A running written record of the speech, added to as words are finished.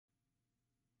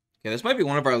Okay, this might be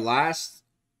one of our last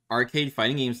arcade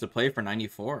fighting games to play for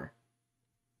 94.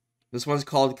 This one's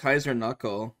called Kaiser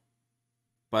Knuckle,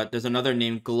 but there's another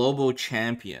named Global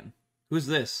Champion. Who's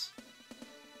this?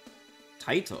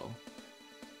 Taito.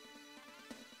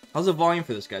 How's the volume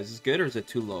for this, guys? Is it good or is it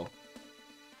too low?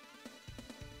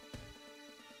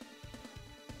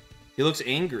 He looks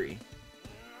angry.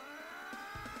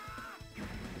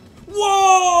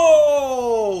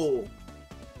 Whoa!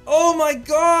 Oh my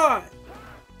god!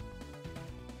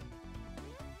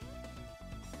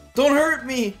 Don't hurt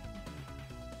me!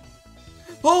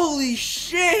 Holy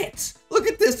shit! Look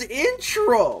at this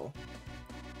intro!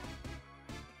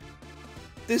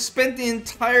 They spent the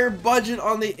entire budget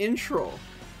on the intro.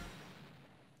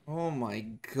 Oh my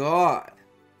god.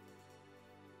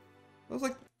 That was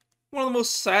like one of the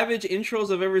most savage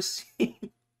intros I've ever seen.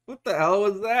 What the hell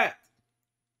was that?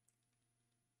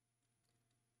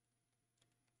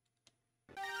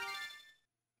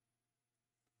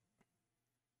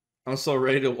 I'm so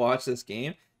ready to watch this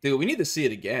game. Dude, we need to see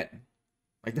it again.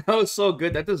 Like, that was so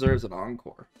good. That deserves an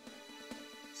encore.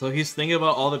 So he's thinking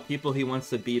about all the people he wants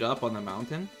to beat up on the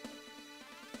mountain.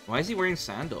 Why is he wearing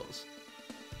sandals?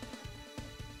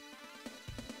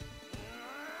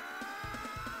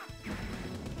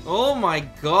 Oh my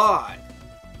god.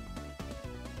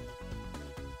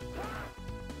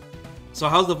 So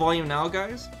how's the volume now,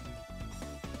 guys?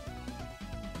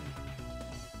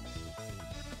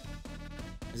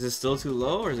 Is it still too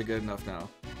low, or is it good enough now?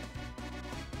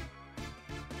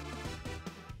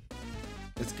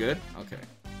 It's good? Okay.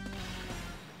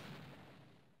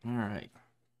 Alright.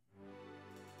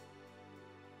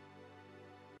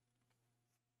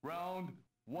 Round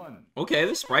 1. Okay,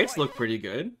 the sprites look pretty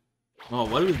good. Oh,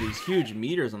 what are these huge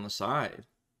meters on the side?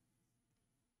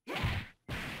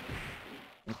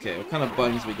 Okay, what kind of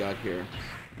buttons we got here?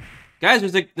 Guys,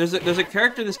 there's a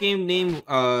character in this game named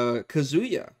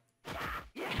Kazuya.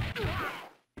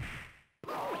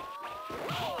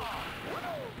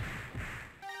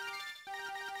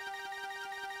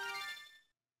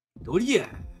 Oh yeah.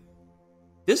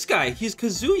 This guy, he's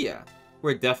Kazuya.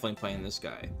 We're definitely playing this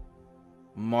guy.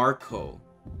 Marco.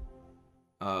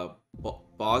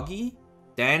 Boggy?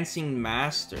 Dancing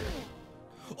Master.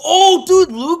 Oh,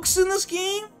 dude, Luke's in this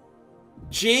game?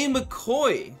 Jay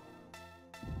McCoy.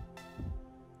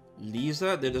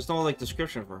 Lisa? There's no, like,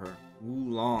 description for her.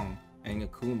 Wu Long and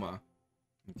Akuma.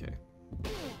 Okay.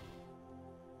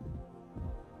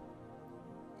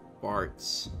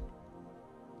 Bart's.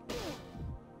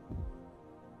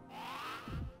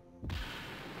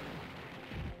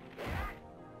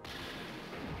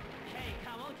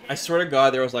 I swear to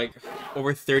God, there was like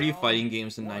over 30 fighting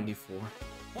games in '94.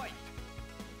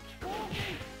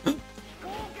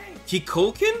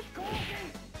 Kikoken?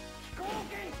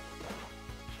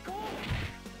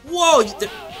 Whoa!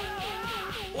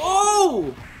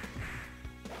 Whoa!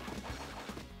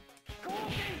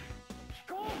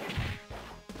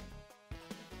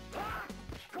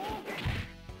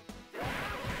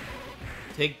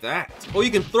 Take that. Oh,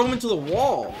 you can throw him into the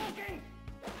wall.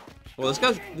 Well,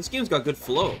 this game's got good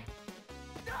flow.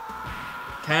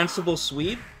 Cancelable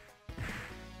sweep.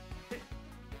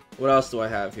 What else do I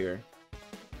have here?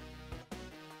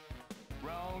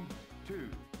 Round 2.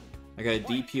 I got a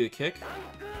DP, a kick.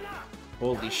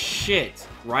 Holy shit!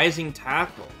 Rising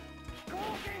tackle.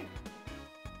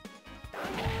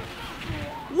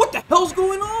 What the hell's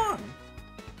going on?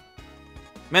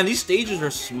 Man, these stages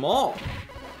are small.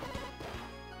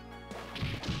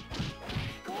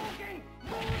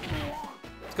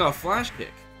 It's got a flash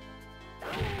kick.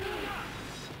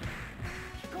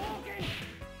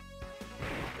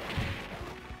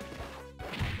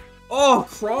 Oh,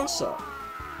 cross up.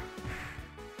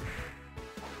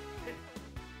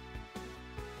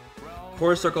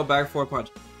 Quarter circle back, 4 punch.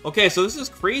 Okay, so this is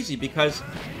crazy because...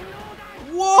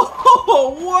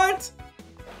 Whoa! What?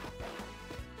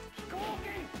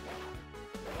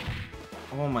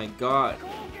 Oh my god.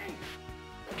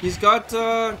 He's got,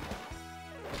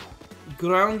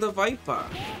 Ground the Viper.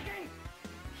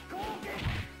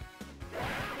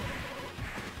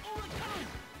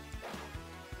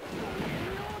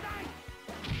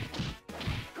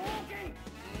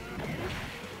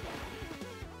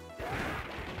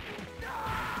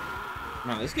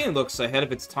 Man, this game looks ahead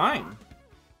of its time.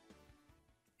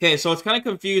 Okay, so it's kind of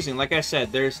confusing. Like I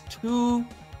said, there's two,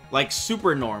 like,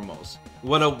 super normals.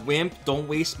 What a wimp, don't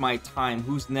waste my time.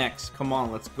 Who's next? Come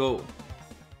on, let's go.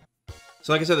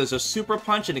 So like I said, there's a super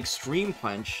punch and extreme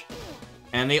punch.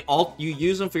 And you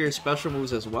use them for your special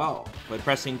moves as well, by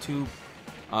pressing two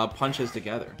punches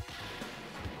together.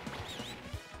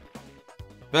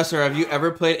 Vesper, have you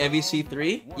ever played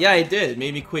MVC3? Yeah, I did. It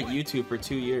made me quit YouTube for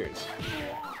 2 years.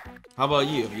 How about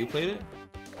you? Have you played it?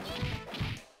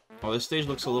 Oh, this stage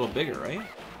looks a little bigger, right?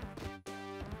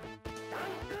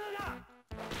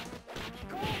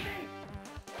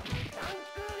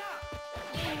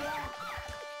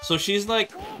 So she's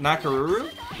like Nakaruru?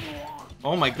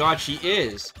 Oh my god, she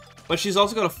is. But she's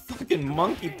also got a fucking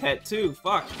monkey pet too.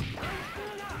 Fuck.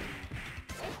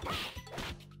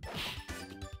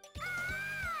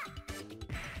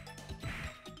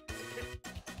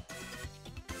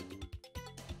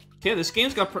 Okay, this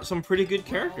game's got some pretty good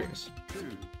characters.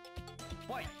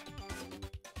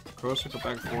 Crow circle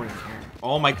back forward in air.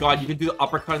 Oh my god, you can do the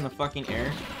uppercut in the fucking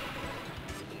air.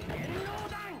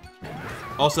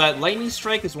 Also, that lightning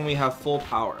strike is when we have full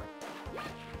power.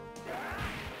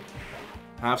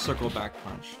 Half circle back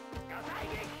punch.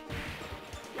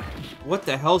 What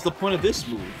the hell is the point of this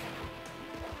move?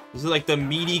 Is it like the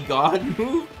meaty god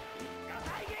move?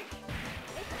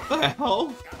 What the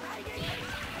hell?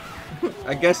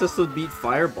 I guess this would beat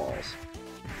fireballs.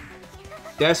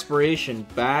 Desperation.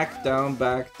 Back, down,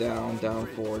 down,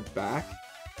 forward, back.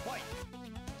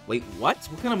 Wait, what?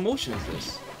 What kind of motion is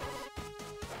this?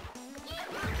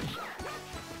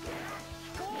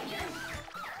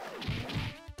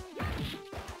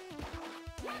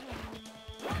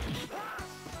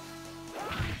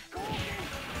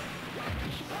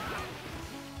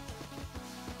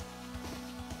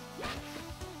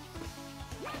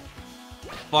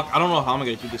 Fuck, I don't know how I'm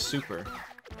gonna do this super.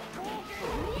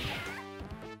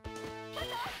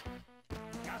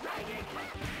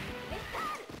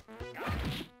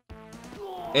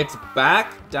 It's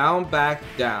back, down,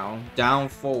 down,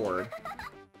 forward.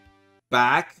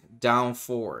 Back, down,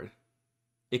 forward.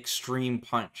 Extreme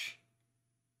punch.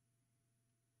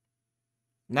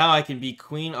 Now I can be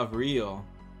Queen of Rio.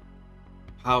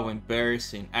 How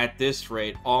embarrassing. At this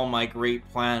rate, all my great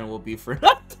plan will be for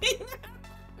nothing.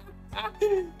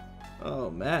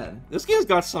 Oh man, this game's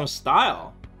got some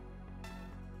style.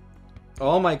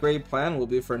 All my great plan will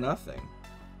be for nothing.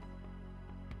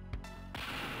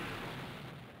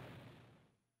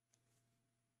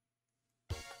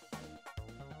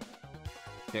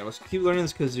 Okay, let's keep learning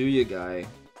this Kazuya guy.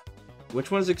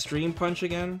 Which one's Extreme Punch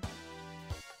again?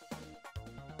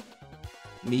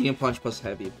 Medium Punch plus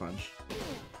Heavy Punch.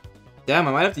 Damn,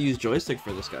 I might have to use joystick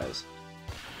for this, guys.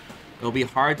 It'll be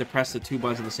hard to press the 2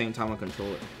 buttons at the same time on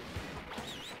controller.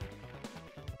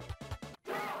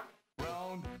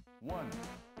 Round 1.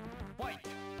 Fight.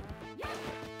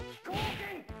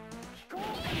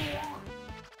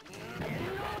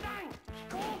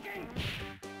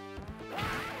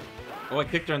 Oh, I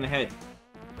kicked her in the head.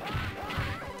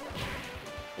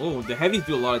 Oh, the heavies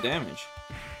do a lot of damage.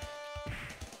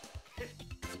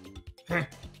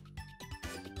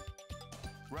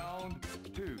 Round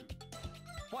 2.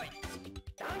 Fight.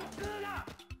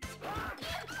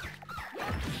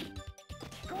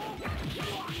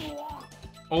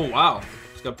 Oh, wow.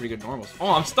 It's got pretty good normals.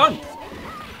 Oh, I'm stunned.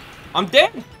 I'm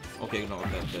dead. Okay, no,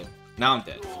 I'm dead. Now I'm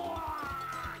dead.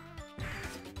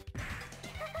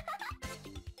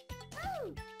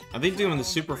 I think doing the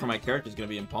super for my character is going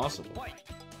to be impossible.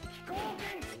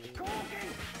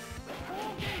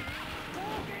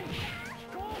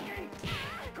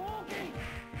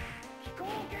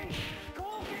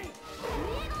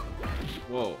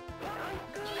 Whoa.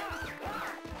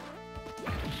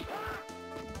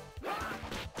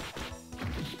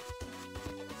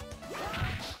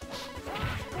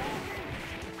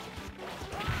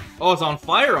 Oh, it's on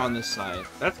fire on this side.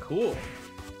 That's cool.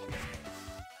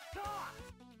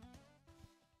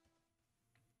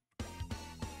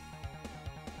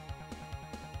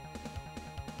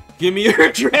 Give me your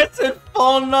address and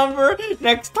phone number.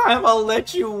 Next time I'll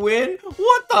let you win.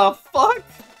 What the fuck?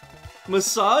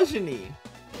 Misogyny.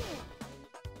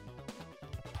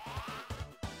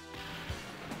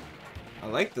 I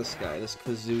like this guy, this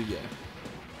Kazuya.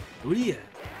 Rhea.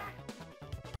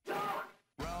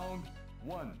 Round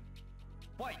 1.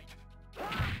 Fight.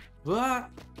 What?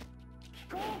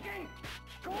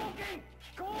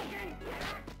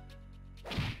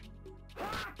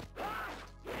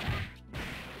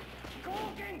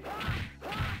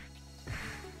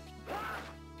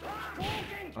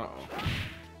 Uh-oh.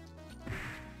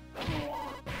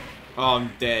 Oh,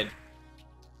 I'm dead.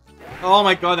 Oh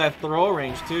my god, that throw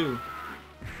range too.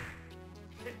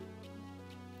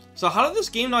 So how did this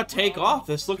game not take off?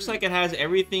 This looks like it has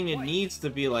everything it needs to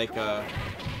be like a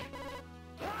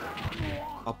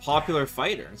popular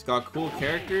fighter. It's got cool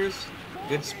characters,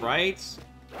 good sprites.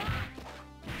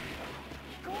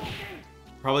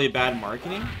 Probably bad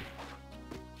marketing.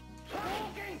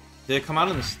 Did it come out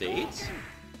in the States?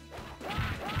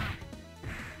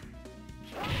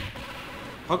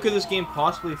 How could this game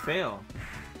possibly fail?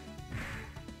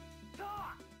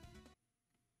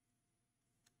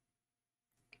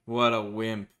 What a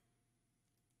wimp.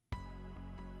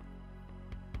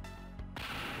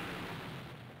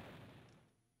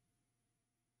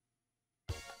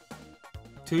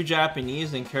 Too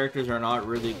Japanese and characters are not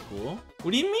really cool?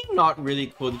 What do you mean not really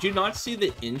cool? Did you not see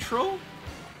the intro?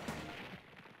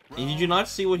 And did you not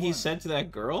see what he said to that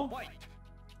girl?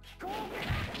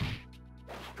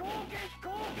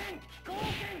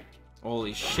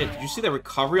 Holy shit, did you see the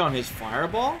recovery on his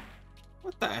fireball?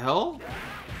 What the hell?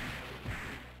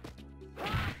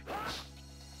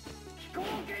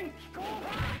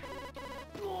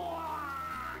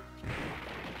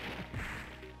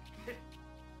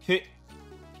 Hit.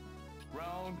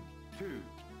 Round 2.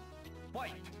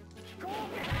 Fight.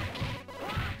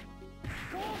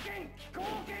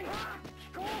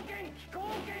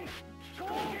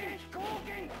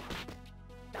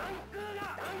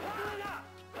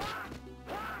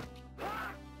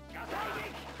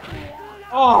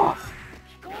 Oh!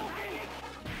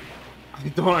 I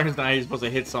don't understand how you're supposed to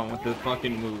hit someone with this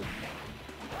fucking move.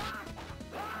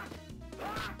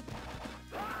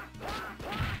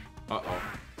 Uh-oh.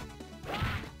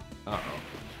 Uh-oh.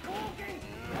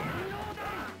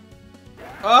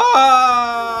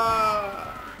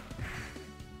 Ah!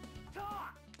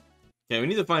 Okay, we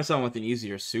need to find someone with an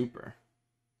easier super.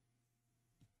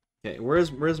 Okay,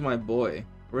 where's my boy?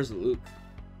 Where's Luke?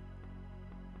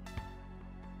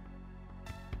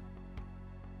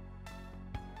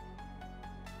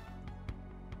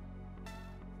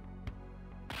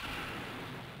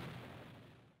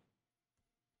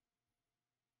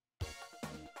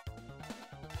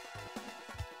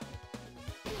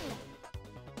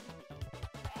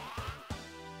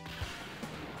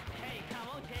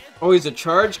 Oh, he's a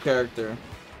charge character.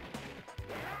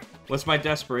 What's my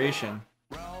desperation?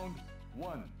 Round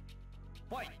 1.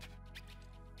 Fight.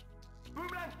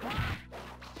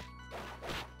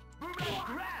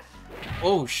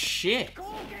 Oh shit!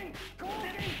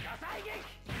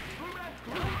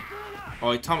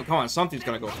 Oh, come on, something's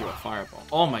gotta go through a fireball.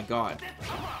 Oh my god.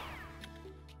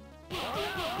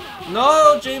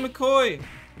 No, Jay McCoy!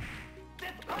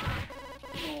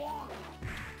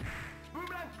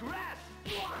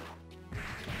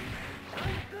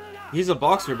 He's a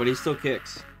boxer, but he still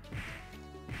kicks.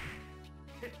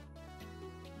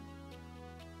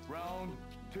 Round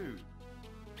 2.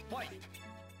 Fight.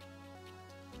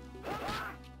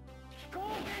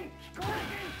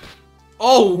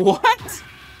 Oh, what?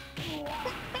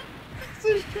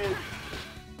 This shit.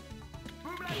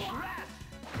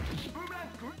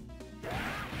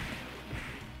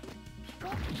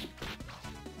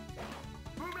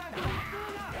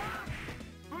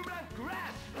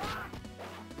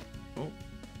 Oh.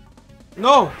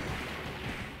 No!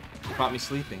 Caught me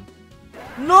sleeping.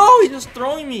 No, he's just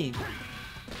throwing me.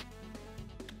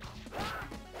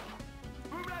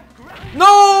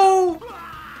 No!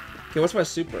 Okay, what's my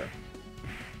super?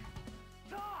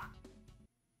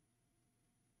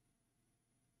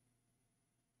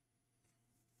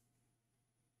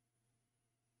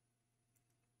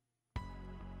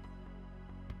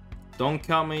 Don't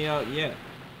count me out yet.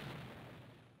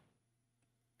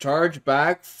 Charge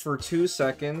back for 2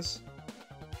 seconds.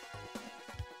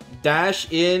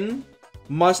 Dash in.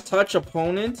 Must touch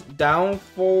opponent. Down,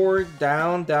 forward,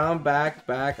 down, down, back,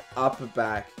 back, up,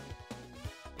 back.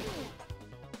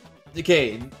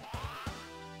 Okay.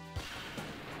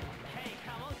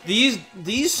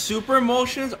 These super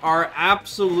motions are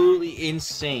absolutely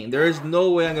insane. There is no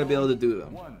way I'm gonna be able to do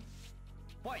them.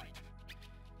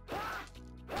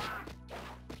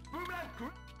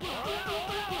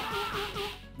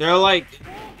 They're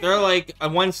like a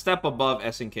one step above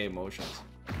SNK motions.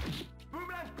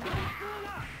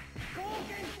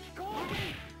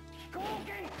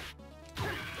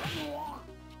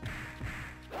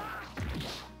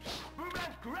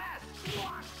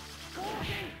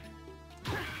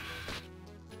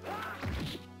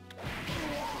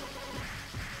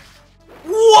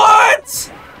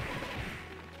 What?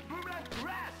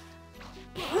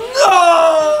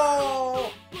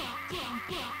 No!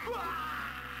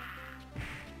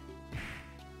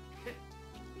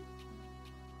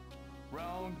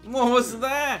 What was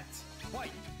that?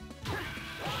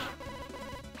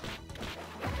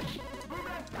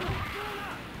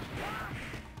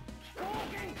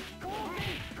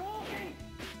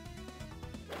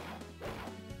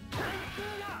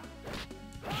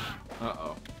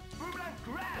 Uh-oh.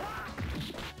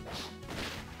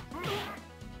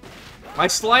 My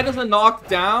slide doesn't knock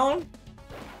down?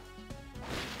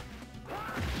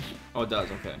 Oh, it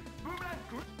does, okay.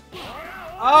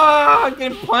 Ah, I'm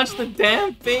getting punched in the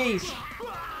damn face.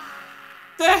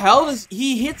 The hell is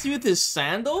he hits you with his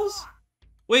sandals?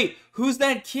 Wait, who's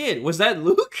that kid? Was that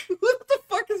Luke? What the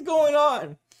fuck is going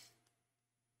on?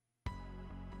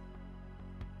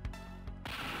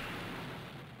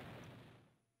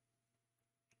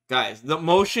 Guys, the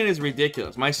motion is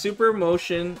ridiculous. My super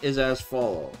motion is as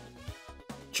follows.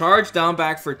 Charge down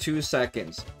back for 2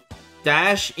 seconds.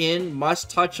 Dash in, must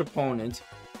touch opponent.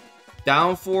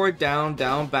 Down forward, down,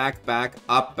 down, back, back,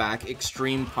 up, back,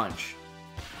 extreme punch.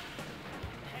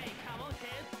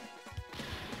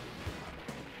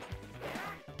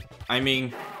 I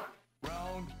mean,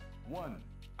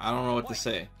 I don't know what to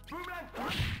say.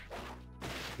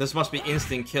 This must be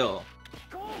instant kill.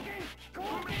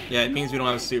 Yeah, it means we don't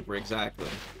have a super, exactly.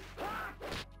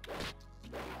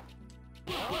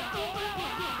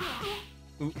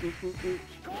 Ooh, ooh, ooh, ooh.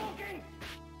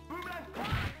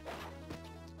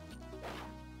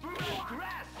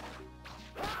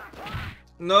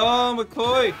 No,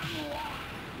 McCoy!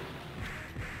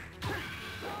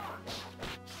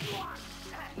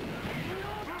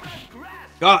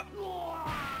 God!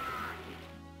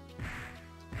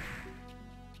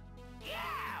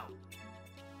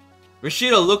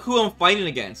 Rashida, look who I'm fighting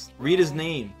against. Read his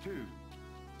name.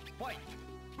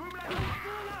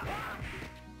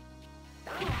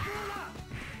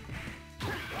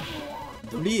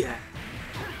 Yeah.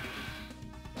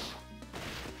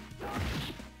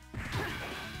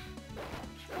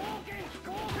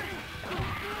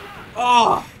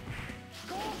 Oh!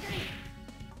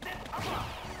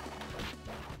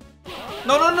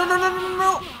 No, no, no, no, no, no,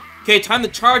 no! Okay, time to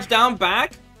charge down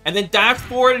back, and then dash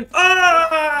forward and...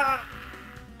 Ah!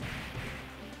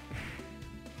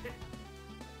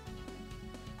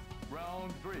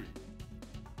 Round 3.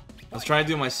 Let's try to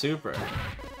do my super.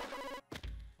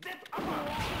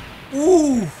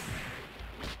 Ooh!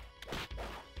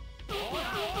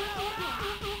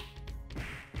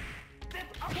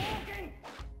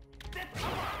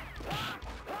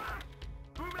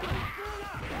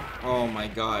 Oh my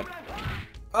god.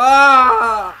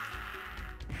 Ah!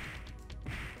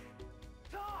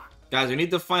 Guys, we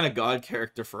need to find a god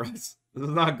character for us. This is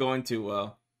not going too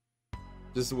well.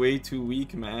 Just way too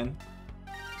weak, man.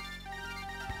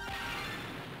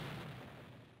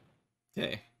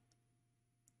 Okay.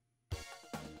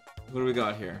 What do we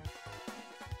got here?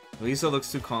 Lisa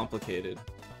looks too complicated.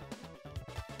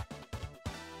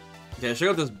 Okay, check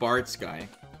out this Bart's guy.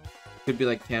 Could be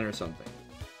like Ken or something.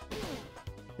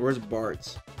 Where's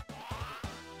Bart's?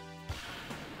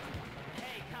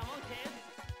 Hey, come on,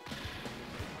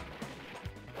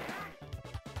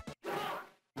 kid.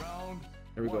 Round.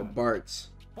 There we go, Bart's.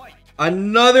 Fight.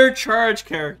 Another charge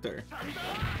character.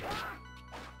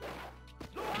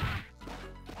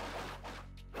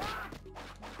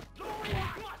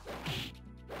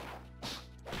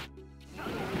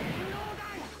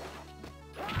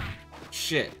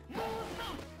 Shit.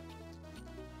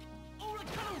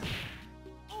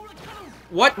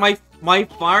 What? My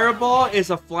fireball is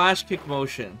a flash kick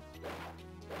motion.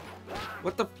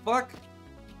 What the fuck?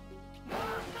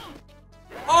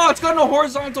 Oh, it's got no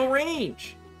horizontal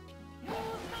range.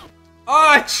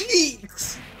 Ah,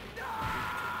 cheeks.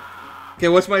 Okay,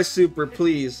 what's my super,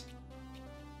 please?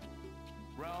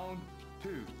 Round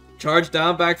 2. Charge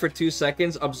down back for 2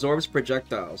 seconds, absorbs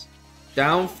projectiles.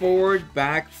 Down forward,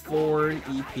 back forward,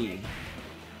 EP.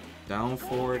 Down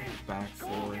forward, back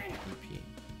forward, EP.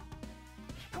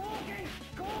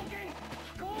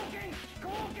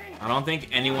 I don't think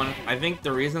anyone... I think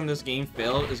the reason this game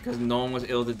failed is because no one was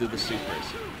able to do the supers.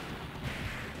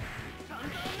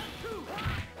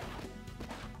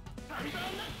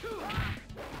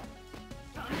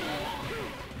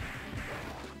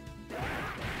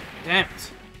 Damn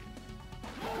it.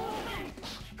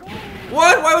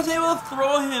 What? Why was I able to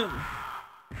throw him?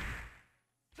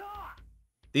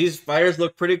 These fighters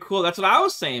look pretty cool. That's what I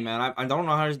was saying, man. I don't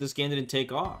know how this game didn't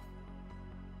take off.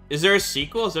 Is there a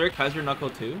sequel? Is there a Kaiser Knuckle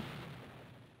 2?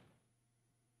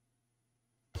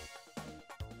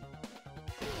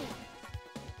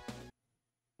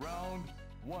 Round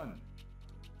 1.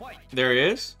 Fight. There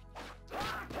is?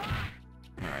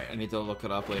 Alright, I need to look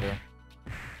it up later.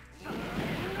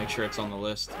 Make sure it's on the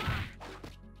list.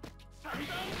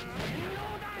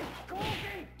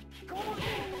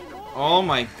 Oh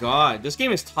my god. This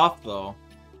game is tough, though.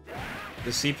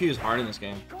 The CPU is hard in this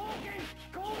game.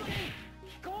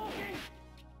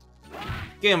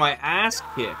 Getting my ass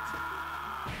kicked.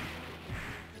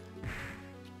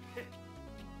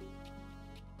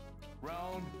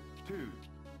 Round 2.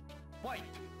 Fight.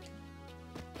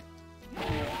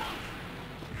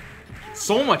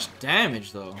 So much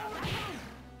damage, though.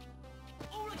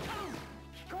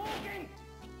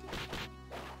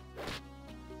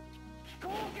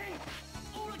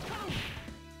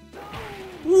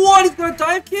 he's got a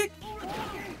dive kick?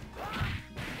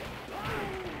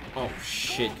 Oh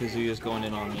shit, Kazuya's going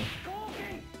in on me.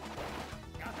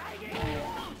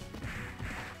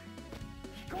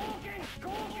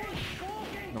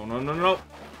 No, no, no, no.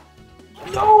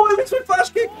 No, I missed my flash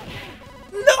kick!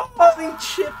 No, he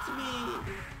chipped me!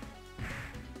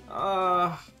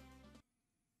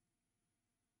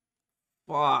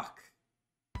 Fuck.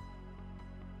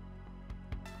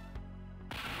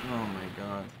 Oh my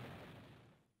god.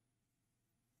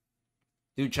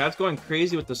 Dude, chat's going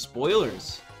crazy with the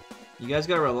spoilers. You guys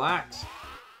gotta relax.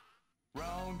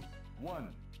 Round 1.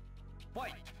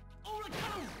 Fight.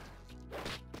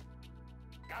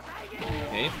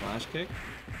 Okay, flash kick.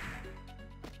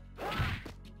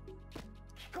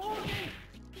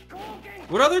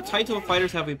 What other Taito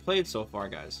fighters have we played so far,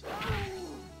 guys?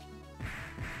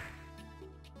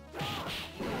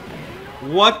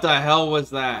 What the hell was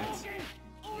that?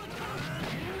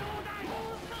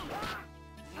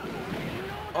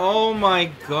 Oh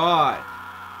my god.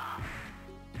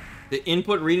 The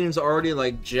input reading's already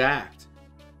like jacked.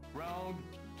 Round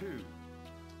 2.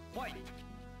 Fight.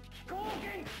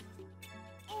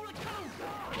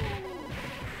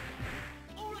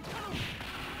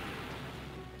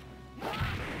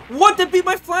 What? That beat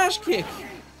my flash kick!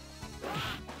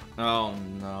 Oh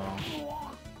no.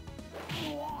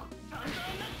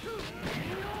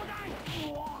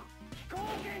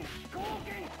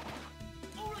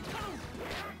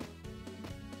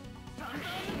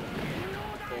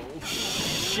 Oh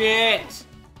shit!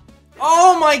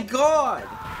 Oh my god!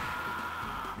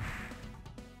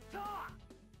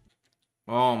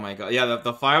 Oh my god. Yeah,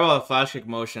 the fireball flash kick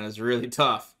motion is really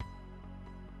tough.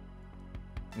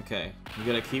 Okay, we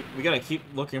gotta keep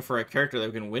looking for a character that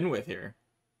we can win with here.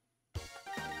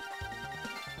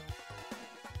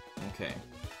 Okay.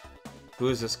 Who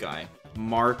is this guy?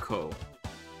 Marco.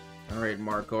 Alright,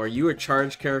 Marco. Are you a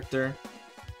charge character?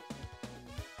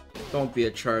 Don't be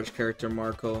a charge character,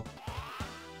 Marco.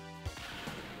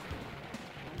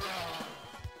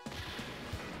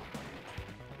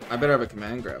 I better have a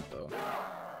command grab, though.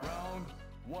 Round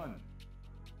 1.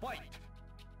 Fight.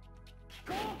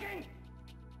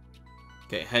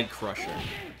 Okay, head crusher.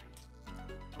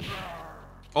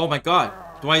 Oh my god.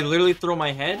 Do I literally throw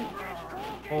my head?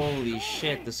 Holy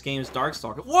shit, this game's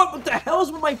Darkstalker. What the hell is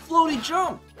with my floaty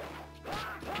jump?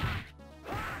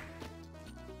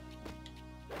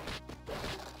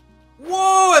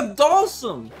 Whoa, I'm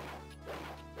Dawson!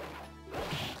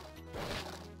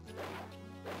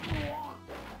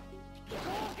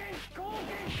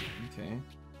 Okay.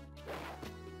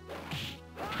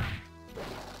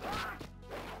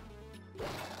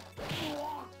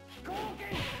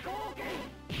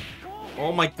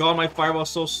 Oh my god, my fireball's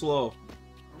so slow.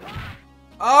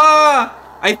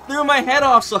 Ah! I threw my head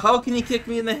off, so how can you kick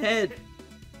me in the head?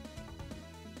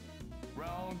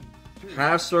 Round 2.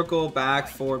 Half circle, back,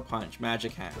 forward punch,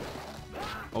 magic hand.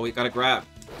 Oh, we got a grab.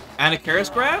 And a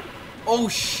Karis grab? Oh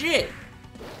shit!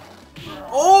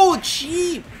 Oh,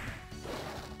 cheap!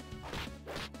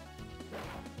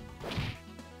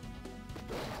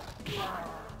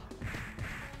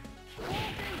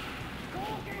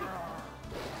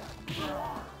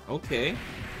 Okay.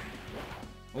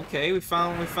 Okay, we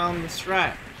found the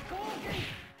strat.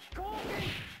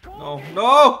 No,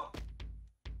 no!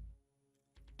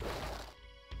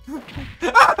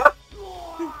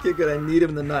 Okay, good. I need him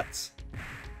in the nuts.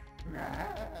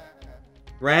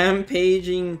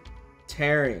 Rampaging,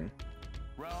 tearing.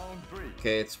 Round 3.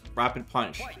 Okay, it's rapid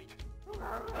punch. Fight.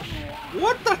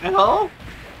 What the hell?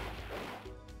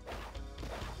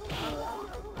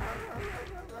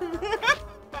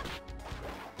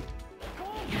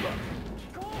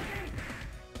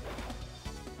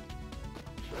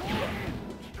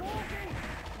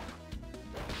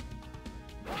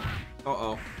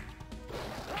 Uh-oh.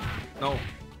 No.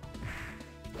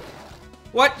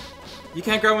 What? You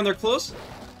can't grab when they're close?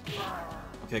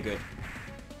 Okay, good.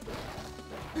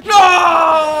 No!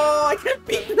 I can't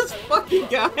beat this fucking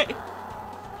guy!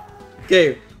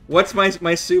 Okay, what's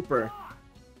my super?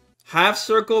 Half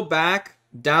circle back,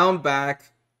 down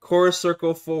back, quarter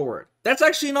circle forward. That's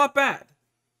actually not bad.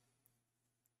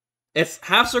 It's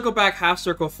half circle back, half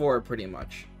circle forward, pretty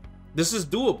much. This is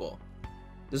doable.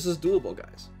 This is doable,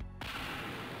 guys.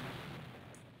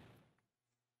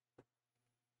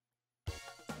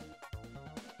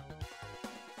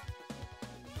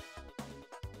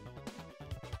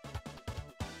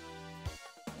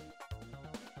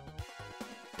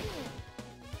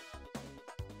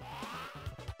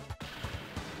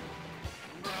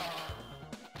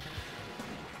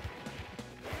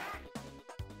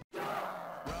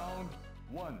 Round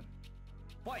 1.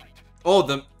 Fight. Oh,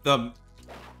 the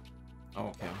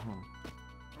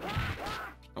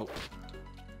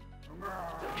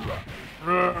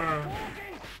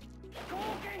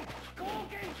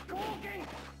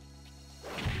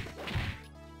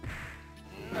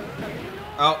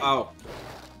Ow, ow.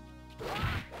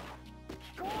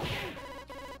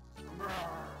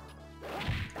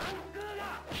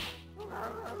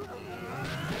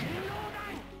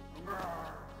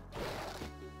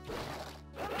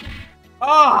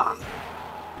 Ah!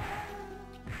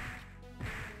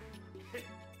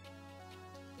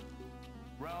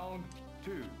 Round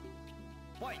 2.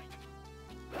 Fight.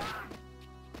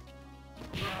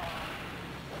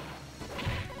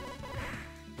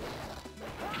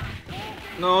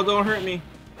 No, don't hurt me.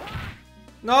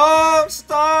 No,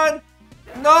 stun!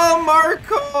 No,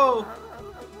 Marco!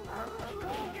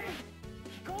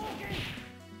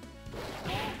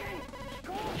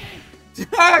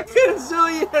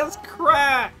 Kazuya has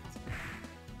cracked!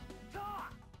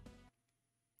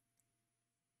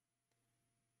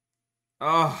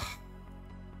 Oh.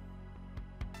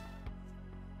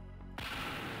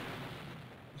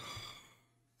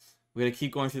 We gotta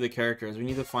keep going through the characters. We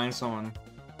need to find someone.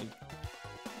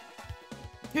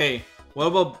 Hey, what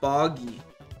about Boggy?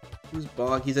 Who's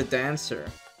Bog? He's a dancer.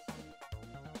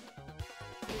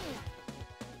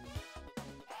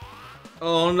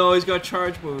 Oh no, he's got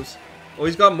charge moves. Oh,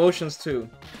 he's got motions too.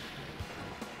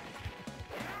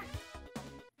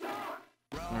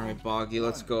 Alright, Boggy,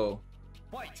 let's go.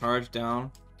 Charge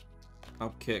down.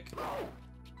 Up kick.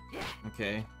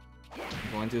 Okay.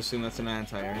 I'm going to assume that's an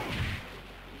anti-air.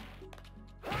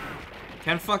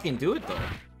 Can't fucking do it though.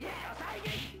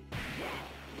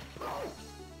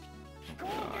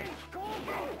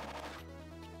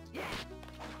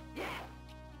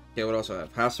 Okay, what else do I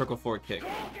have? Half circle forward kick.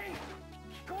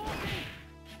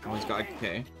 Oh, he's got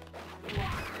okay.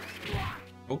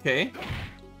 Okay.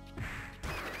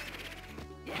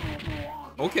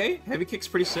 Okay, heavy kick's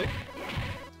pretty sick.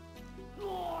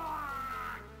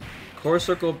 Core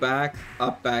circle back,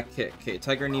 up back kick. Okay,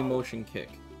 tiger knee motion kick.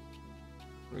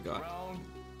 What we got? Round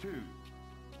 2.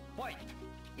 Fight.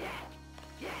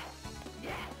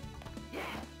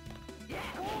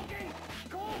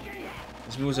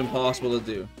 This move is impossible to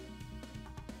do.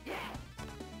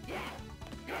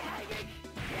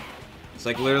 It's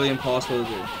like literally impossible to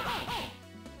do.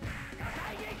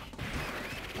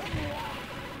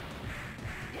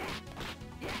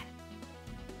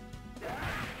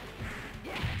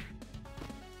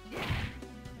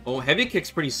 Oh, heavy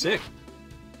kick's pretty sick.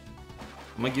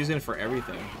 I'm like using it for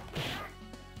everything.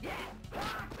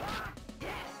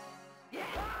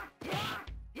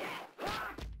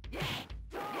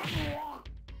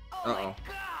 Uh-oh.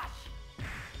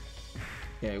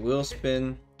 Okay, wheel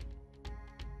spin.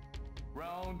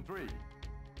 Round 3.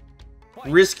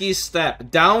 Risky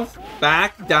step. Down,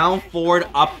 back, down, forward,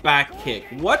 up, back, kick.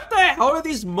 What the hell are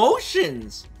these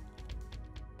motions?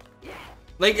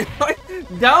 Like,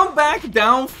 down, back,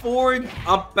 down, forward,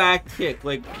 up, back, kick.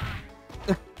 Like,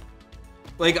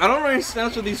 like I don't understand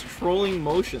what's with these trolling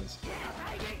motions.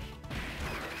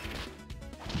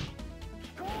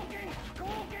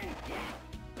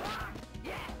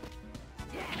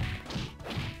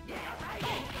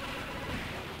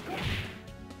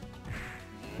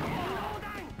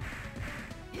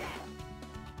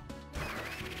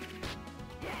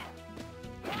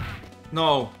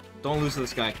 No, don't lose to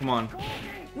this guy. Come on.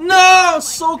 No,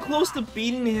 so close to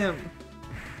beating him.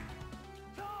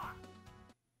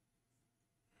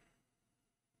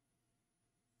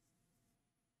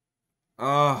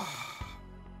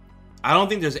 I don't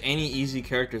think there's any easy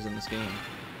characters in this game.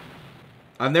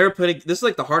 I've never played. This is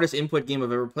like the hardest input game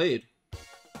I've ever played.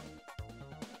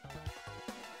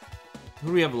 Who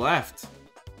do we have left?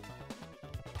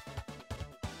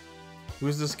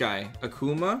 Who's this guy?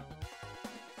 Akuma?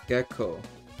 Gecko.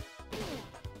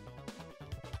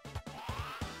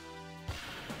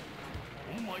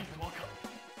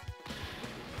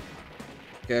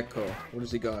 Gecko. What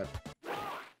does he got?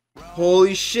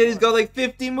 Holy shit, he's got like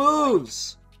 50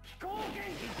 moves!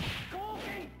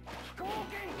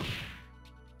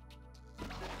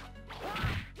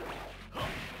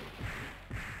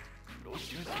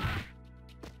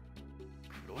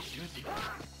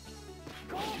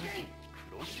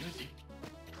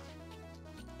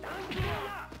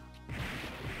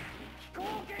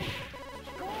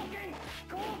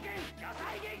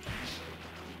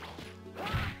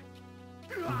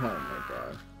 Oh my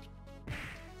god.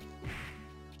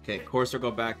 Okay, core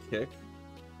circle back kick.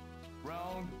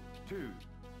 Round 2.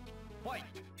 Fight.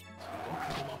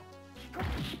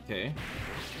 Okay.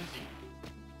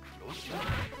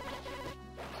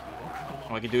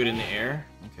 Oh, I can do it in the air?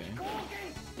 Okay.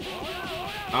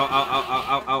 Ow, ow, ow, ow,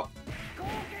 ow, ow.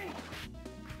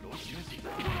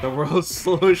 The world's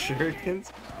slowest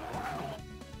shurikens?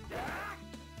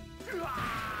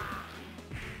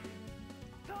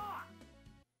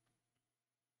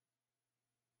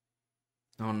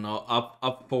 Oh no,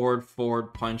 up,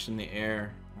 forward, punch in the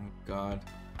air. Oh god.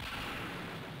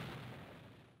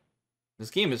 This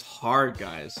game is hard,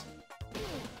 guys.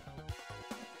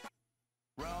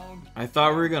 I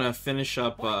thought we were gonna finish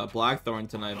up Blackthorn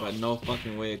tonight, but no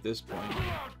fucking way at this point.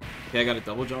 Okay, I got a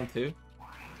double jump too.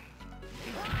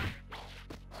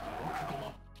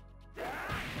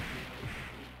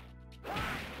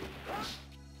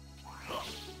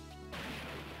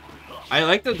 I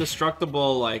like the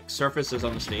destructible like surfaces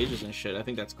on the stages and shit. I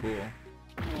think that's cool.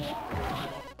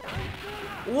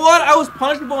 What? I was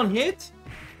punishable and hit?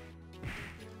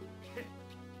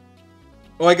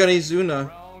 Oh, I got Izuna.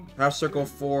 Half circle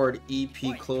forward,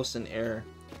 EP close in air.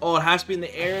 Oh, it has to be in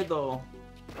the air though.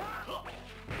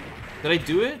 Did I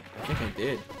do it? I think I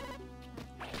did.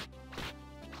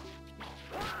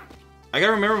 I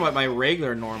gotta remember my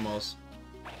regular normals.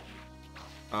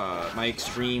 My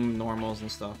extreme normals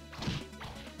and stuff.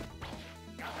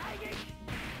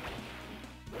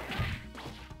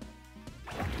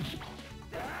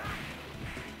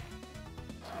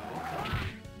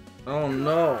 Oh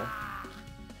no.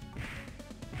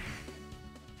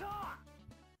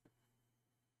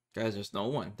 Guys, there's no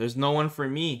one. There's no one for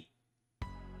me.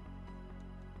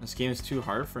 This game is too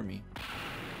hard for me.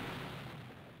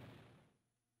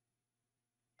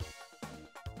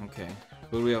 Okay.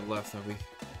 Who do we have left? Have we?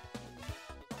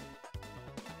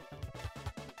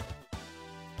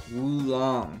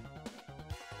 Wulong.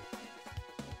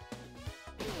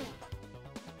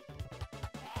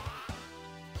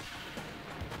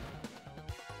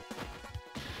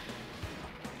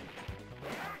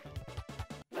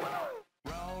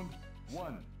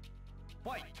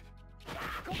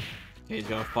 Okay, he's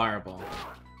got a fireball.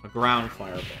 A ground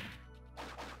fireball.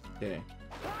 Okay.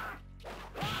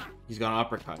 He's got an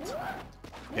uppercut.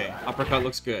 Okay, uppercut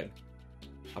looks good.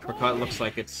 Uppercut looks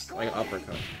like it's like an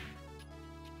uppercut.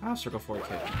 Half circle forward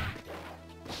kick.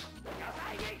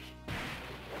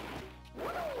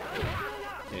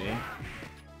 Okay.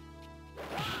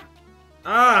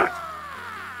 Ah!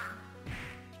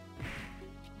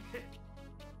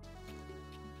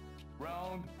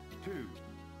 Round 2.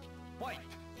 Fight.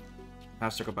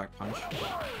 Half circle back punch.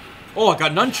 Oh, I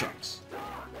got nunchucks.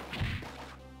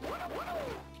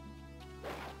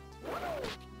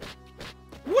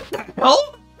 What the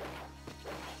hell?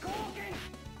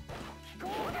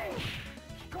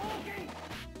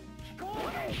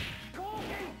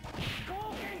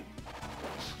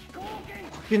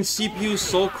 Fucking CPU is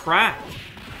so cracked.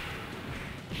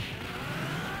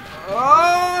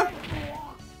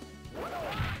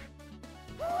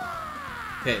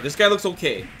 Okay, this guy looks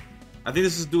okay. I think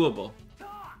this is doable.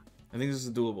 I think this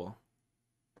is doable.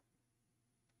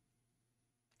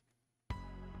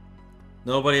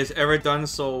 Nobody has ever done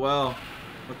so well.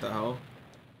 What the hell?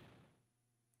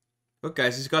 Look,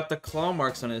 guys, he's got the claw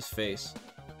marks on his face.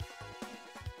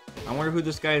 I wonder who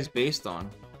this guy is based on.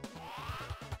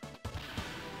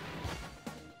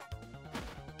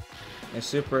 My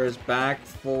super is back,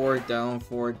 forward, down,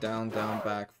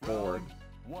 back, forward.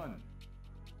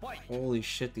 Holy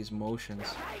shit, these motions.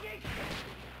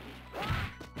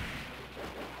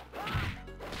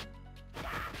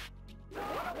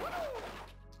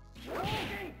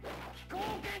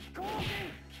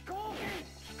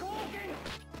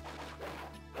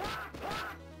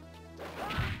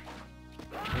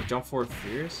 Jump forward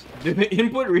fierce? Dude, the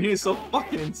input reading is so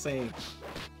fucking insane.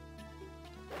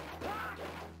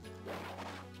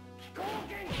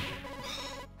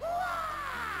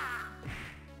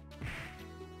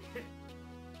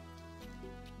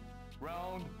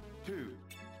 Round 2.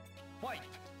 Fight.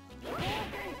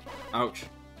 Ouch.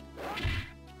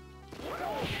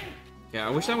 Yeah, I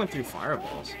wish I went through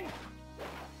fireballs.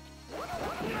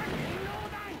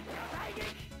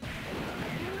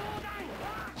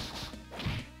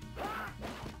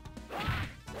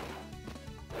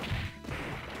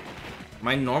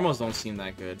 My normals don't seem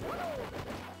that good.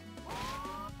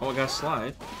 Oh, I got a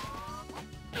slide.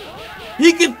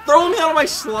 He can throw me out of my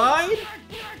slide?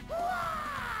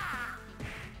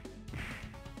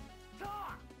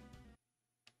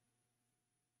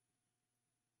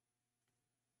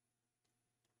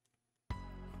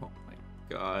 Oh my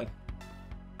god.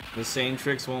 The same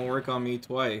tricks won't work on me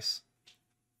twice.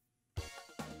 I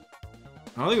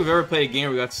don't think we've ever played a game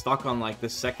where we got stuck on like the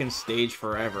second stage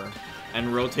forever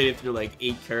and rotated through like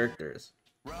 8 characters.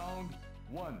 Round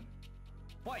 1.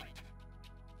 Fight.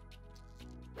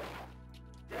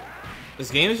 This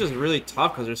game is just really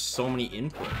tough because there's so many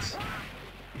inputs.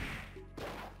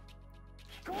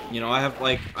 You know, I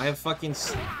have fucking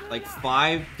like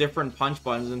 5 different punch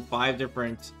buttons and 5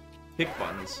 different kick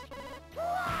buttons.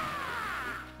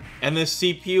 And the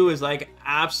CPU is like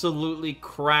absolutely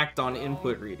cracked on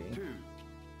input reading.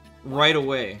 Right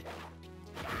away.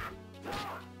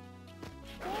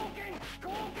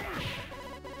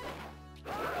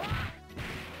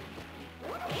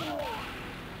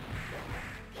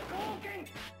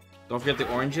 Don't forget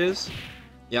the oranges.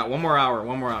 Yeah, one more hour,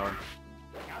 one more hour.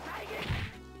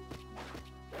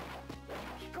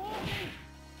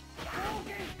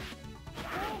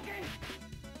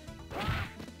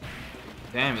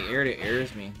 Damn, he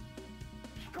airs me.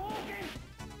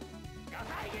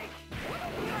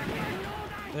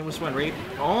 That was one right.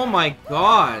 Oh my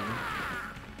god.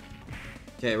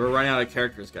 Okay, we're running out of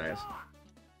characters, guys.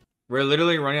 We're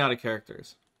literally running out of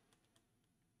characters.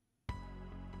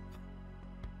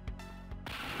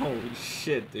 Holy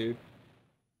shit, dude.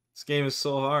 This game is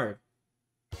so hard.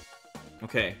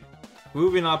 Okay. Who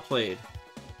have we not played?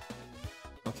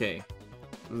 Okay.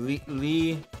 Li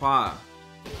Hua.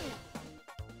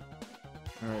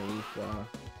 Alright, Li Hua.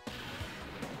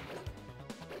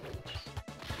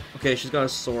 Okay, she's got a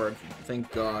sword.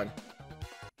 Thank God.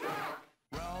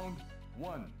 Round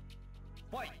 1.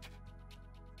 Fight.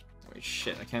 Wait,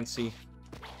 shit, I can't see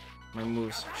my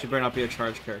moves. She better not be a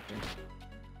charge character.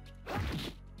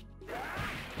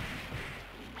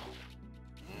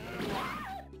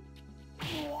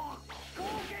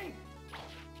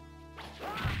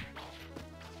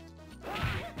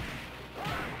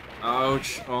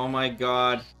 Ouch. Oh my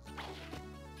god.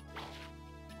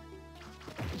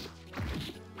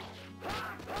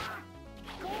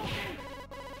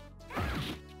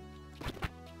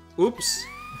 Oops.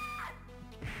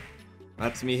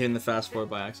 That's me hitting the fast forward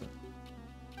by accident.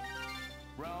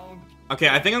 Okay,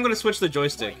 I think I'm gonna switch the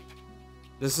joystick.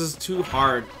 This is too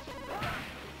hard.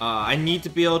 I need to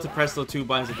be able to press the two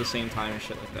buttons at the same time and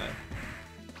shit like that.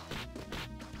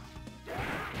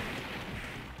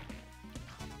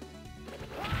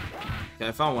 Okay,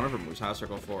 I found one of her moves. How to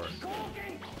circle forward.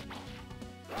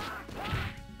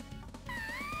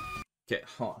 Okay,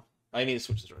 hold on. I need to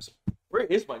switch the joystick. Where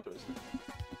is my joystick?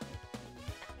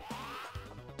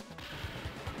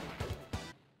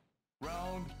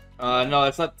 No,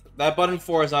 it's not. That button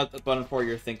 4 is not the button 4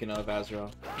 you're thinking of, Azrael.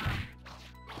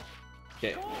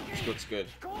 Okay, this looks good.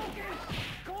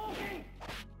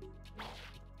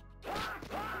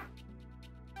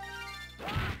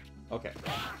 Okay.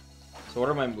 So what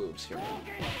are my moves here?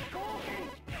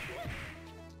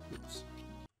 Oops.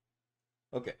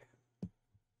 Okay.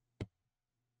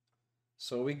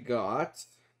 So we got...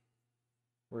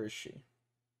 Where is she?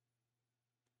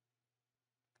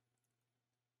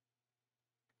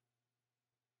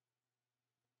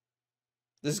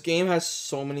 This game has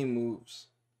so many moves.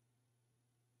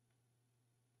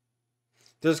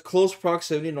 There's close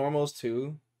proximity normals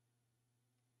too.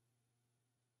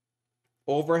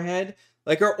 Overhead.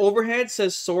 Like our overhead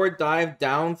says sword dive,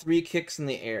 down 3 kicks in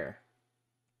the air.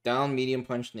 Down, medium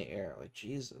punch in the air. Like,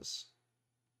 Jesus.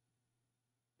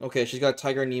 Okay, she's got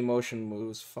tiger knee motion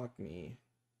moves. Fuck me.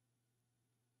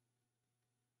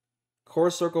 Core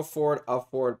circle forward,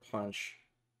 up forward punch.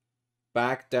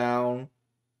 Back down.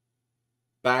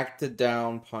 Back to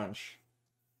down punch.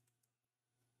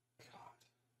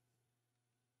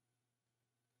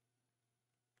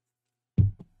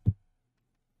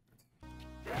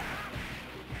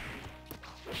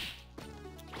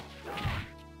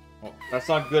 Oh, that's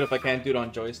not good if I can't do it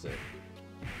on joystick.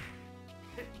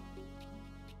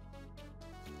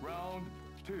 Round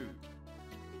 2.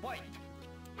 Fight.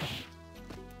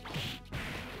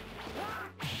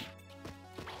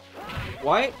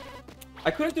 Why? I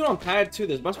couldn't do it on pad too.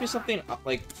 There must be something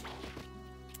like...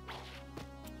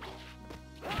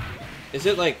 Is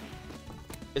it like...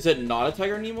 Is it not a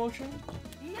tiger knee motion?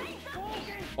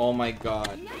 Oh my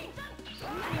god.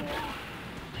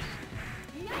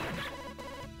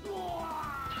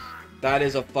 That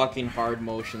is a fucking hard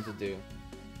motion to do.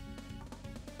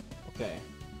 Okay.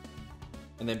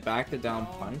 And then back to down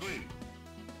punch.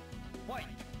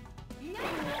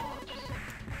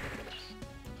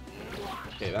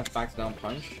 Okay, that's back to down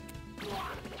punch.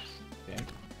 Okay.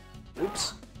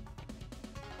 Oops.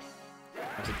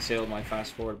 I disabled my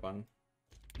fast forward button.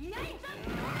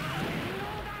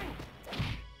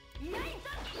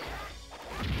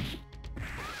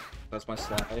 That's my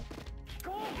slide.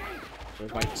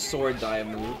 There's my sword dive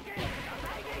move.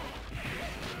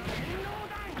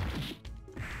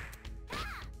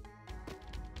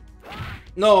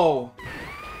 No!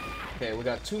 Okay, we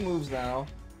got 2 moves now.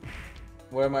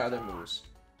 What are my other moves?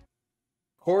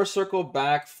 Core circle,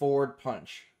 back, forward,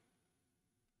 punch.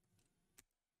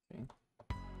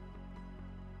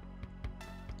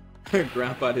 Okay.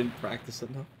 Grandpa didn't practice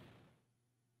enough.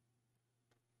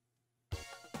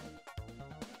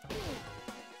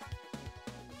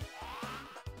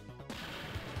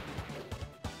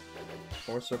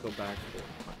 Or circle back forward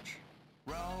punch.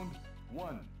 Round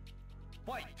 1.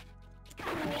 Fight.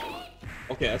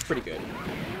 Okay, that's pretty good.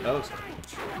 That looks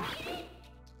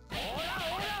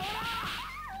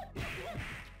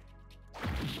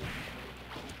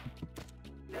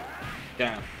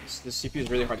damn, this CPU is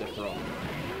really hard to throw.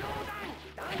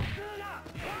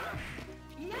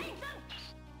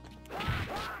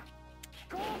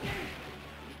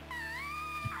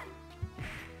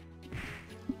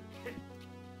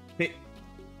 Hey.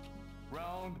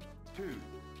 Round 2.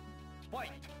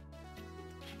 Fight.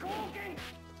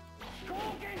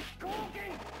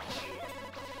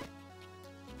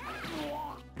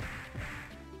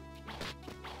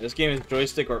 This game is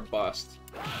joystick or bust.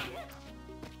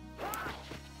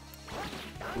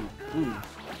 Ooh, ooh.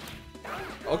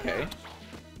 Okay.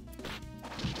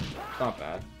 Not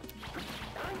bad.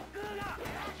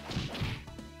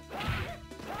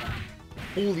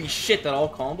 Holy shit, that all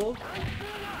combo?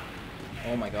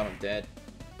 Oh my god, I'm dead.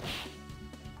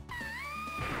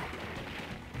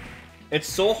 It's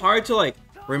so hard to, like,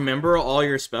 remember all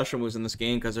your special moves in this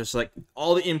game because there's, like,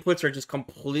 all the inputs are just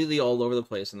completely all over the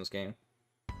place in this game.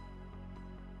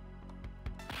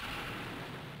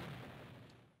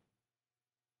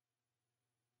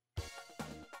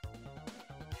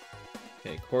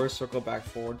 Okay, core circle back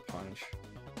forward punch.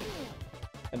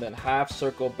 And then half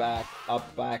circle back,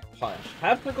 up back punch.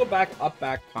 Half circle back, up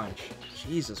back punch.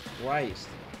 Jesus Christ.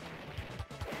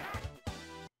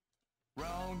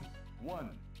 Round 1.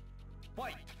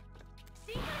 Fight.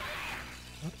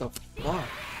 What the fuck?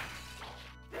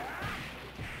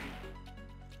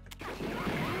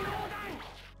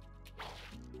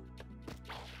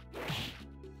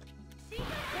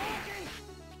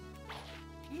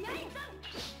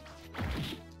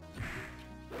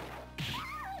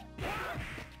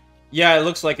 Yeah, it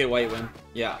looks like it, White Wind.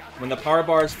 Yeah, when the power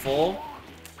bar is full,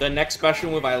 the next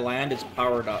special move I land is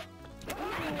powered up.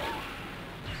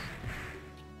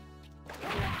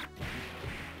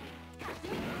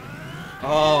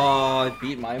 Oh, I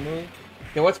beat my move?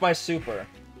 Okay, what's my super?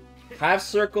 Half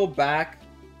circle back,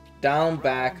 down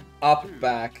back, up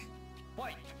back,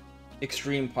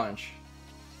 extreme punch.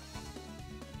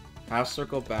 Half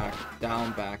circle back,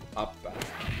 down back, up back.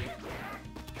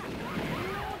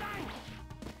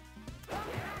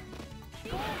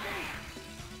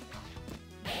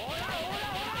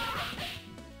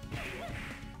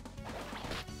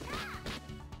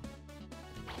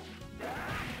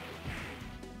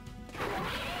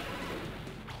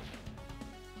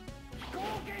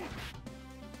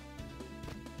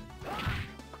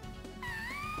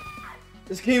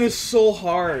 This game is so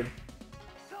hard.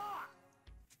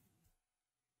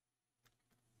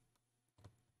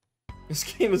 This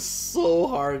game is so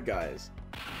hard, guys.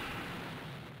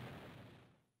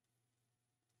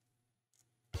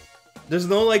 There's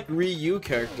no, like, Ryu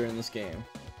character in this game.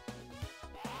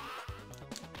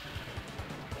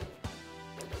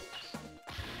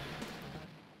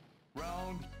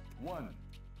 Round 1.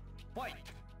 Fight.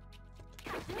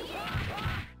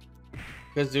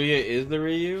 Kazuya is the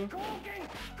Ryu?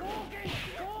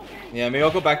 Yeah, maybe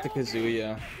I'll go back to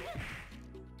Kazuya.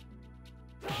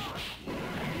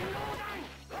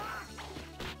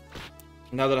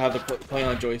 Now that I have to play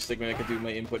on a joystick, maybe I can do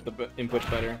my input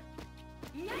better.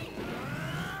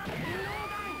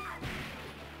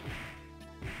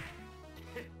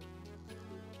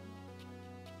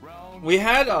 We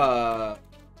had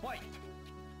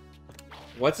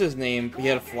what's his name? He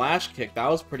had a flash kick. That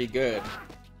was pretty good.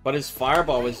 But his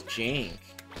fireball was jank.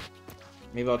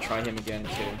 Maybe I'll try him again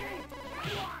too.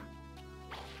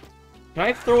 Can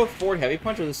I throw a forward heavy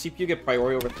punch, or does the CPU get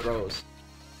priority over throws?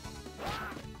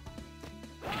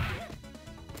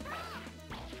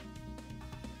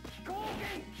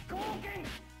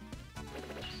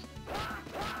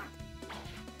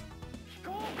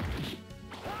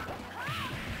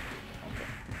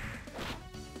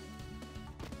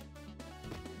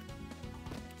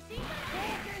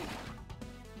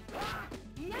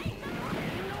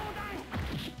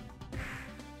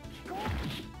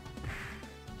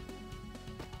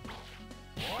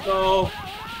 No!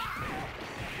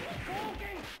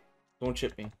 Don't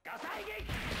chip me.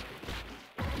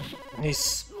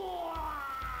 Nice.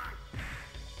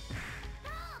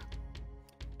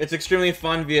 It's extremely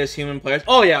fun via human players.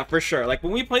 Oh yeah, for sure. Like,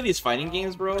 when we play these fighting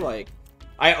games, bro, like,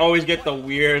 I always get the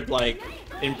weird, like,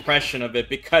 impression of it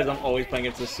because I'm always playing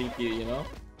against the CPU, you know?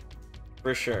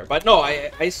 For sure. But no,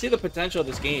 I see the potential of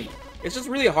this game. It's just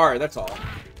really hard, that's all.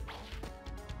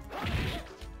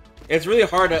 It's really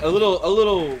hard, a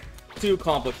little too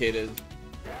complicated,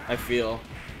 I feel.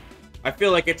 I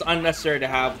feel like it's unnecessary to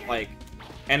have, like,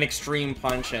 an extreme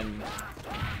punch and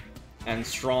and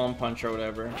strong punch or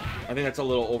whatever. I think that's a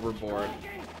little overboard.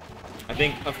 I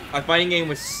think a fighting game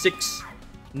with 6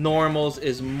 normals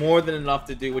is more than enough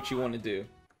to do what you want to do.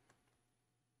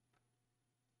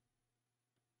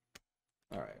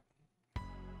 All right.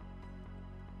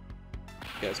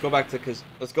 Okay, let's go back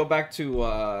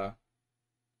to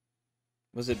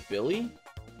was it Billy?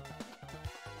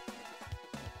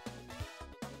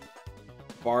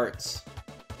 Bart's.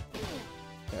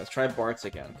 Yeah, let's try Bart's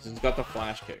again because he's got the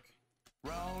flash kick.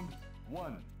 Round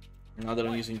 1. Now that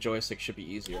I'm using joystick, should be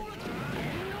easier.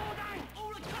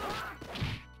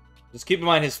 Just keep in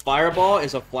mind his fireball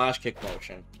is a flash kick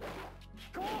motion.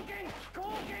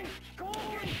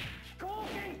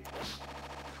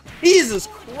 Jesus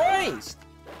Christ!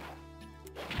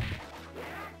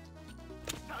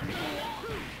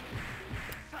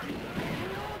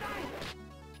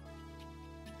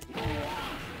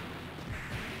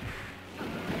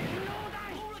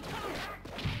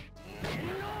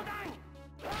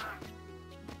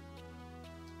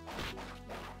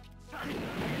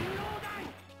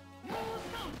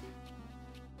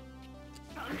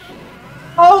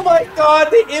 Oh my god,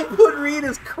 the input read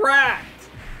is cracked!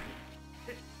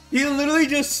 He literally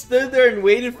just stood there and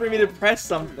waited for me to press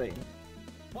something.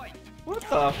 What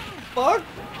the fuck?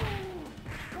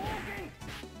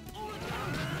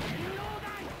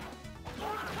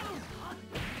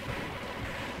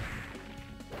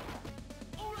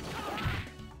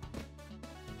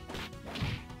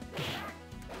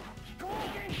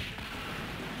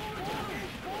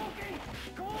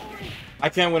 I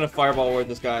can't win a fireball with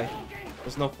this guy.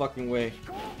 There's no fucking way.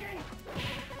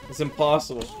 It's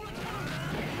impossible.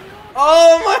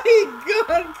 Oh my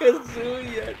god,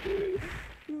 Kazuya, dude.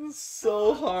 This is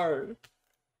so hard.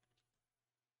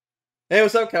 Hey,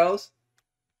 what's up, Kels?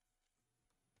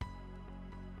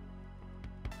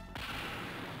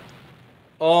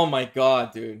 Oh my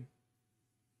god, dude.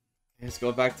 Let's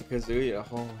go back to Kazuya.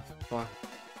 Holy fuck.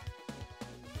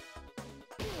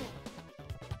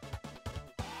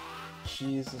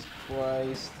 Jesus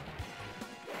Christ.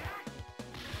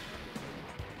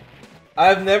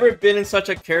 I've never been in such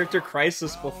a character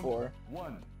crisis before.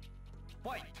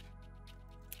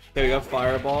 Okay, we got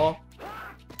Fireball.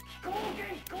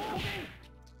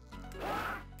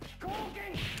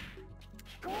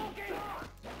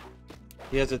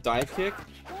 He has a dive kick.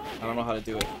 I don't know how to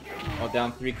do it. Oh,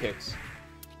 down 3 kicks.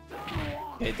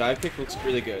 Okay, dive kick looks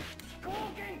really good.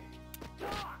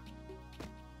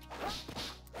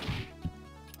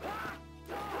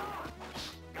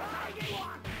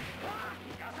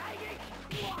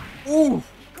 Ooh!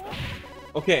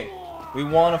 Okay, we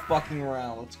won a fucking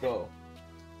round. Let's go.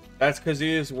 That's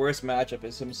Kazuya's worst matchup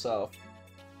is himself.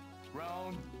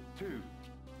 Round 2.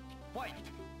 Fight.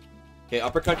 Okay,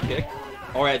 uppercut kick.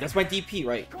 Alright, that's my DP,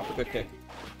 right? Uppercut kick.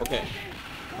 Okay.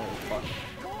 Oh, fuck.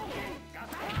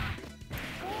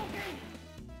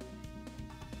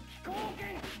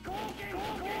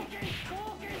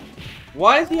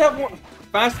 Why does he have more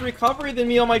faster recovery than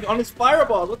me on his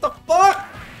fireballs? What the fuck?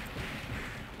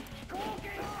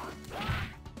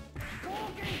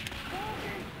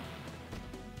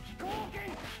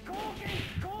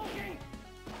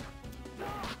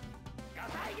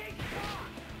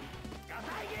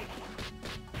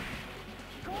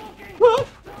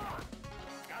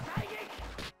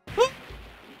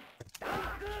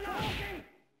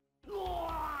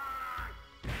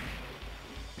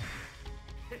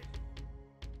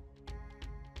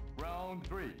 Round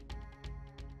 3.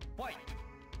 Fight.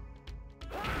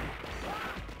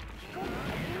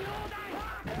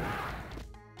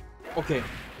 Okay.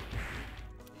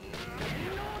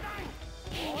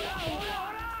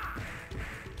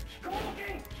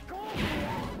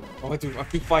 Oh, I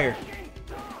do fire.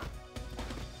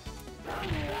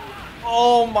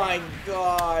 Oh my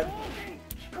god.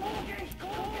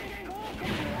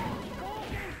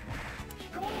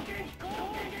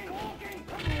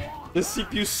 This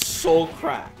CPU's so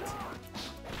cracked.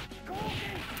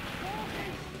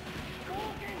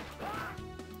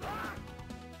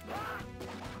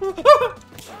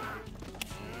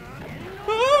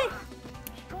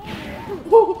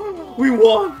 We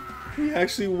won! We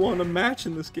actually won a match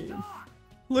in this game.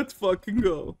 Let's fucking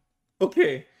go.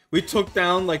 Okay, we took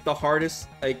down like the hardest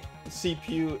like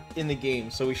CPU in the game,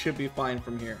 so we should be fine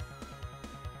from here.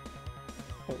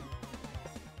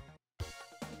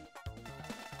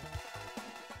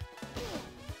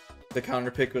 The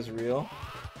counter pick was real.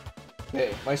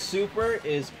 Okay, my super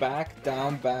is back,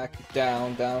 down,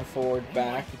 forward,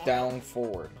 back, down,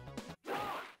 forward.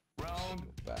 Round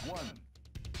Back. 1.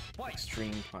 Fight.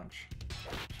 Extreme punch.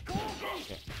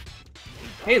 Okay.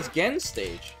 Hey, it's Gen's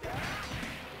stage.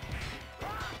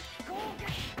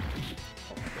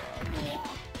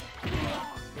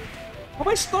 How am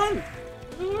I stunned?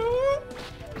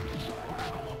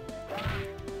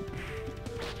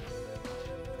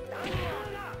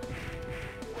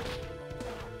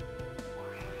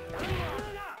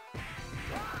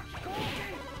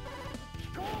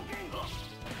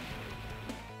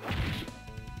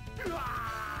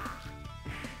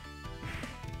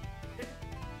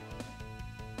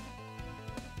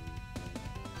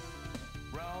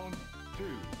 Round 2.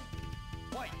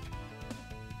 Fight!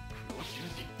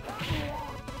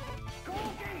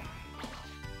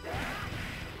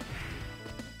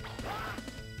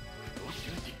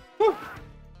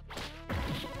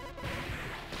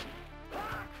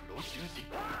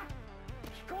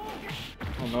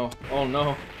 Oh no, oh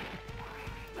no.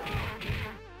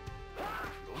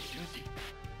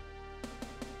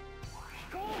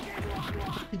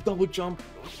 Double jump.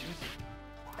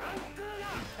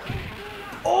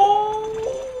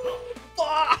 Oh!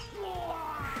 Fuck!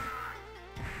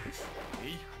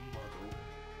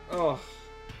 Oh.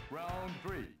 Round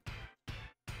 3.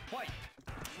 Fight!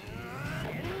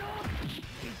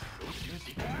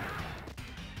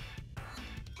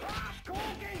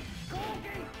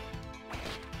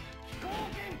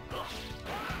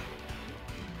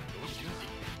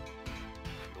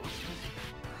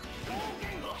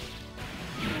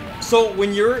 So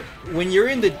when you're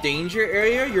in the danger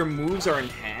area, your moves are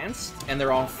enhanced and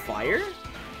they're on fire?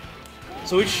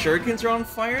 So its shurikens are on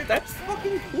fire? That's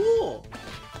fucking cool!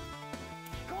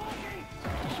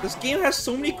 This game has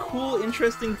so many cool,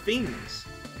 interesting things.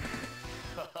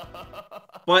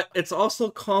 But it's also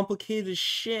complicated as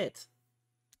shit.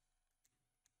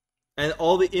 And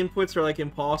all the inputs are like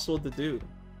impossible to do.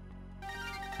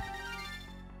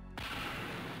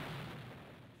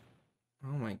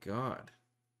 Oh my god.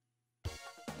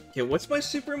 Okay, what's my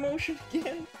super motion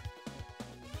again?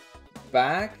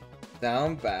 Back,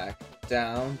 down,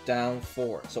 down,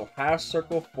 forward. So half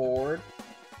circle forward,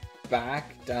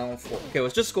 back, down, forward. Okay,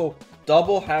 let's just go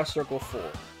double half circle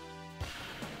forward.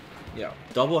 Yeah,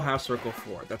 double half circle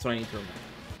forward. That's what I need to remember.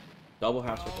 Double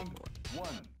half circle forward. 1.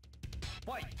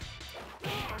 Fight!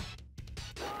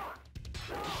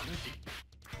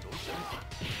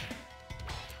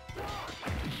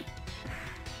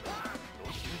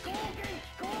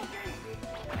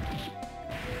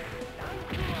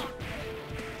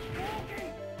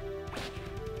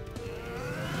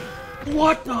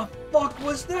 What the fuck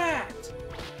was that?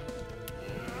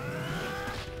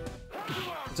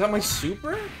 Is that my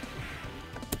super?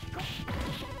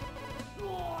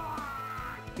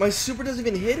 My super doesn't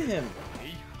even hit him.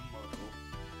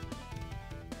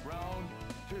 Round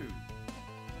 2.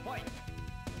 Fight!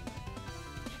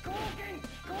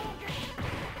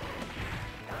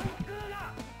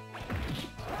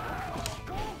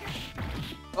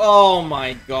 Oh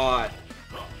my god.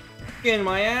 Getting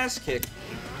my ass kicked.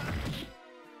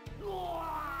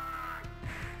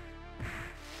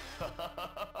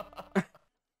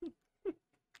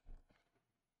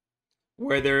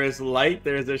 Where there is light,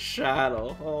 there's a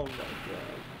shadow. Oh my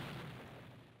god.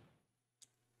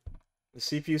 The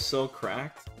CPU's so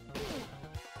cracked.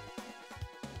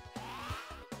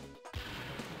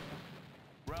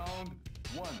 Round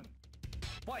 1.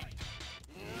 Fight!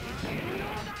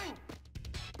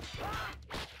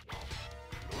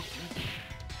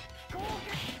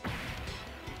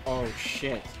 Oh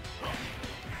shit.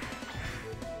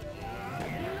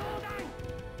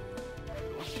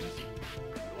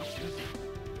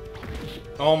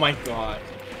 Oh my god.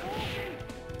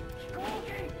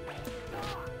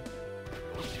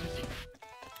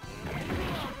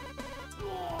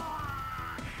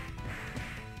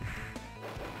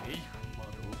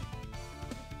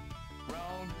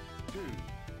 Round 2.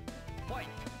 Fight!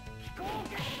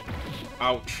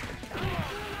 Ouch.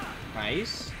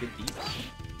 Nice. Good deeps.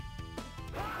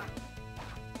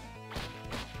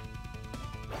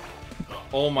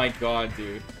 Oh my god,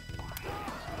 dude.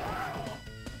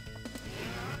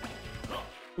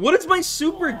 What does my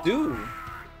super do?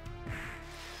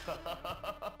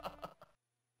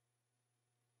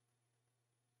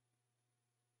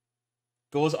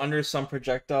 Goes under some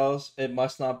projectiles. It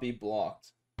must not be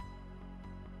blocked.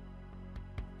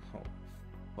 Oh,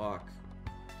 fuck.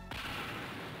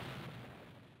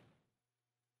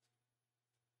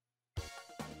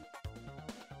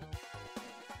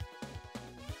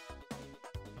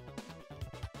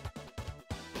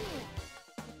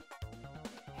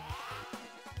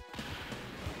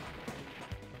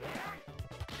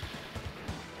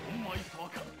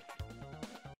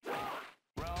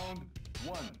 Round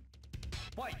 1.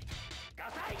 Fight!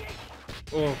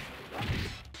 Oh.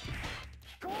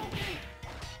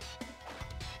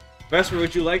 Vesper,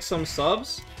 would you like some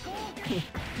subs?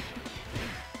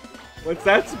 What's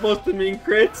that supposed to mean,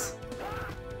 crits?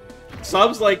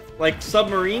 Subs like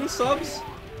submarine subs?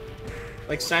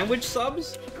 Like sandwich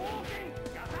subs?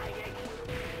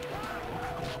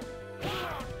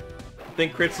 I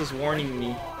think crits is warning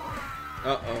me.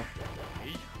 Uh-oh.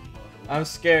 I'm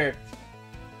scared.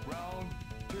 Round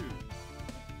 2.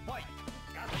 Fight.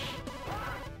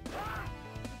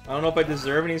 I don't know if I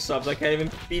deserve any subs. I can't even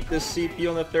beat this CPU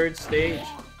on the 3rd stage.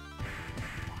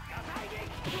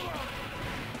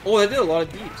 Oh, I did a lot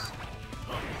of deeps.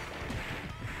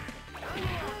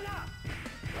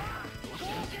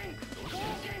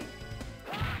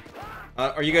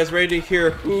 Are you guys ready to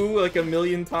hear who like a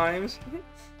million times?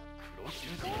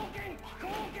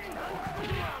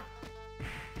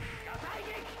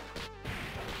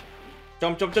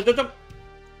 Jump, jump, jump, jump, jump!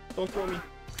 Don't throw me.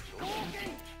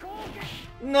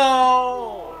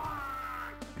 No!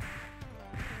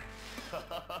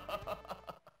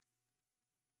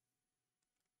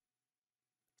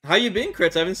 How you been,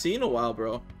 Crits? I haven't seen you in a while,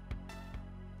 bro.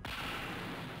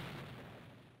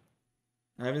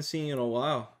 I haven't seen you in a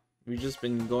while. We've just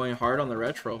been going hard on the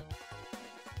retro.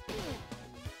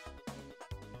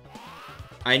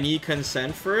 I need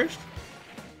consent first?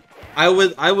 I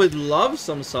would love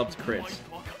some subs, Crits.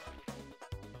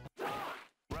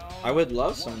 I would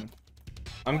love some.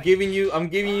 I'm giving you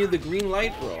the green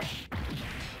light, bro.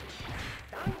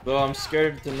 Though I'm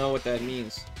scared to know what that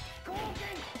means.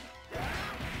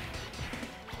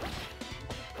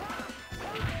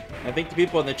 I think the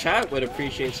people in the chat would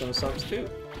appreciate some subs too.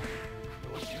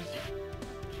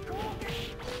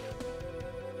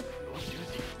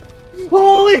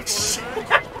 Holy shit!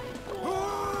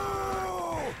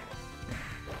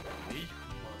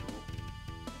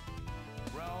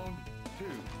 Round 2.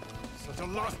 Such a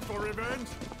lust for revenge.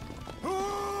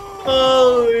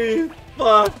 Holy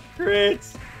fuck,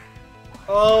 Crits!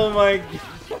 Oh my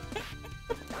god.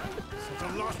 Such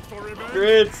a lust for revenge.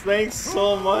 Crits, thanks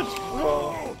so much,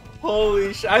 bro.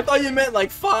 Holy shit. I thought you meant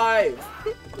like 5.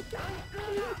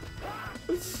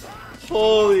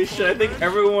 Holy shit, I think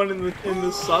everyone in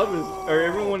the sub is, or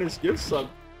everyone is gift sub.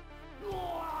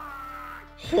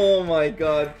 Oh my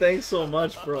god, thanks so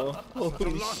much, bro.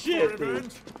 Holy shit, dude.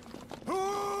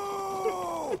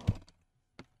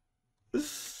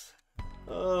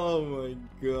 Oh my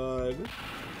god.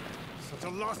 Such a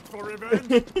lust for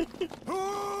revenge.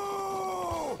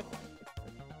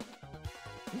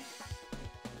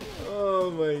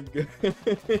 Oh my god.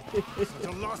 Such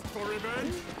a lust for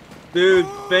revenge. Dude,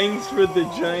 thanks for the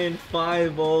giant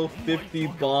 50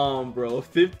 bomb, bro.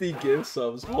 50 gift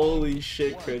subs. Holy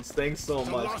shit, Crits. Thanks so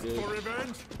much, dude.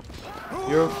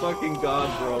 You're a fucking god,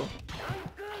 bro.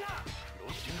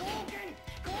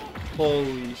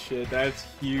 Holy shit, that's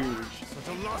huge. Such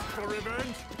a lust for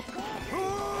revenge.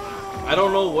 I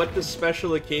don't know what the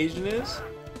special occasion is,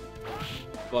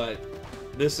 but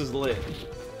this is lit.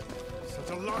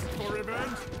 Such a lust for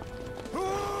revenge.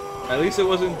 At least it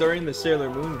wasn't during the Sailor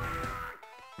Moon.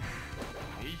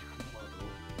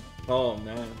 Oh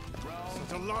man.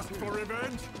 Such a lust for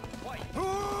revenge.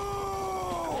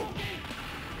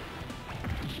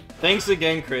 Thanks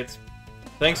again, Crits.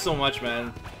 Thanks so much,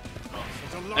 man.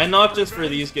 And not just for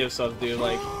these gift subs, dude.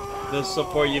 Like, the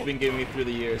support you've been giving me through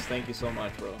the years. Thank you so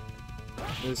much, bro.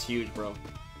 This is huge, bro.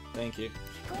 Thank you.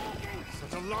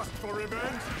 Such a lust for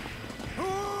revenge.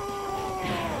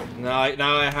 Now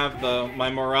I have my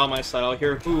morale on my side. I'll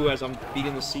hear who as I'm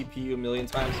beating the CPU a million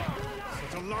times.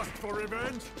 Such a lust for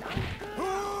revenge.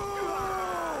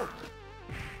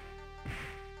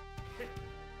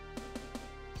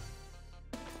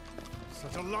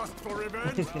 Such a lust for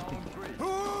revenge.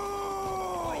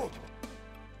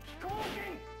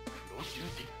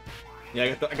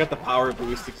 Yeah, I got the power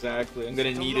boost exactly. I'm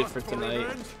gonna need it for tonight.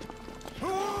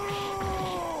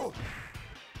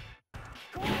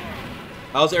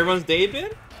 How's everyone's day been?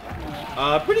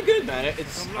 Pretty good, man.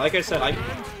 It's like I said, I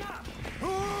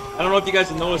don't know if you guys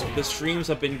have noticed, but the streams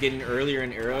have been getting earlier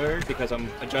and earlier because I'm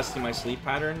adjusting my sleep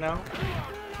pattern now.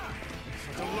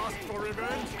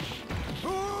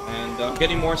 And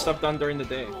getting more stuff done during the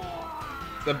day.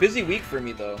 It's a busy week for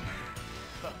me, though.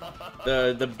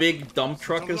 The big dump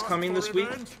truck is coming this week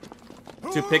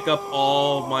to pick up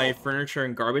all my furniture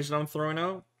and garbage that I'm throwing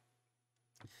out.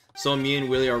 So me and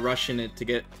Willie are rushing it to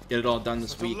get it all done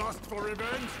this week.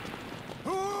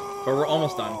 But we're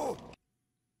almost done.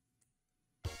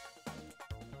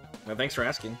 Well, thanks for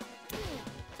asking.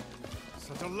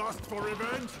 Such a lust for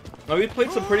revenge. Now, we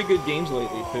played some pretty good games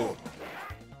lately, too.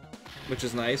 Which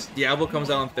is nice. Diablo comes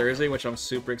out on Thursday, which I'm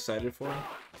super excited for.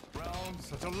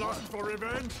 Such a lust for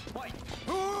revenge.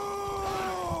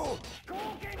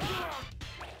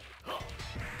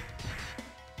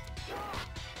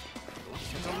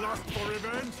 Such a lust for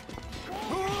revenge.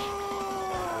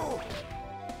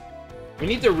 We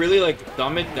need to really like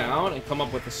dumb it down and come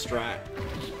up with a strat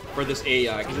for this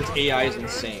AI, because this AI is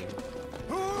insane.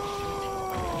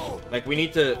 Like, we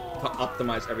need to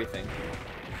optimize everything.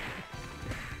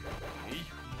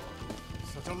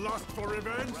 Such a lust for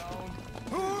revenge.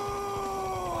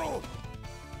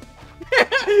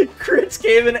 Crits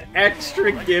gave an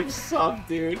extra gift sub,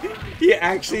 dude. He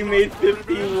actually made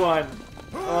 51.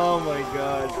 Oh my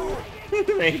god.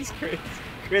 Thanks, Crits.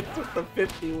 Crits with the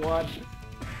 51.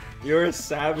 You're a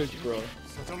savage, bro.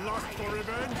 Such a lust for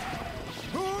revenge.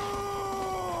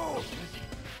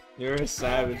 You're a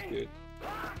savage, dude.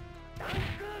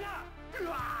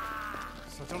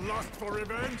 Such a lust for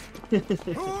revenge.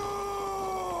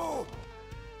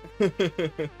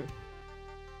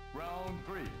 Round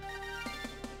 3.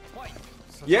 Fight.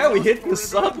 Yeah, we hit the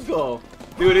sub goal.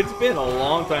 Dude, it's been a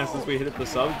long time since we hit the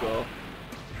sub goal.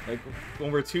 Like,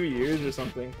 over 2 years or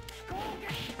something.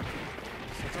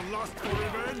 Such a lust for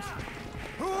revenge.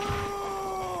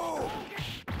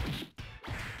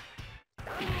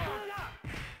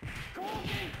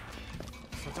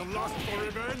 Such a lust for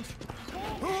revenge.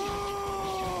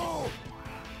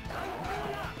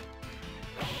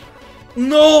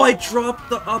 No, I dropped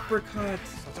the uppercut.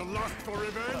 Such a lust for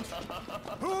revenge.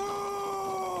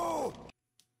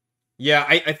 Yeah,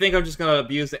 I think I'm just gonna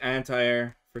abuse the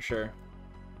anti-air for sure.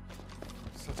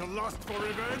 Such a lust for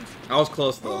revenge. I was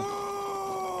close though.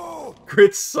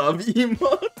 Crit sub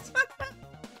emote.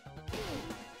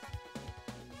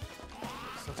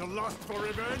 Such a lust for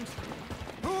revenge.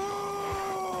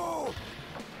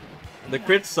 The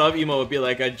crit sub emote would be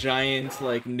like a giant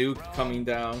like nuke coming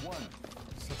down.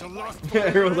 Such a lust for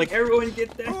Everyone's like, everyone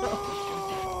get down.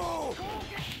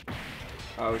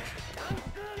 Ouch.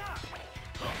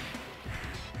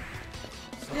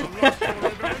 Such a lust for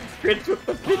revenge. Crits with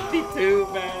the 52,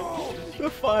 man. The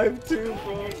 5-2,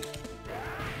 bro.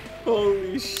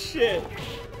 Holy shit.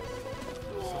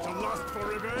 Such a lust for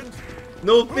revenge.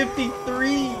 No,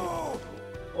 53.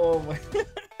 Oh my.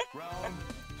 Round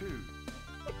 2.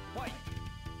 Fight.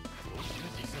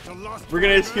 Such a lust We're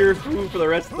gonna hear who for the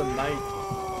rest of the night.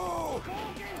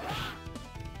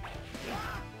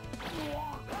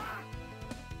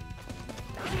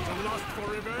 Such a lust for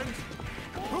revenge.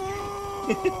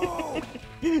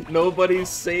 Nobody's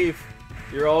safe.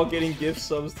 You're all getting gift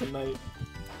subs tonight.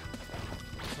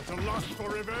 Such a lust for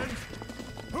revenge.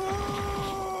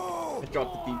 I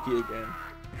dropped the DP again.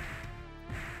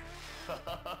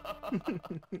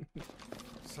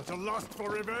 Such a lust for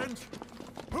revenge.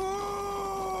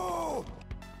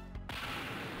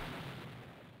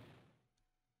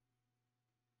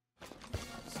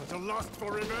 Such a lust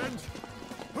for revenge.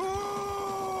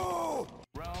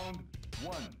 Round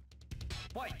 1.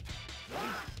 Fight.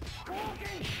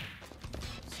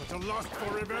 Such a lust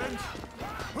for revenge.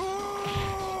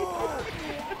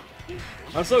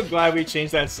 I'm so glad we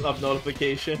changed that sub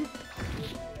notification.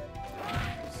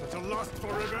 Such a lust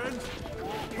for revenge.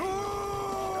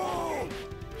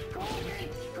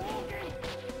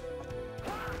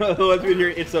 Let's be here.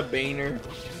 It's a Baner.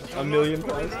 A million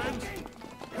times.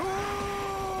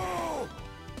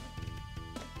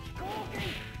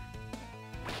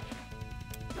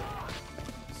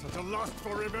 Such a lust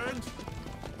for revenge.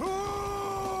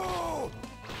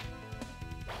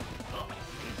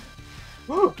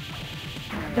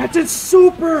 That's a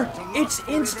super! It's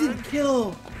instant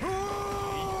kill!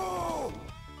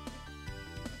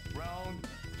 Round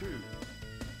 2.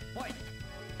 Fight.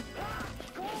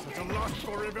 Such a lust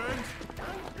for revenge.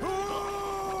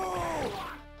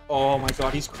 Oh my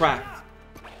god, he's cracked.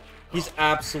 He's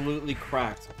absolutely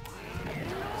cracked.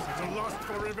 Such a lust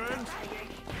for revenge.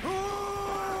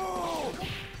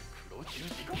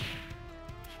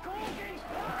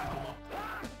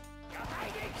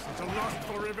 Such a lust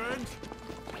for revenge.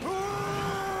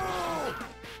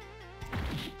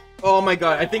 Oh my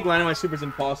god, I think landing my super is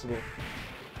impossible.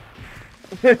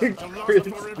 Such a lust for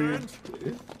Crits, revenge.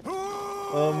 dude.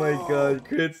 Oh my god,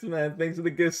 Crits, man. Thanks for the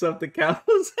gift sub to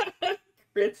Cows.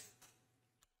 Crits.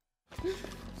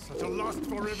 Such a lust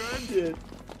for revenge. Shit.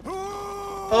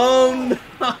 Oh no!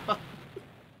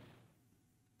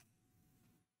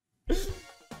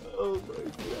 Oh my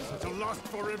god. Such a lust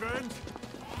for revenge.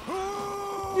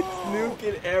 It's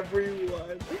nuking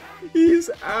everyone. He's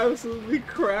absolutely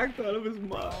cracked out of his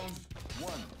mind.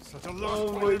 Such a lust Oh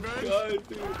for my revenge. god,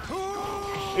 dude.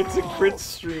 It's a crit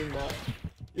stream now.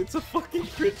 It's a fucking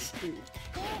crit stream.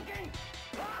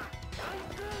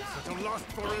 Such a lust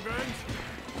for revenge.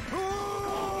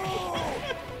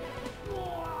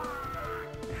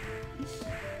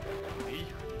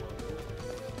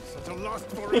 Such a lust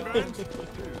for revenge.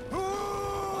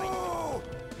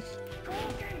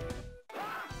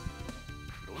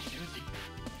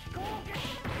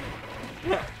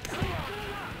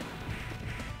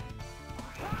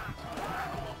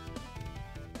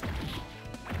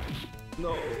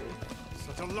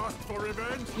 a lust for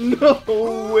revenge? No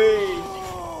way!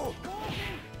 Oh!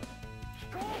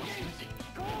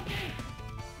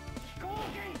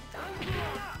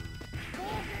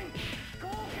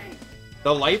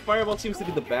 The light fireball seems to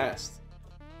be the best.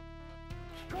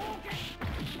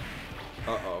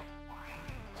 Uh-oh.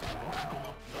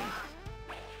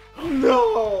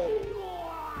 No!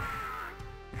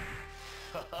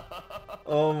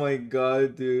 Oh my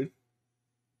god, dude.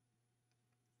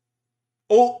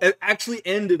 Oh, it actually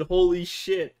ended. Holy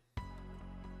shit.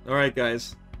 Alright,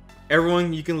 guys.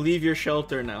 Everyone, you can leave your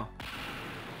shelter now.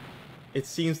 It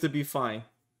seems to be fine.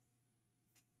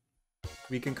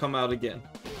 We can come out again.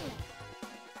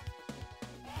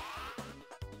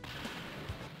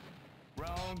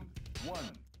 Round 1.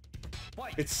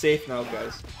 Fight. It's safe now,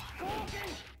 guys.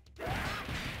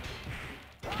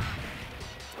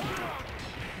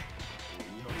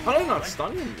 How did I not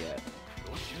stun him yet?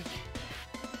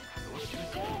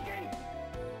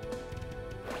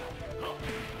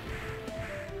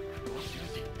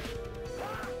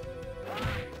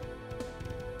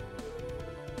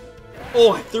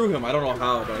 Oh, I threw him. I don't know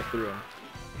how, but I threw him.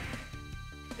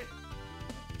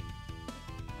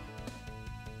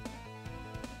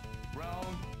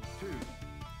 Round 2.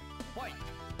 Fight.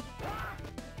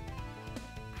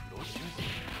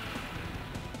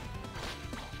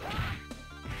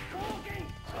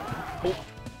 Oh.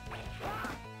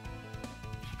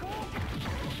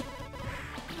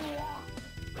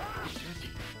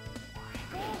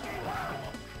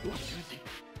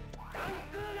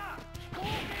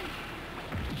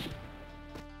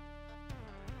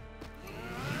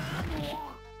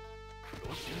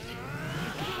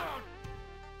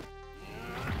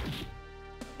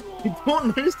 You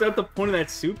don't understand what the point of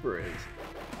that super is.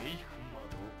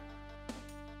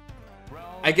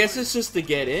 I guess it's just to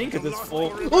get in because it's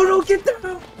full. Oh no, get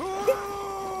down!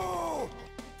 Oh!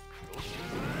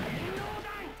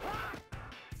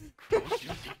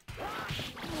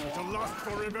 Such a lust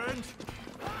for revenge?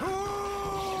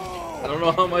 Oh! I don't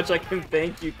know how much I can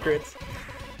thank you, Crits.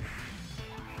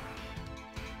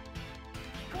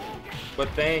 But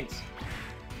thanks.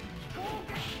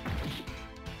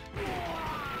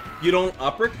 You don't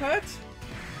uppercut?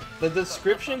 The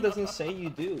description doesn't say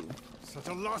you do. Such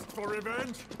a lust for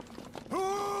revenge?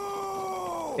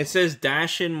 Oh! It says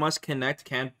dash in must connect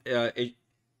can't the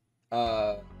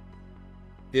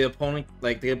opponent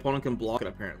can block it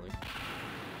apparently.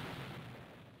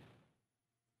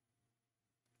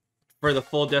 For the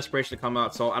full desperation to come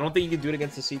out, so I don't think you can do it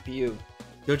against the CPU.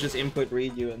 He'll just input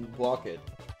read you and block it.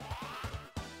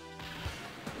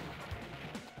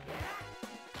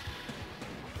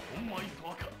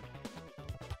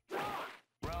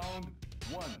 Round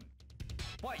 1.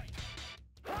 Fight.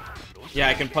 Yeah,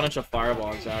 I can punish a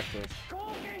fireball, exactly.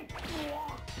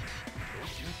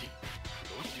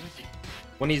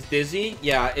 When he's dizzy,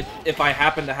 yeah, if I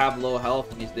happen to have low health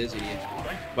when he's dizzy.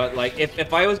 But like,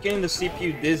 if I was getting the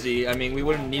CPU dizzy, I mean, we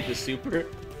wouldn't need the super.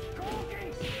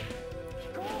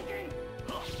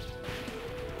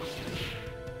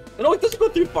 No, it doesn't go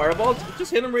through fireballs. It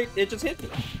just hit him right. It just hit me.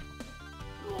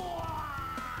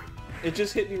 It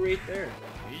just hit me right there.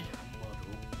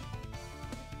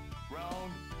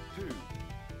 Round 2.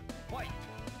 Fight.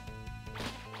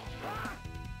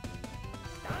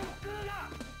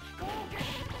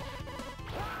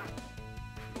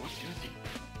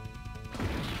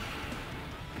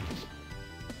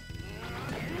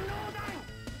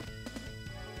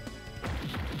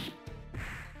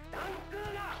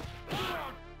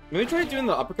 Maybe try doing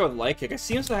the uppercut with light kick. It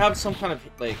seems to have some kind of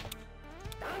like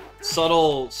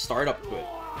subtle startup to it.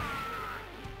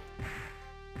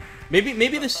 Maybe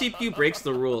the CPU breaks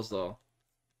the rules though.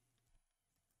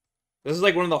 This is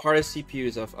like one of the hardest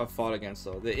CPUs I've fought against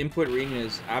though. The input reading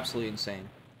is absolutely insane.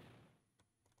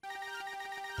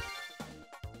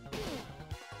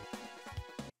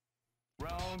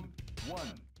 Round 1.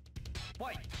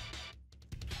 Fight.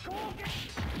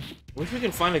 Wish we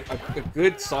can find a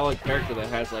good solid character that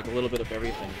has like a little bit of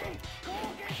everything. But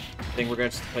I think we're gonna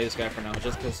just play this guy for now,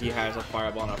 just because he has a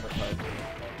fireball and uppercut.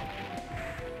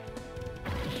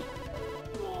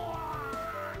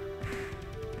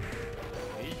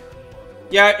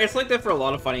 Yeah, it's like that for a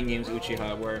lot of fighting games,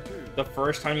 Uchiha, where the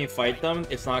first time you fight them,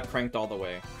 it's not cranked all the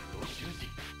way.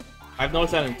 I've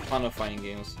noticed that in a ton of fighting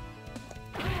games.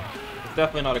 It's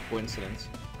definitely not a coincidence.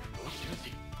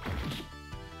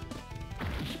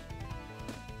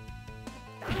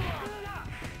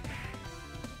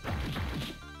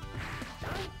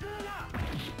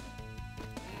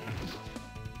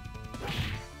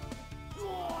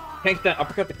 Can't get that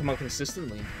uppercut to come out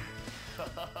consistently.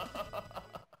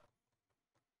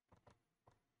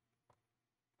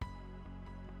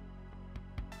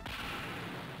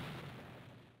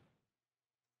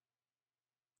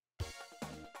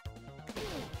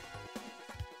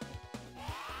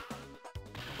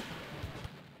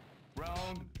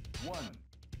 one.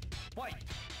 Fight.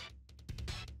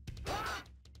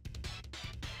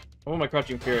 Oh, my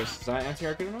Crouching Fierce. Is that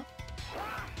anti-arcade enough?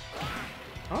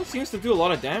 Oh, it seems to do a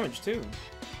lot of damage, too.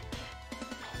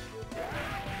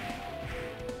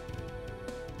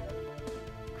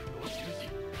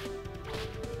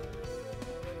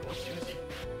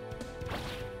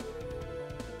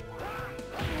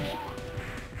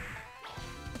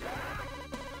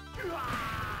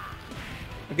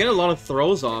 I get a lot of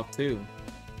throws off, too.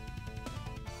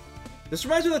 This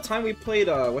reminds me of the time we played,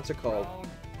 what's it called? Round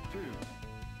two.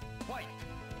 Fight.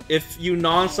 If you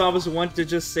non-subs want to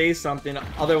just say something,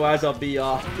 otherwise I'll be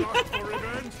off. Lust for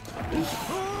revenge.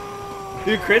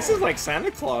 Dude, Chris is like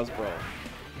Santa Claus, bro.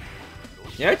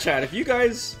 Yeah, chat, if you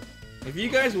guys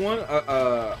want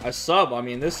a sub, I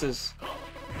mean, this is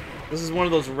one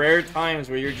of those rare times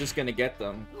where you're just gonna get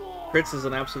them. Chris is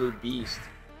an absolute beast.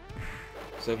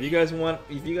 So if you guys want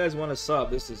a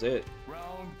sub, this is it.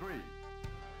 Round three.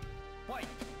 Fight.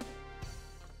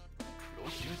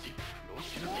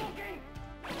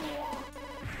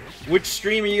 Which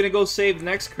stream are you gonna go save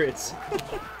next, Crits?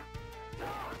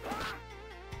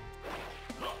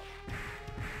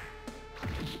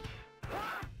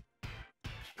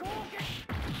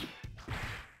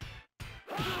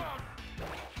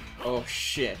 Oh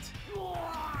shit.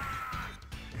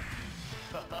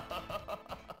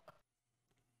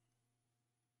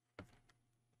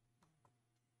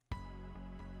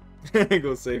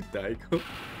 Go save Daiko.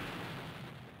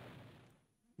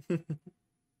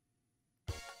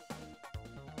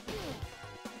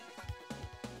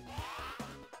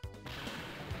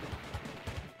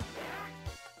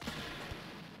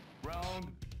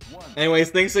 Round one.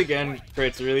 Anyways, thanks again,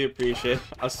 Crits. Really appreciate it.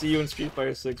 I'll see you in Street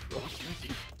Fighter 6, bro.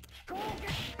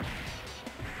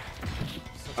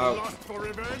 Such Oh. a lust for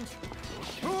revenge.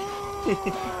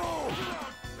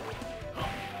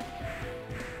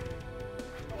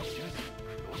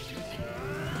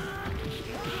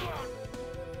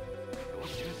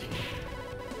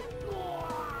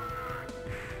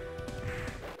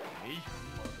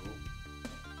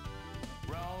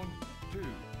 Round two.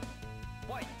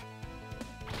 Fight.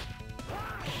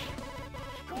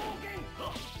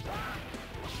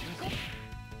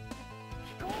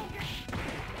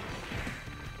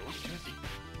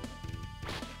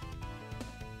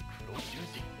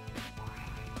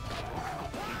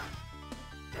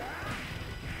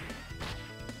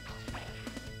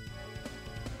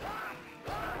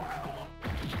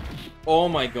 Oh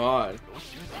my god.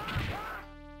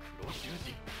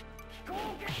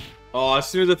 Oh, as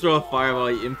soon as I throw a fireball,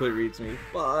 he input reads me.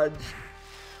 Fudge.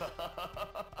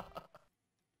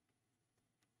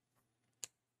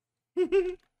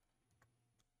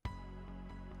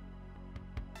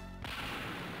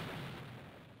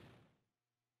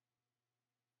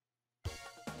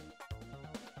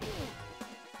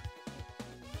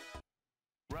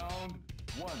 Round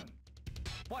one.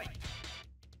 Fight.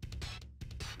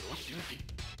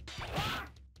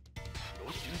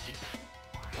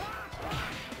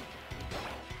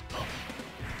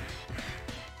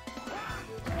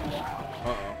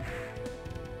 Uh-oh.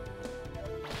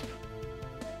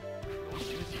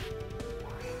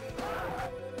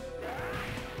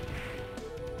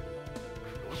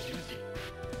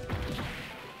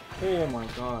 Oh my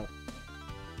god.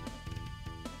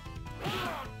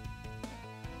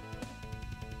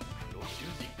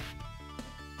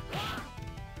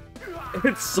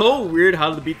 It's so weird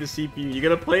how to beat the CPU. You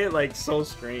gotta play it like so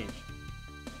strange.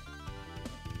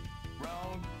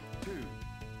 Round two.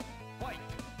 Fight.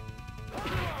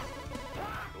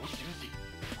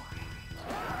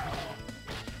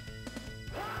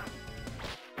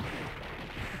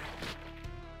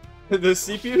 The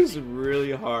CPU is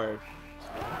really hard.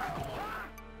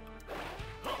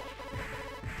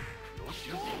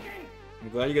 I'm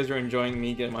glad you guys are enjoying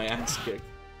me getting my ass kicked.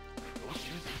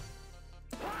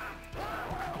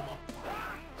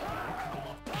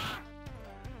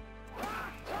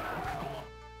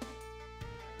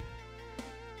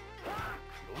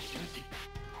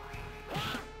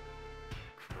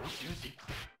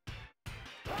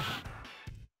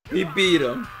 We beat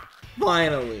him.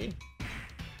 Finally.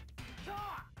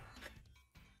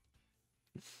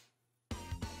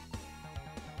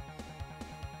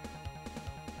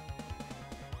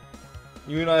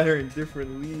 You and I are in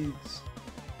different leagues.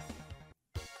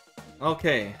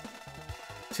 Okay.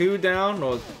 2 down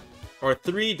or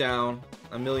 3 down,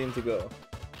 a million to go.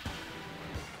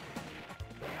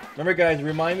 Remember guys,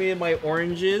 remind me of my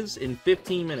oranges in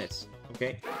 15 minutes.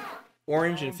 Okay?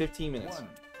 Orange in 15 minutes. One.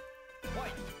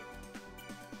 Fight.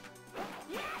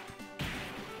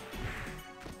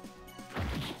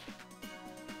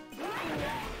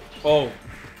 Oh.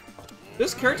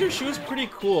 This character, she was pretty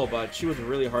cool, but she was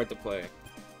really hard to play.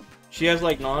 She has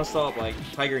like non-stop like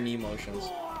tiger knee motions.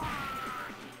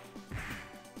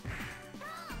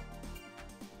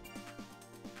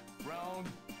 Round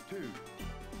 2.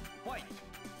 Fight.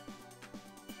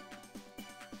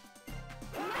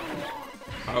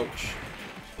 Ouch.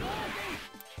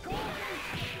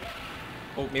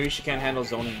 Oh, maybe she can't handle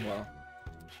zoning well.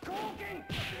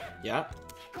 Yeah.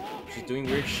 She's doing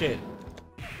weird shit.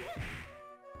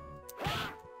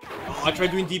 Oh, I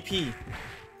tried doing DP.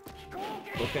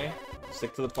 Okay.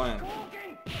 Stick to the plan.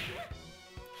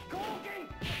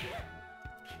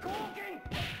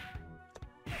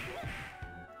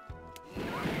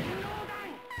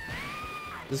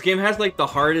 This game has like the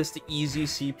hardest easy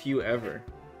CPU ever.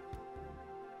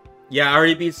 Yeah, I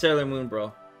already beat Sailor Moon,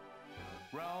 bro.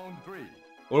 Round 3.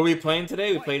 What are we playing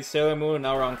today? We played Sailor Moon and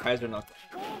now we're on Kaiser Knuckle.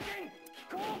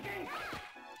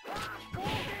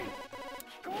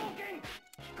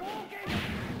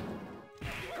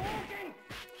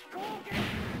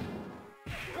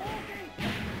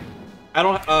 I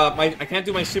don't I can't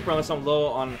do my super unless I'm low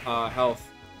on health.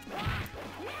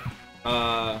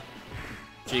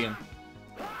 Jigen.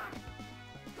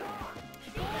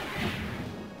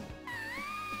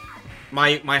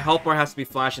 My health bar has to be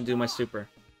flash and do my super.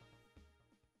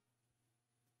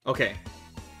 Okay.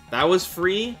 That was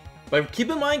free. But keep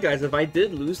in mind, guys, if I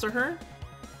did lose to her,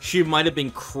 she might have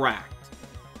been cracked.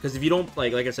 Because if you don't,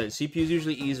 like I said, CPU is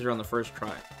usually easier on the first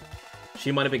try.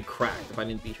 She might have been cracked if I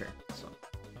didn't beat her. So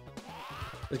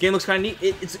this game looks kind of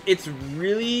neat. It's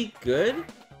really good.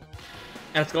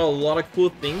 And it's got a lot of cool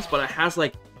things, but it has,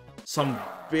 like, some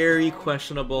very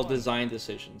questionable design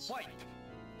decisions.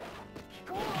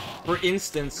 For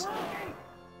instance...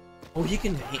 Oh, he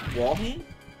can wall hang?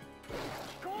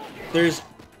 There's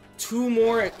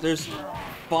there's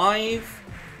 5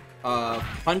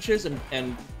 punches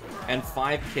and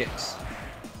 5 kicks.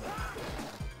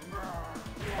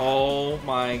 Oh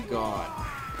my god.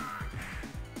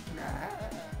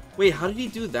 Wait, how did he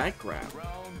do that grab?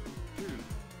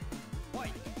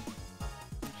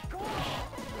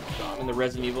 In the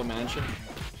Resident Evil mansion?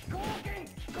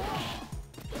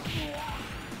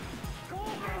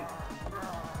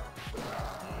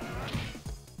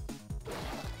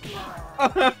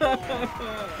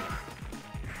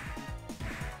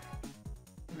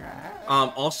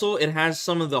 Also, it has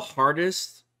some of the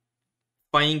hardest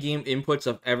fighting game inputs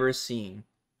I've ever seen.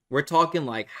 We're talking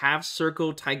like half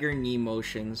circle tiger knee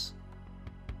motions.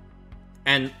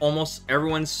 And almost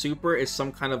everyone's super is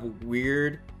some kind of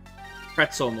weird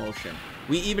pretzel motion.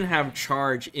 We even have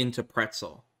charge into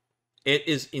pretzel. It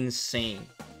is insane.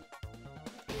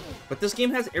 But this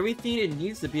game has everything it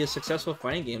needs to be a successful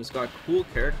fighting game. It's got cool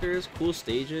characters, cool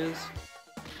stages,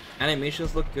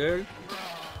 animations look good.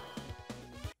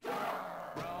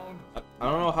 I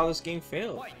don't know how this game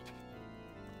failed.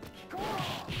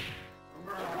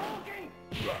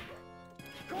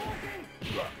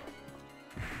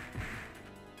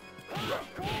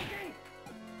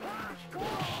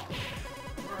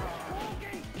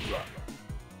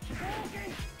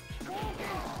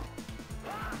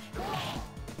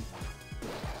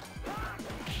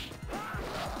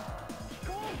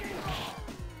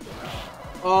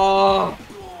 Oh!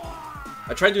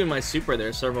 I tried doing my super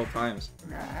there several times.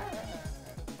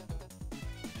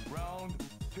 Round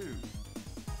 2.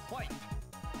 Fight.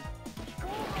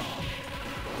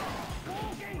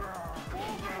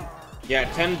 Yeah,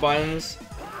 10 buttons.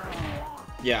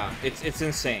 Yeah, it's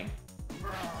insane.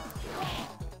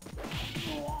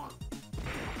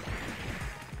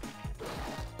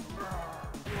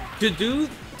 To do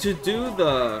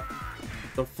the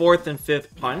 4th and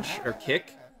 5th punch or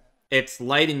kick, it's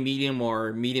light and medium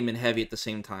or medium and heavy at the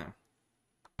same time.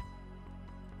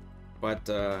 But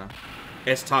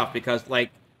it's tough because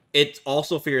like it's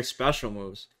also for your special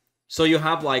moves. So you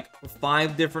have like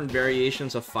 5 different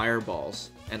variations of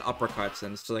fireballs and uppercuts,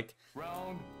 and it's like,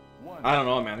 I don't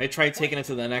know, man. They tried taking it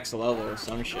to the next level or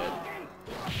some shit.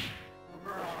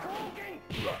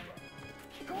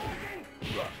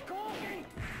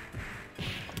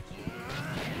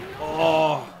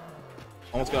 Oh!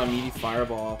 Almost got a meaty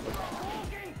fireball off of it.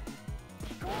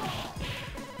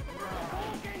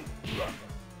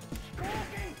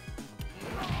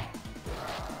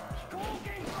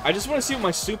 I just want to see what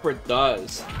my super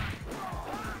does.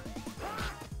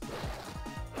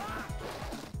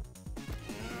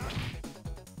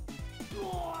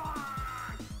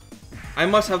 I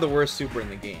must have the worst super in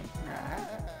the game.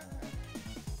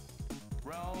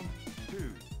 Round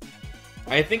 2.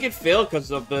 I think it failed because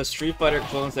of the Street Fighter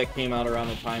clones that came out around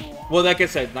the time. Well, like I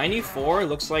said, 94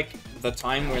 looks like the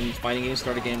time when fighting games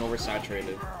started getting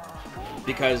oversaturated.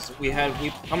 Because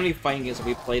how many fighting games have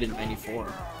we played in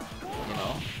 94? You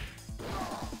know?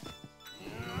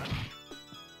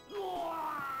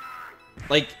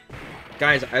 Like,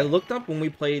 guys, I looked up when we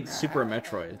played Super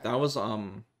Metroid. That was,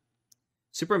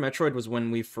 Super Metroid was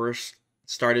when we first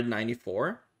started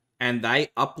 94. And I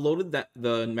uploaded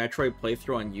the Metroid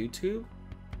playthrough on YouTube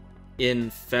in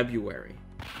February.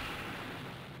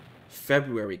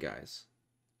 February, guys.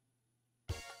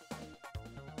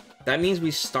 That means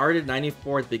we started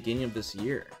 94 at the beginning of this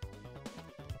year.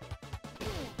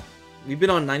 We've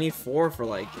been on 94 for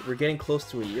like, we're getting close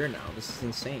to a year now. This is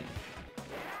insane.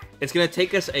 It's gonna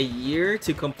take us a year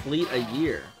to complete a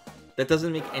year. That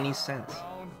doesn't make any sense.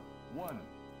 Round 1.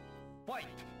 Fight.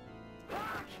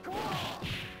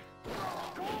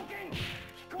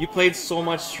 You played so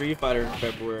much Street Fighter in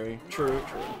February. True,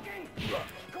 true.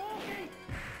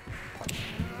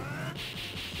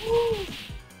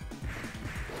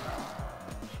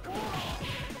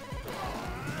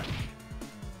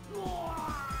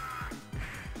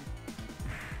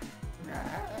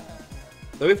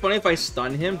 That'd be funny if I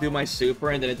stun him, do my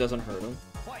super, and then it doesn't hurt him.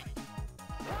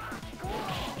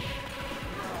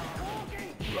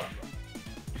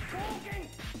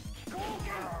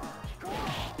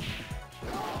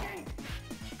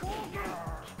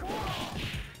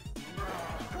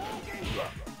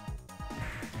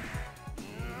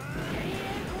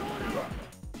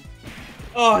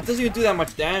 Oh, it doesn't even do that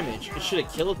much damage. It should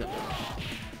have killed him.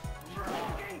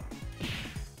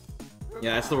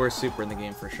 Yeah, that's the worst super in the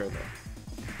game for sure, though.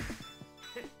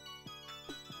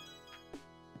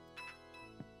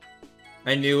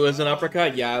 I knew it was an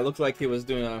uppercut. Yeah, it looked like he was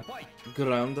doing a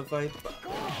ground fight.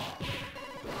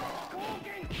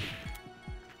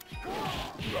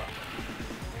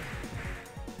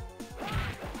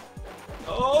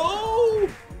 Oh!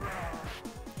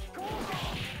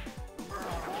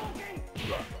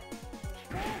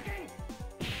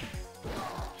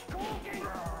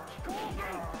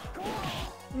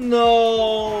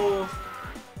 No!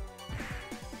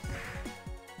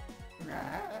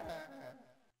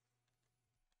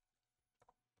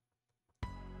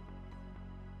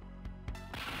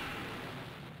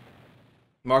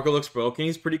 Marco looks broken.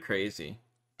 He's pretty crazy.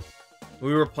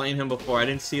 We were playing him before. I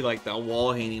didn't see like that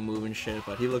wall hanging move and shit,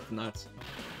 but he looked nuts.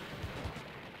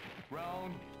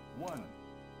 Round 1.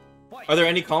 Fight. Are there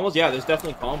any combos? Yeah, there's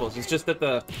definitely combos. It's just that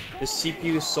the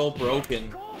CPU is so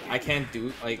broken. I can't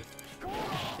do like.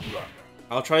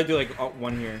 I'll try to do like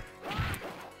one here.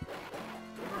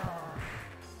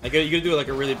 You gotta do like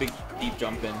a really big deep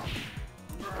jump in.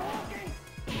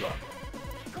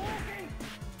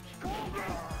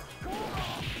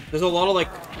 There's a lot of like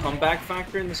comeback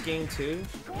factor in this game too.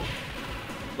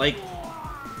 Like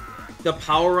the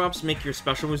power-ups make your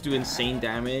special moves do insane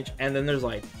damage, and then there's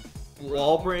like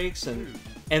wall breaks and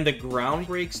the ground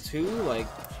breaks too. Like,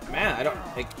 man, I don't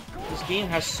like this game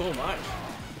has so much.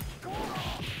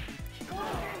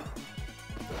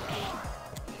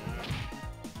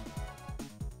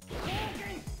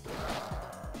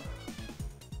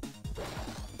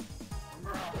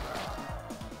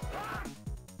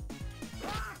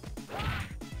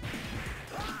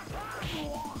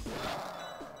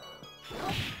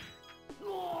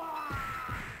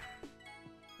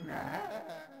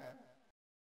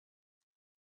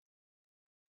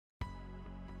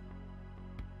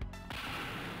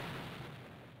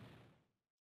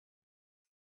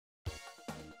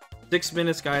 Six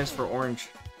minutes, guys, for orange.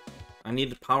 I need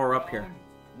to power up here.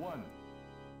 Round 1.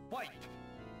 Fight.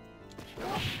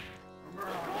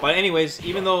 But anyways,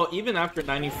 even after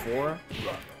 94,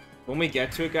 when we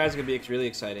get to it, guys, it's gonna be really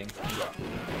exciting.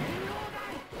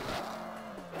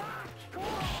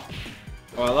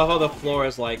 Oh, I love how the floor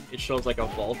is like, it shows like a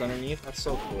vault underneath. That's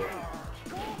so cool.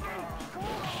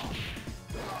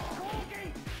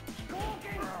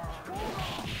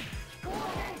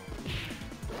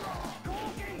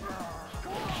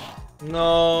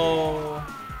 No.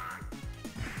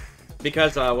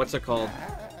 Because, what's it called?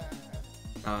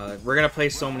 We're gonna play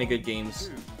so many good games.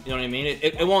 You know what I mean?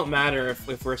 It won't matter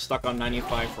if we're stuck on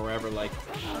 95 forever. Like,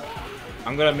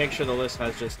 I'm gonna make sure the list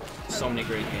has just so many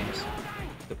great games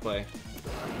to play.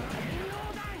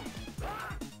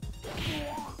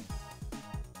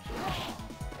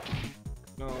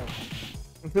 No.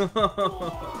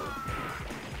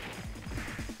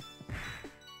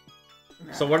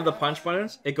 So what are the punch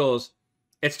buttons?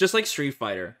 It's just like Street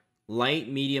Fighter. Light,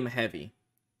 medium, heavy.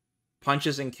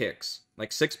 Punches and kicks.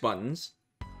 Like 6 buttons.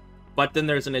 But then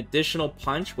there's an additional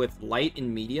punch with light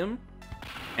and medium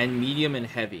and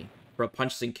heavy for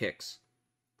punches and kicks.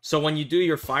 So when you do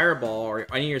your fireball or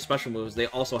any of your special moves, they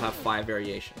also have 5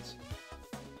 variations.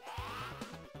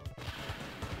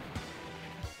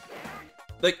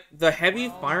 Like, the heavy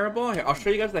fireball, here, I'll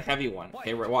show you guys the heavy one.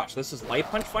 Okay, watch. This is light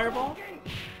punch fireball,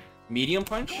 medium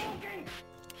punch,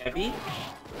 heavy,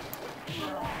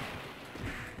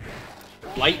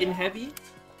 light and heavy,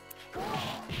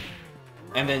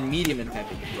 and then medium and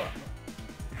heavy.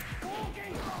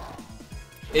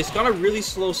 It's got a really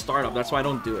slow startup, that's why I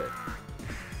don't do it.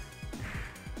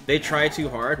 They try too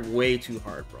hard, way too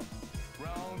hard, bro.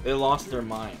 They lost their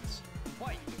minds.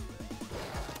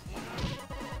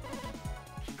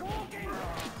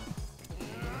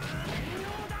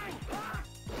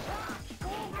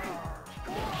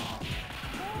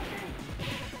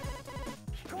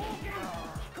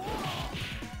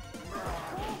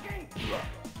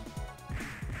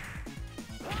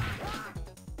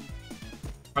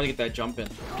 Trying to get that jump in.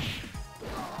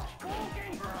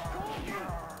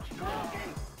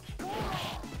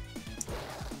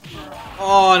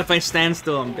 Oh, and if I stand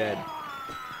still, I'm dead.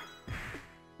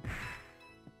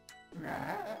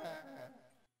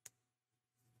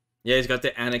 Yeah, he's got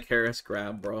the Anacharis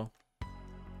grab, bro.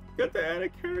 Got the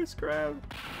Anacharis grab.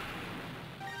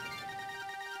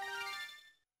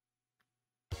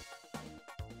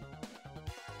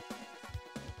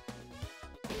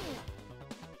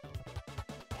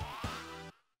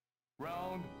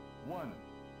 Round 1.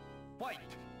 Fight!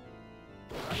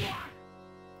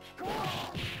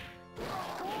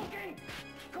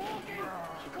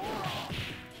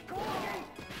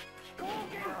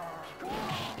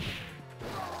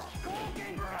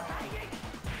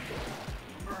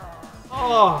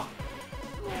 Oh!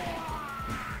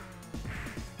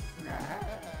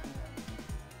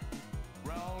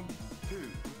 Round 2.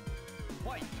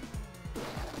 Fight!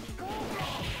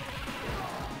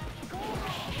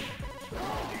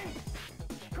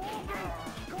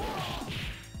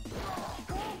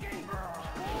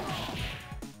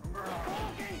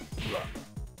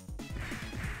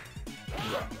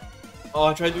 Oh,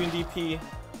 I tried doing DP.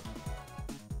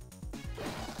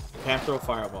 Can't throw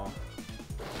fireball.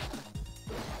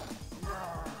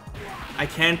 I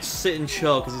can't sit and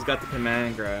chill because he's got the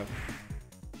command grab.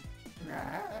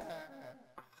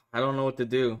 I don't know what to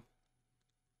do.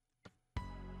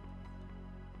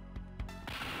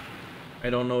 I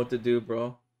don't know what to do,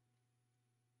 bro.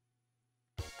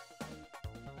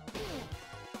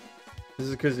 This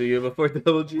is because of you before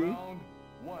double G? Round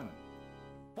 1.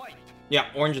 Fight! Yeah,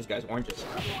 oranges, guys, oranges.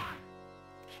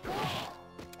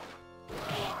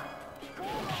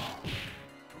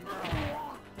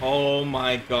 Oh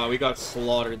my god, we got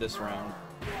slaughtered this round.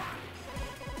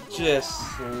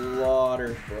 Just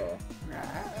slaughtered, bro.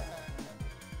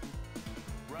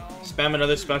 Spam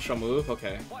another special move?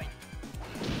 Okay.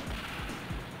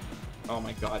 Oh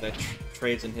my god, that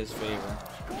trades in his favor.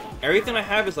 Everything I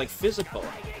have is like physical.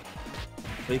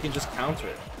 So you can just counter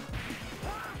it.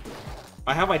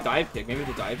 I have my dive kick. Maybe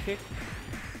the dive kick?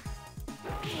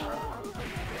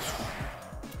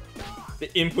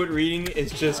 The input reading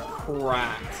is just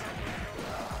cracked.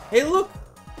 Hey, look!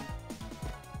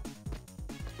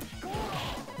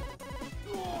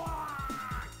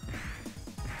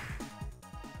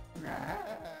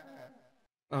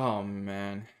 Oh,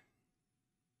 man.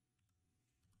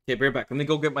 Okay, be right back. Let me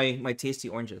go get my tasty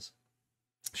oranges.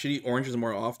 Should eat oranges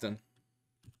more often.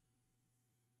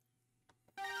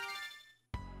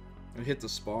 I hit the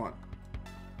spot.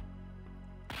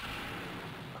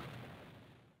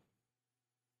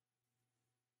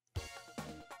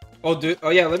 Oh, dude. Oh,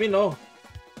 yeah. Let me know.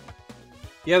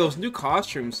 Yeah, those new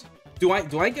costumes. Do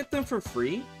I get them for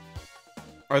free?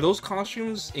 Are those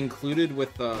costumes included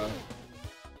with the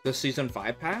season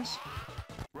 5 pass?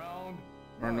 Round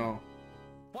Or no?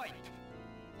 fight!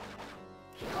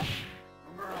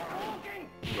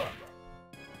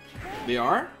 They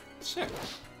are? Sick.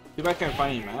 See if I can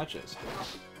find any matches.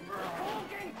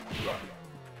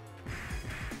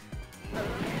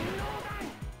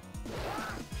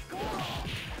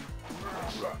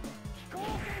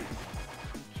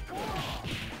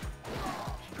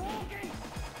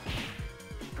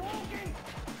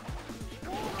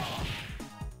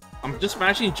 I'm just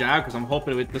smashing jab because I'm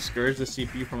hoping it would discourage the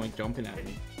CPU from like jumping at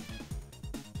me.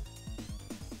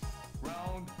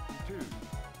 Round 2.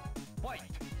 Fight!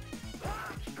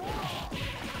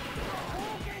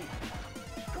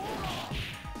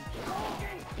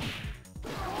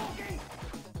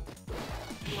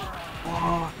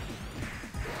 Oh.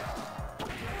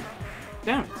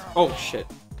 Damn it. Oh shit.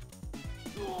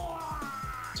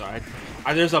 Sorry.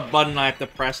 There's a button I have to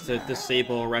press to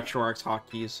disable RetroArch's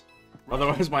hotkeys.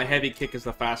 Otherwise my heavy kick is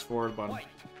the fast forward button.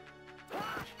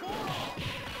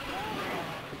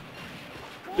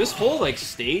 This whole like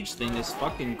stage thing is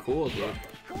fucking cool, dude.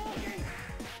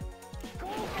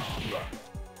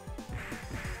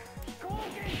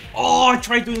 Oh, I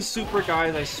tried doing super,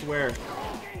 guys, I swear.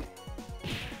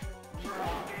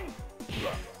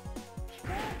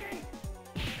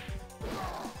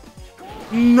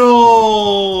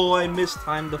 No! I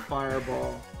mistimed the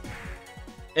fireball.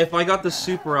 If I got the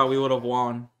super out, we would have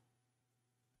won.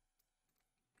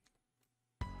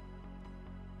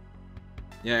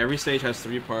 Yeah, every stage has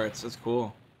 3 parts. That's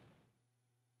cool.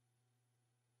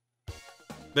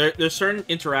 There's certain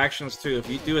interactions too. If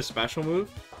you do a special move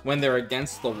when they're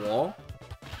against the wall,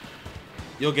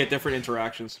 you'll get different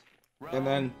interactions. And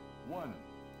then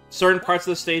certain parts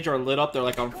of the stage are lit up, they're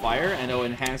like on fire, and it'll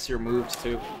enhance your moves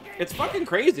too. It's fucking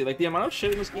crazy. Like, the amount of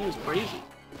shit in this game is crazy.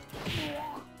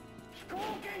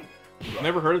 I've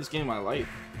never heard of this game in my life.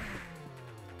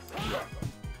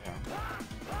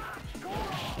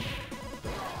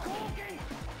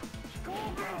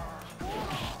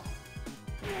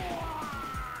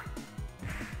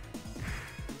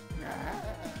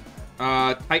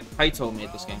 Taito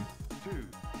made this game.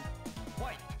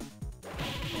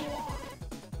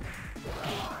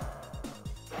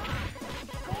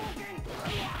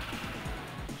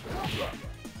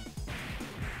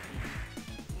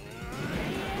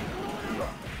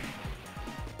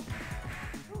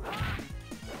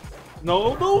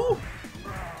 No, no!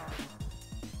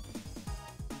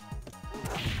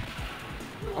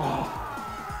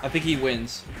 Oh, I think he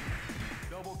wins.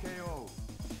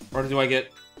 Or do I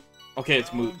get... Okay,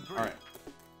 it's moot. Alright.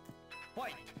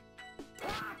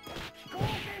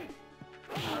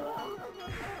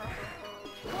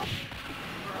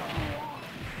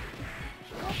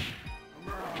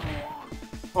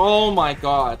 Oh my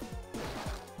god.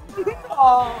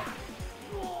 Oh.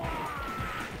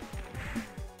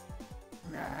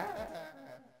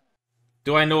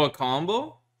 Do I know a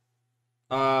combo?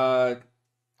 I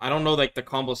don't know, like, the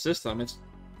combo system.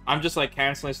 I'm just, like,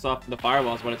 canceling stuff in the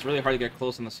fireballs, but it's really hard to get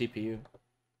close on the CPU.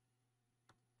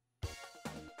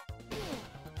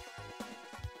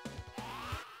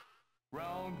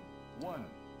 Round 1.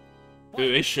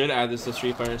 Dude, they should add this to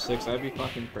Street Fighter 6. That'd be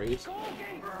fucking crazy.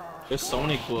 There's so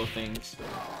many cool things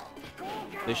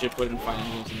they should put in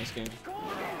fighting games in this game.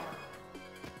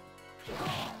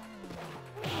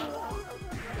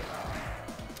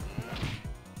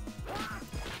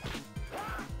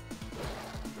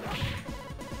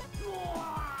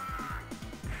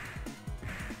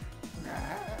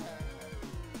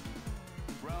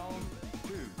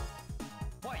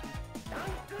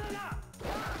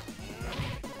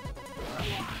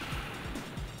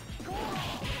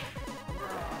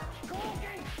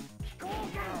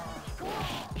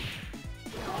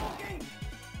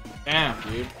 Damn,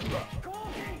 dude.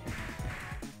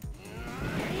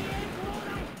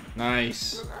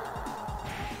 Nice.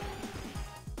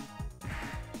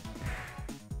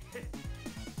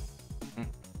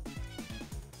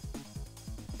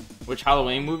 Which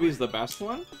Halloween movie is the best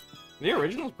one? The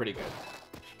original's pretty good.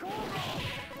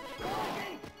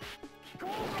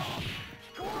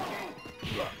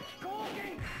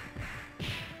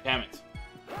 Damn it.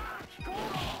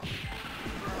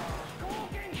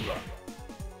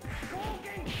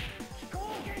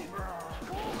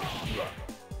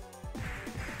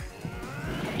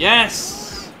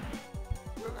 Yes!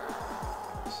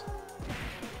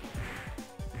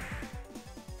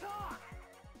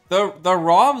 The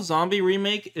Rob Zombie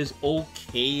remake is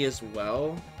okay as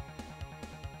well.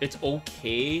 It's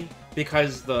okay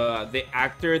because the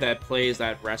actor that plays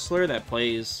that wrestler that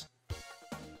plays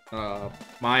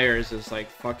Myers is like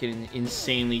fucking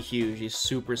insanely huge. He's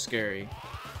super scary.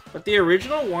 But the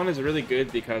original one is really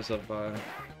good because of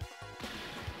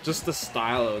just the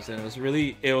style it was in. It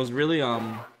was really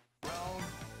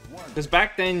because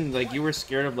back then, like, you were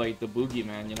scared of, like, the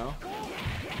boogeyman, you know?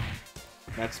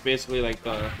 That's basically, like,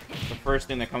 the first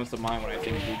thing that comes to mind when I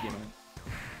think boogeyman.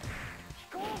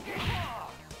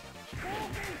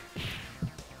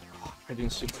 I'm doing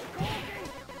super...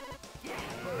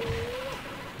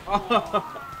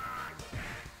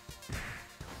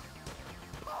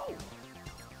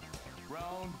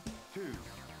 Round 2.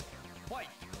 Fight.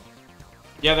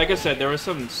 Yeah, like I said, there were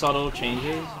some subtle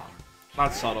changes.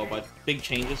 Not subtle, but big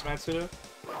changes, Matsuda.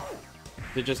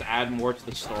 To just add more to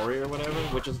the story or whatever,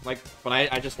 which is like... But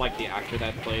I just like the actor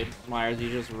that played Myers.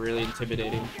 He's just really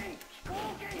intimidating.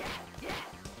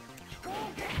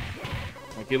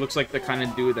 Like, he looks like the kind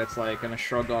of dude that's like gonna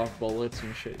shrug off bullets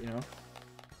and shit, you know?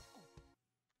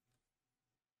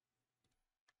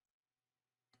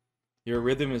 Your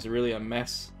rhythm is really a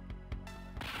mess.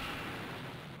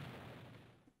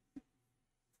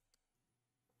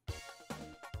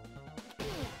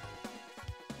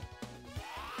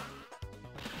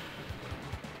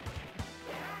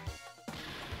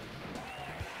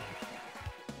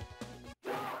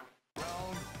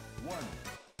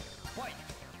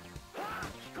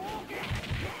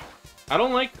 I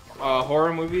don't like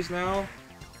horror movies now.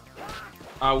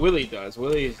 Willie does.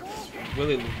 Willie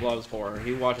loves horror.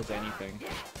 He watches anything.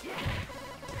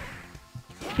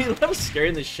 He loves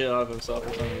scaring the shit out of himself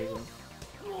for some reason.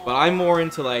 But I'm more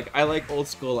into like I like old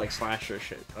school like slasher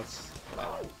shit. That's what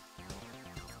I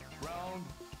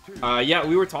like. Yeah,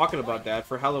 we were talking about that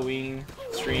for Halloween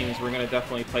streams. We're gonna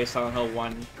definitely play Silent Hill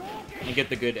 1 and get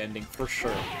the good ending for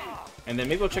sure. And then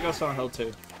maybe we'll check out Silent Hill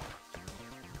 2.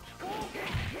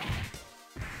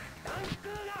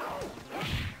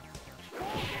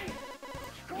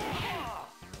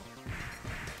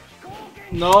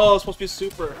 No, it's supposed to be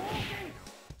super.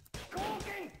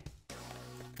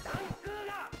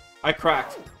 I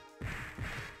cracked.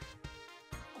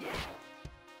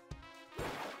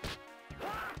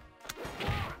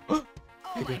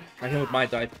 I hit with my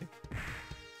die pick.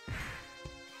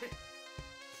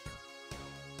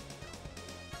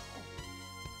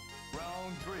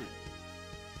 Round 3.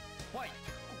 Fight.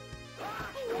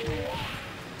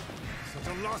 Such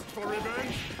a lust for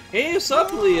revenge. Hey, what's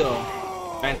up, Leo?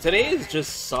 Man, today is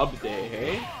just sub day,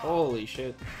 hey? Holy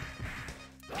shit.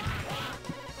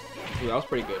 Ooh, that was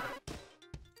pretty good.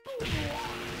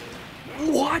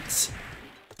 What?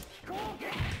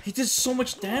 He did so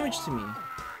much damage to me.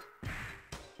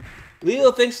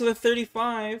 Leo, thanks for the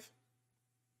 35.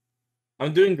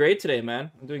 I'm doing great today, man.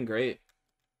 I'm doing great.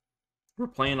 We're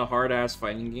playing a hard-ass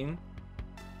fighting game.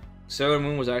 Sailor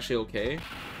Moon was actually okay.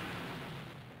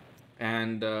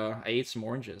 And I ate some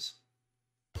oranges.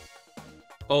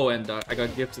 Oh, and I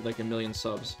got gifted like 1 million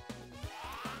subs.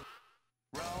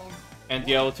 And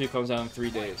Diablo 2 comes out in 3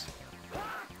 days.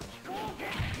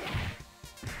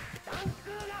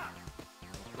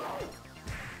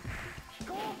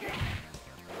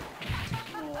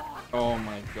 Oh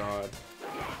my god.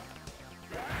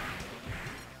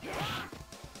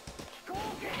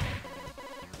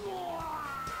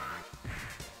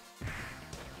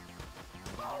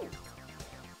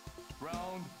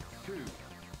 Round 2.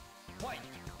 Fight.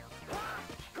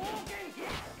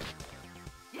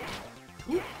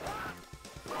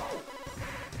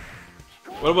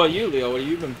 What about you, Leo? What have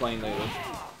you been playing lately?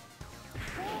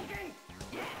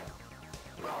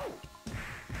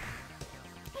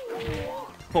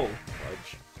 Oh,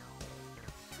 fudge.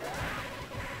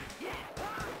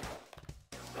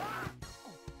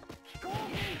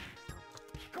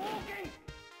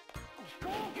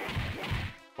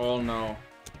 Oh no.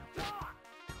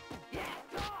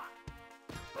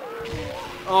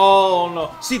 Oh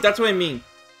no. See, that's what I mean.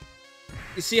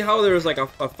 You see how there's like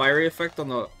a fiery effect on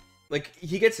the like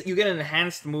you get an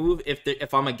enhanced move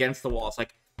if I'm against the wall. It's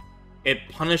like it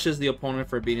punishes the opponent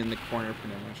for being in the corner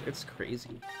pretty much. It's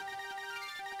crazy.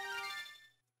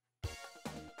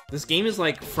 This game is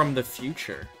like from the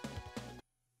future.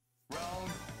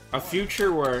 A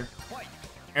future where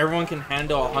everyone can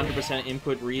handle 100%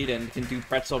 input read and can do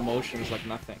pretzel motions like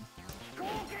nothing.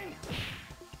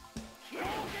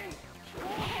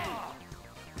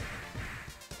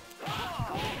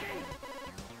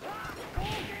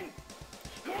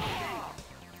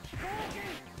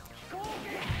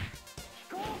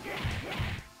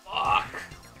 Fuck.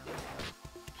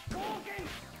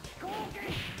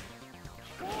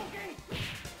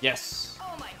 Yes.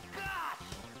 Oh my gosh!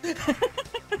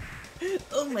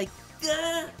 Oh my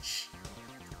gosh.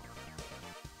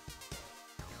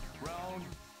 Round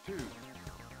 2.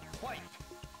 Fight.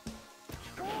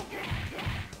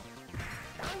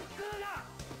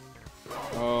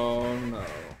 Oh no.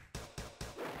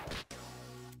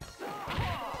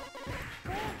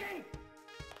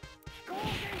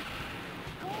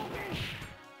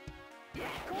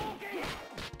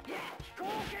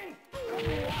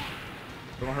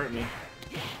 Don't hurt me.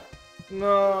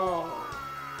 No.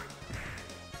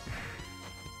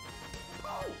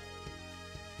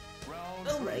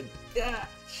 Oh my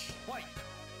gosh.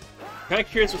 Kind of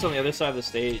curious what's on the other side of the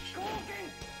stage.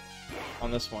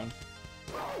 On this one.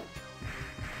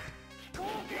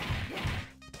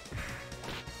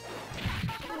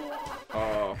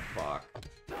 Oh, fuck.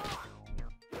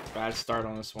 Bad start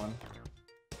on this one.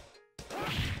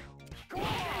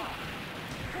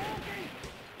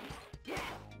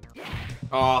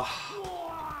 Oh.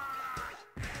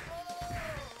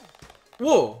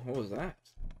 Whoa, what was that?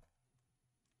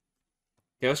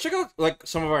 Yeah, let's check out like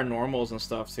some of our normals and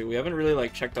stuff too. We haven't really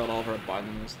like checked out all of our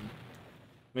buttons.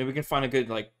 Maybe we can find a good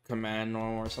like command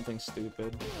normal or something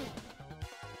stupid.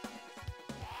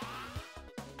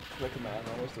 What command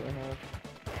normals do I have?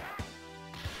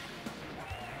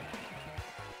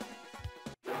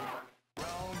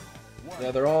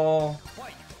 Yeah, they're all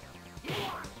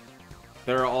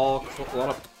a lot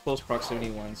of close proximity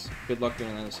ones. Good luck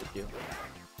doing this with you.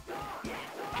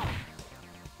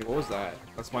 Okay, what was that?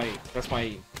 That's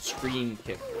my screen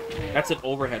kick. That's an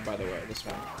overhead, by the way, this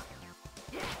one.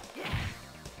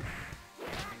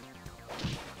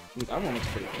 Ooh, that one looks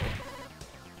pretty good.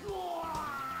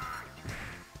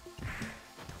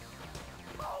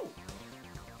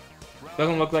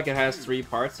 Doesn't look like it has 3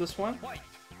 parts, this one.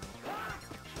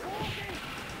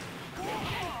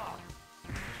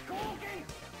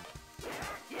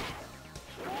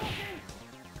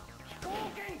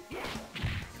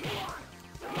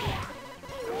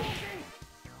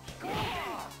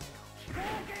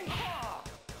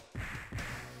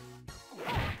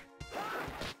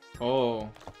 Oh,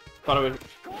 thought I would.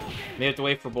 May have to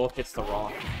wait for both hits to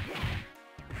rock.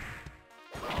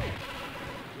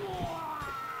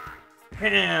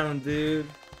 Damn, dude.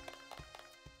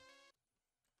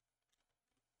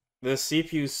 The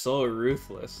CPU is so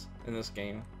ruthless in this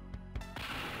game.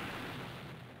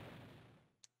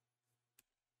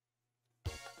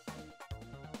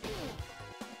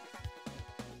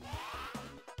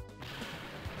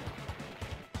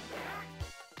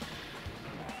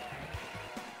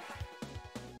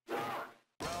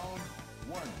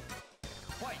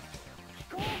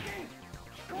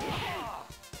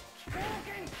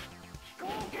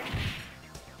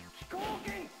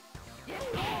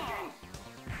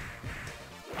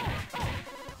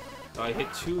 I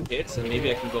hit 2 hits, and maybe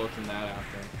I can go from that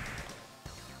after.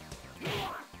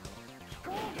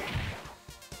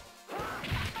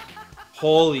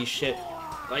 Holy shit.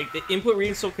 Like, the input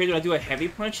reading's so crazy. When I do a heavy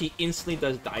punch, he instantly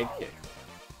does dive kick.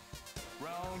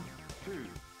 Round 2.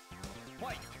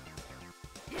 Fight.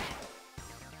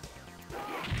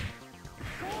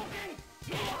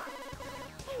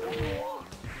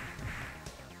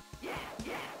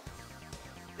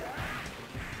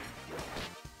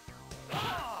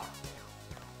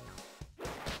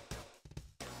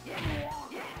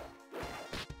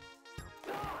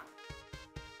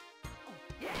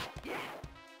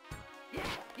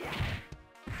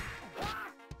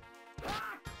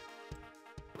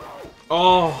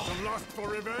 Oh, The lust for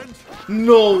revenge.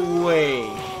 no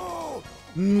way.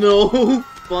 No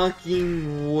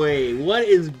fucking way. What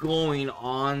is going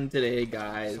on today,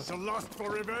 guys? Such a lust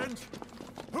for revenge.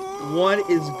 What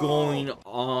is going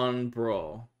on,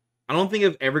 bro? I don't think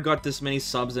I've ever got this many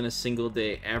subs in a single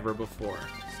day ever before.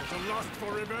 Such a lust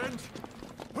for revenge.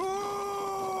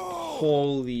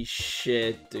 Holy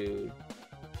shit, dude.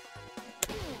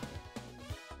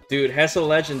 Dude, Hessa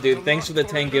Legend, dude. Thanks for the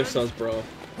 10 gift subs, bro.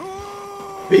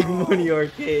 Big Money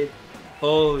Arcade.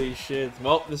 Holy shit.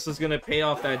 Well, this is gonna pay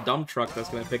off that dump truck that's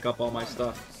gonna pick up all my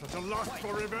stuff. Such a lust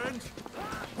for revenge.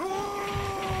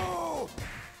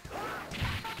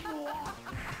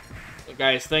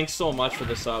 Guys, thanks so much for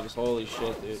the subs. Holy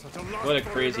shit, dude. What a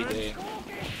crazy day.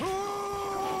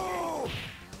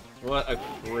 What a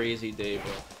crazy day,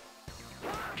 bro.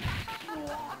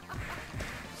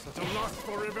 Such a lust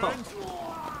for revenge.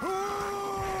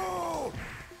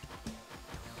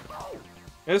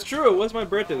 It's true, it was my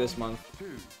birthday this month.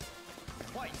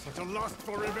 Such a lust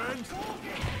for revenge.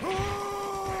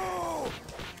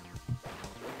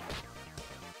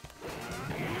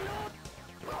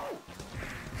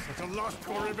 Such a lust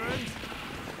for revenge.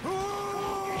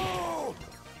 Oh,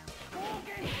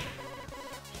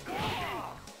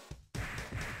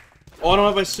 I don't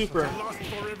have my super. Lust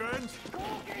for revenge.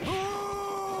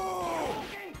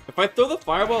 If I throw the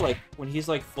fireball, like, when he's,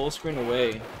 like, full screen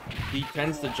away, he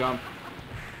tends to jump.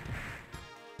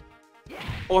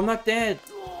 Oh, I'm not dead!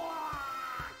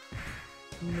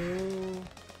 No.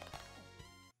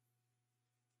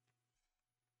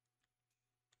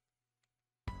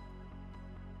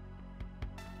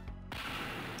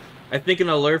 I think an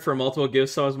alert for multiple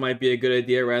gift subs might be a good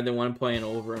idea rather than one playing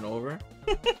over and over.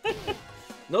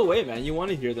 No way, man. You want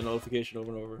to hear the notification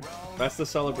over and over. That's the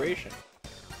celebration.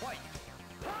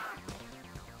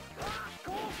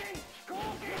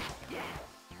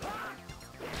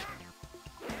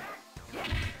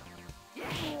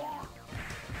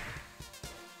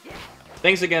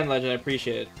 Thanks again, Legend. I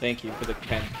appreciate it. Thank you for the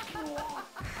 10.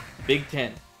 Big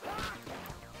 10.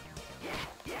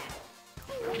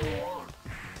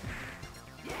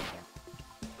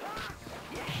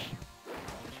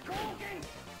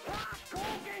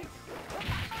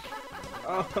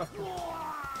 Oh.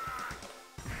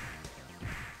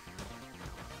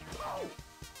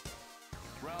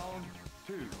 Round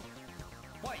 2.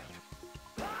 Fight.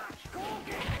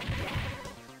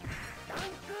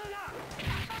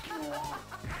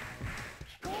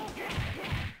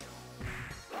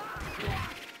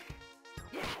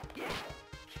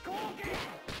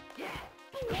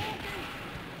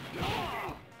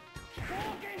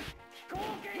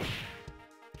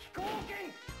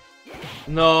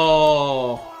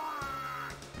 No.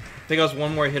 think I was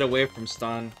one more hit away from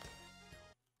stun.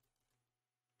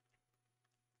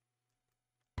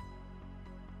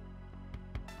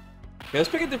 Okay, let's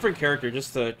pick a different character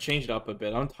just to change it up a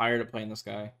bit. I'm tired of playing this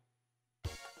guy.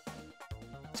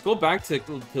 Let's go back to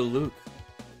Luke.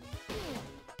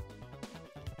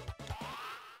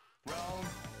 Round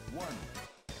 1.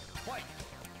 Fight.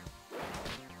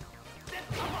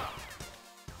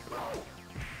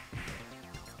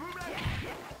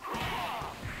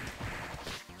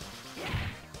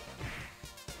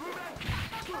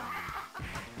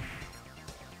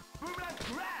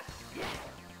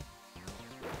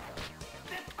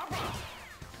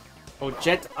 Oh,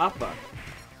 Jet Appa.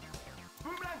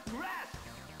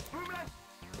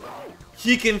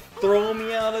 He can throw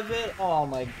me out of it? Oh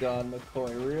my god,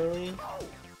 McCoy, really?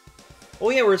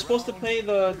 Oh yeah, we're supposed to play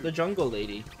the jungle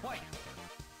lady.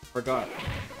 Forgot.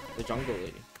 The jungle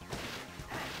lady.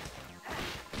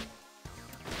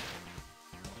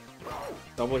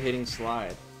 Double hitting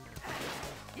slide.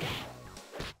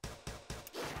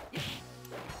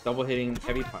 Double hitting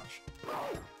heavy punch.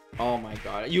 Oh my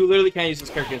god. You literally can't use this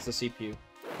character against the CPU.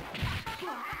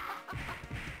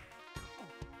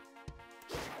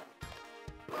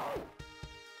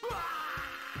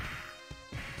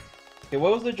 Okay,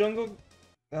 what was the jungle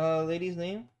lady's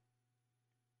name?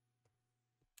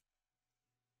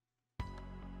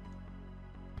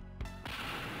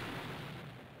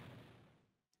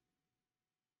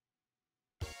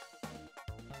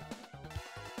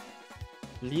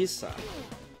 Lisa.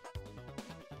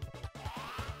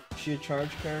 Is she a charge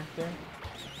character?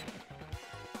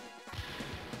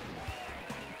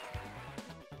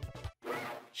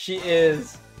 She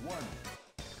is.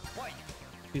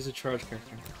 She's a charge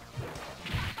character.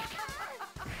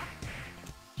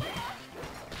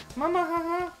 Mama,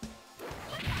 haha.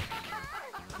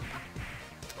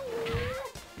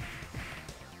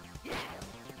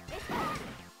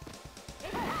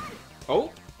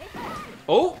 Oh.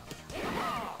 Oh.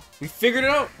 We figured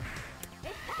it out.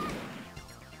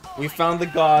 We found the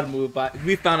god move, but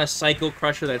we found a Psycho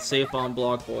Crusher that's safe on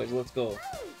block, boys. Let's go.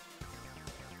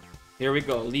 Here we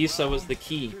go. Lisa was the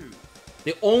key.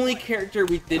 The only character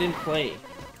we didn't play.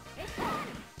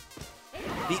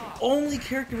 The only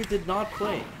character we did not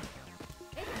play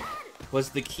was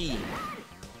the key.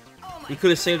 We could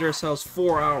have saved ourselves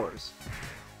 4 hours.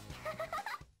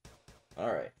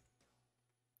 Alright.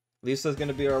 Lisa's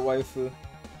gonna be our waifu.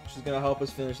 She's gonna help us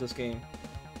finish this game.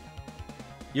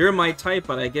 You're my type,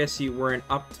 but I guess you weren't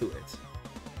up to it.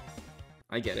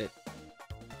 I get it.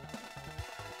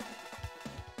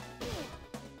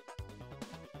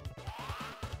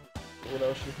 What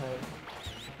else you have?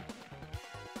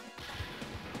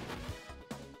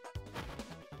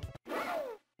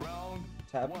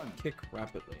 Tap, kick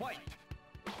rapidly.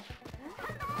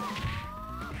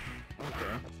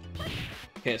 Okay.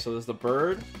 Okay, so there's the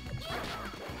bird,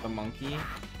 the monkey,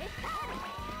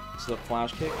 so the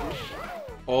flash kick.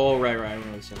 Oh, right, I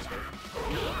remember this instance.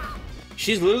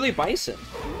 She's literally Bison.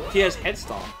 She has Head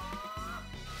Stomp.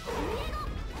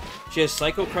 She has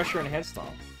Psycho Crusher and Head Stomp.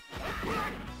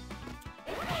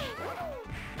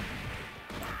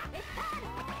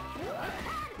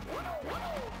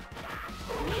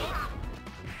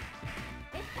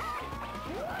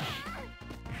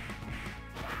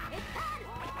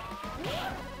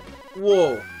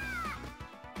 Whoa.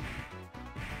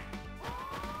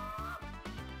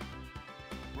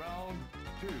 Round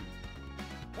 2.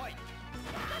 Fight.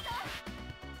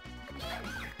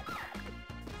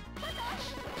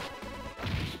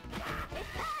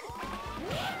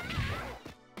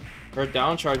 Her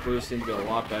down charge boost seems to be a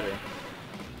lot better.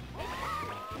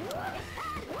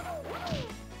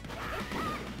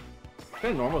 What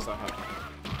kind of normals I have?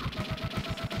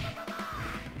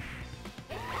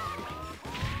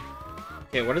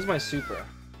 Okay, what is my super?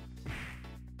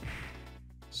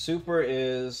 Super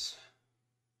is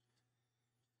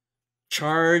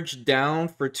charge down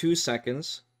for 2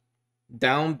 seconds,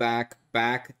 down back,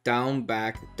 back, down,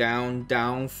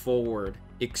 down, forward,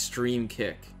 extreme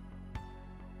kick.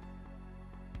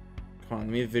 Come on, let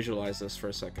me visualize this for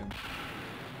a second.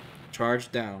 Charge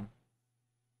down.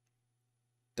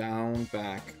 Down,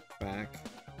 back,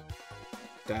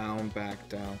 down, back,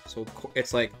 down. So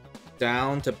it's like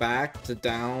down to back to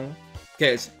down.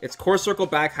 Okay, it's core circle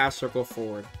back, half circle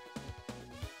forward.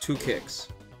 2 kicks.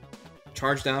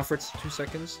 Charge down for 2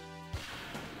 seconds.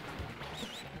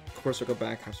 Core circle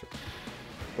back, half circle.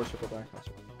 Core circle back, half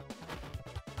circle.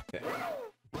 Okay.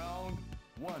 Round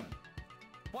 1.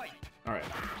 Fight. Alright.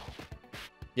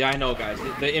 Yeah, I know, guys.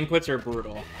 The inputs are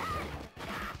brutal.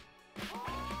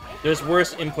 There's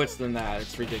worse inputs than that.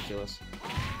 It's ridiculous.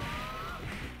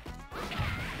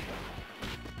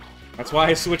 That's why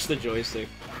I switched the joystick.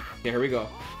 Okay, here we go.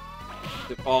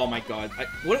 Oh my god.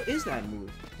 What is that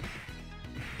move?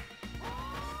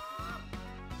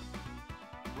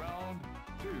 Round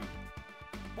 2.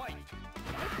 Fight!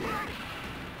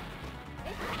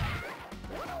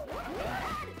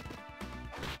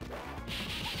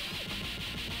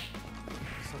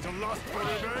 Such a lust for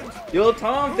revenge. Yo,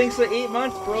 Tom, thanks for 8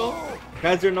 months, bro.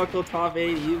 Kaiser Knuckle top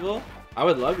 8 evil. I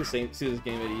would love to see this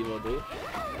game at evil, dude.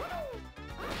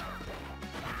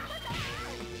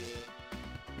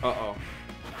 Uh-oh.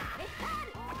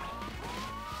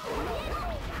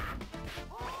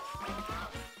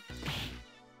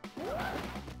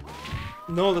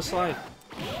 No, the slide.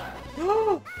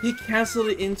 Oh, he canceled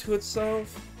it into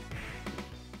itself.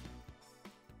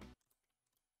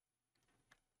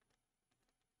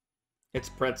 It's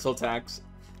pretzel tax.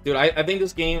 Dude, I think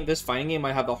this fighting game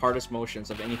might have the hardest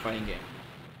motions of any fighting game.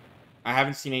 I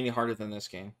haven't seen any harder than this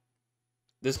game.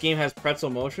 This game has pretzel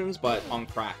motions, but on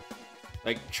crack.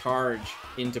 Like, charge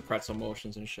into pretzel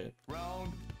motions and shit.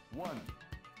 Round 1.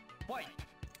 Fight!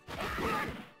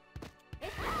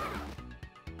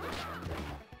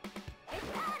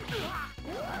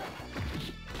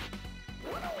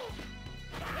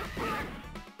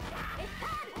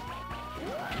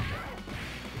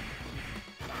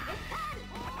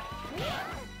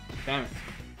 Damn it.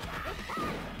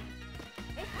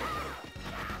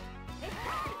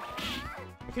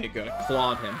 Okay, good. I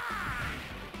clawed him.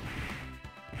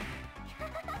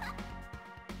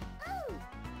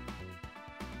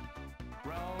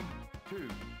 Round 2.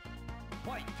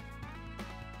 Fight!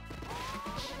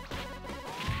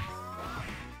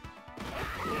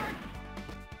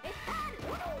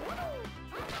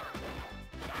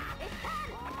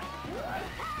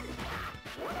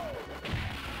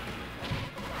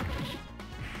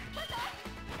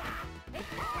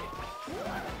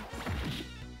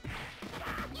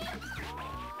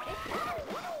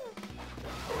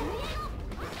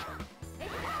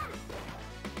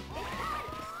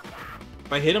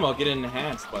 If I hit him, I'll get it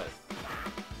enhanced, but...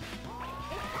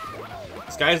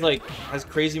 This guy's like, has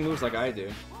crazy moves like I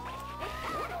do.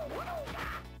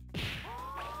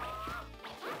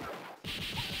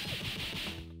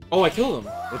 Oh, I killed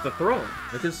him with the throw.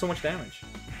 It did so much damage.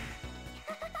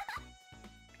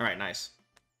 Alright, nice.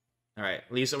 Alright,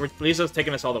 Lisa's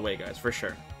taking us all the way, guys, for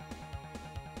sure.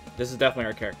 This is definitely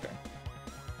our character.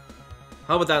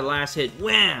 How about that last hit?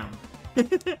 Wham!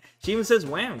 She even says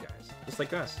wham, guys. Just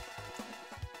like us.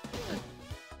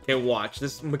 Okay, watch.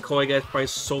 This McCoy guy's probably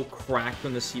so cracked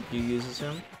when the CPU uses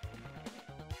him.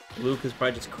 Luke is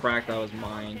probably just cracked out of his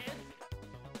mind.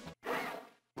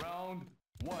 Round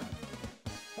 1.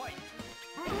 Fight!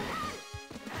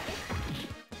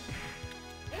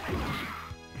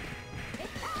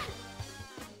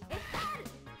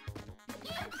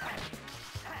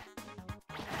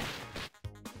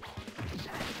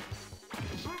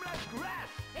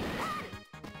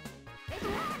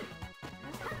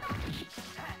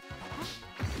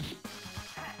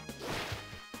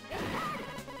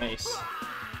 Nice.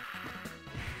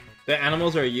 The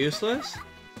animals are useless?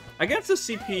 Against the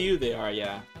CPU they are,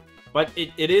 yeah. But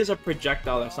it is a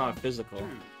projectile that's not physical.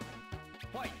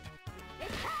 Fight!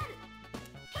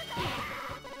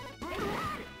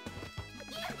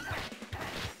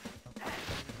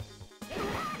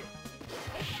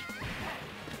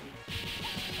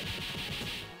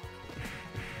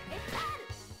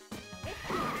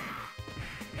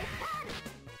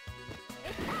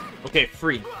 Okay,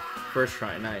 free. First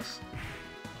try, nice.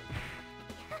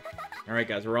 Alright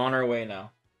guys, we're on our way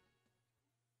now.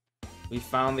 We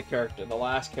found the character, the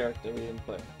last character we didn't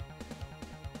play.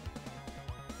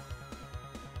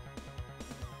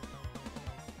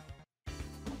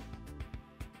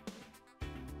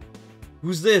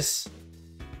 Who's this?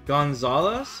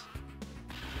 Gonzalez?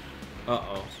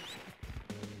 Uh-oh.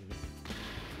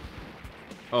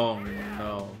 Oh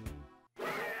no.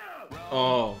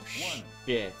 Oh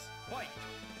shit.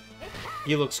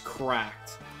 He looks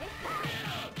cracked.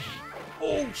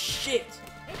 Oh shit!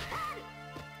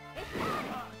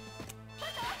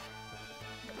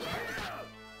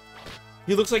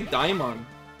 He looks like Daimon.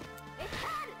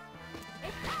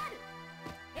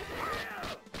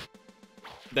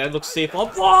 That looks safe.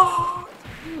 Oh,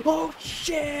 oh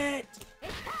shit!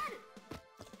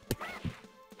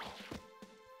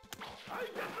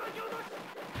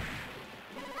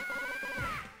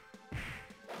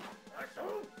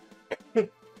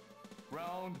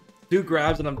 Round. Dude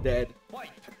grabs and I'm dead. Fight!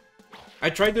 I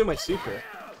tried doing my super.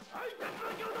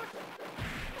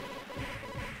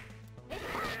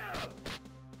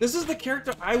 This is the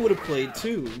character I would have played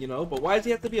too, you know? But why does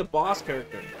he have to be a boss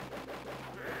character?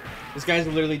 This guy's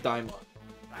literally Daimon.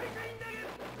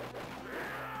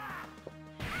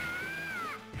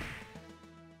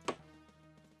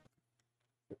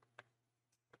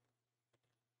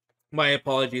 My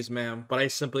apologies, ma'am, but I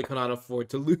simply cannot afford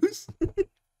to lose.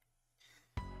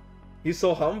 He's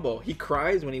so humble. He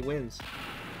cries when he wins.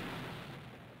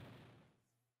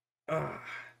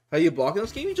 How you block in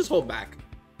this game? You just hold back.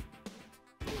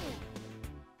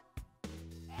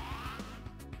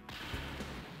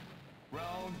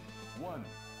 Round 1.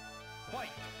 Fight!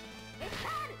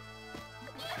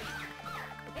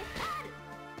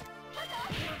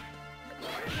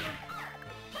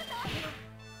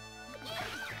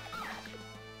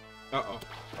 Uh-oh.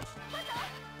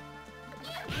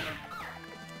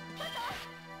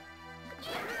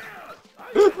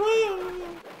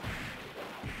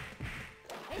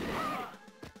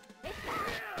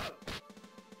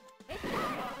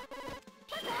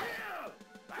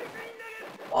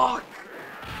 Fuck!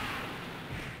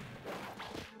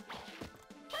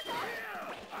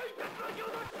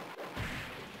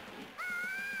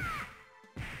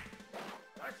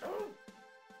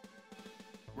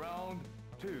 Round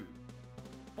 2.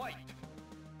 Fight!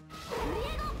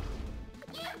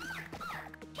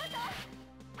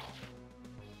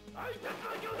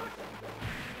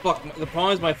 Fuck, the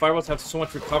problem is my fireballs have so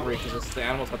much recovery because the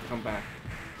animals have to come back.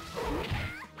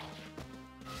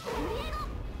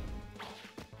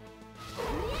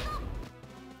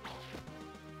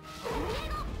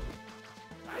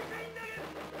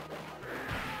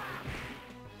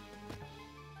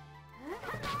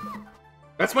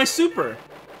 That's my super!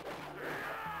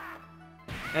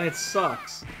 And it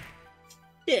sucks.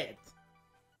 Shit.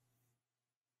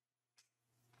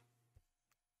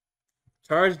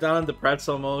 Charge down into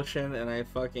pretzel motion and I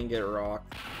fucking get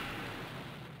rocked.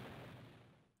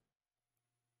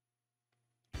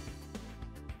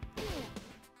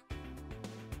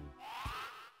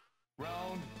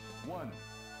 Round 1.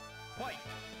 Fight!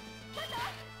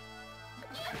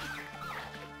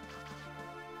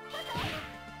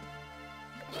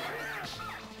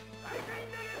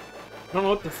 I don't know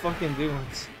what to fucking do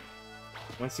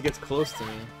once he gets close to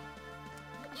me.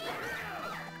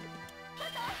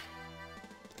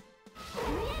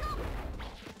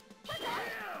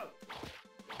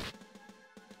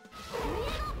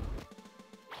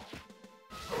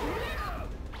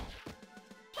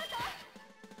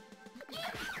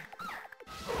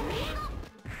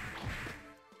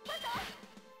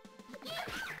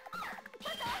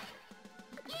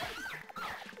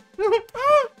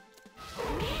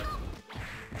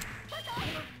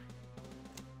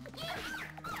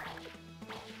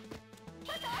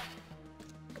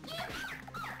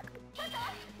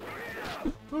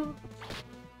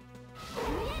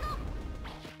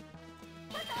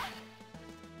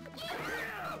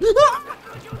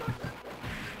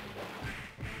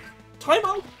 Time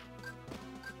out!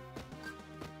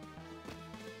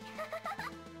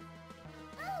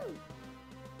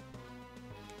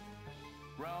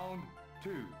 Round 2.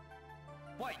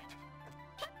 Fight!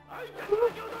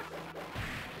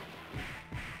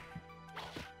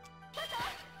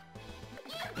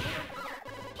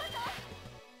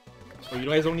 Oh, you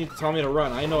guys don't need to tell me to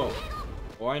run. I know.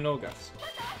 Oh, I know, guys.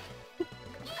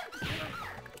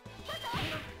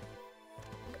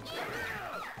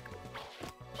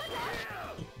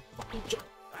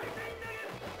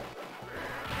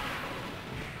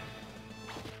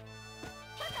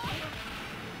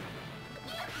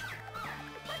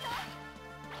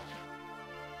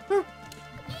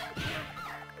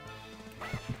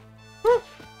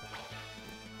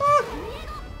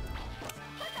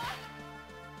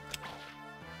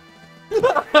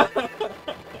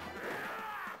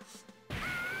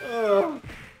 Oh,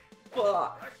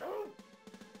 fuck.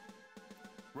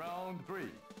 Round 3.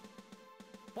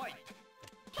 Fight!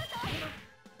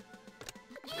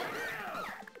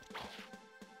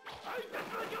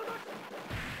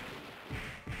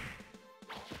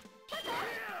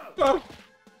 Oh.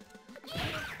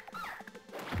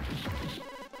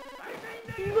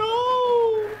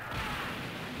 No!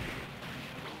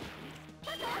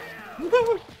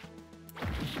 No!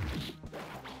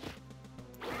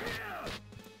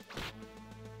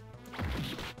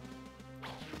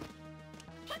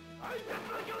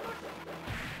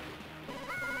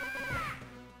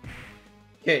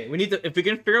 Okay, we need to, if we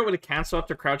can figure out what to cancel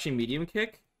after crouching medium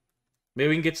kick, maybe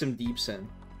we can get some deeps in.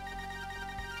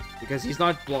 Because he's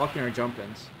not blocking our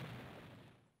jump-ins.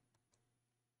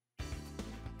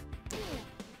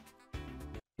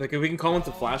 Like, if we can call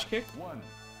into flash kick. 1.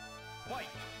 Fight!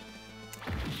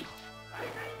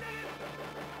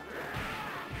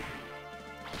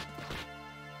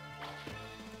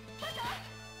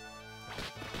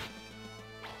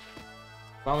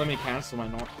 Don't let me cancel my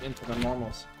into the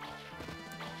normals.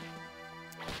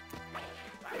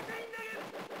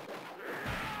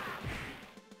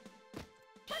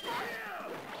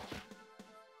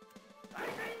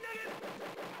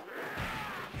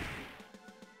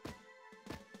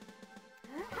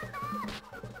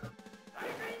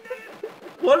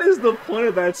 What is the point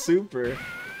of that super?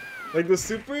 Like, the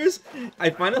supers,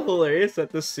 I find it hilarious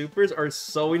that the supers are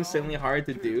so insanely hard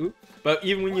to do, but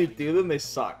even when you do them, they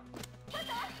suck.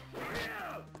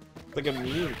 It's like a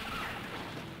meme.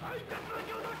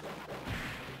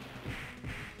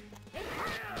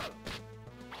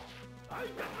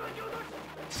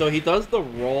 So he does the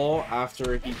roll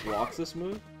after he blocks this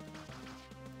move?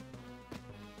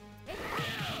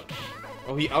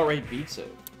 Oh, he outright beats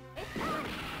it.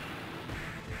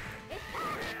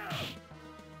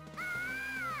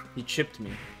 He chipped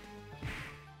me.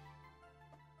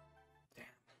 Damn.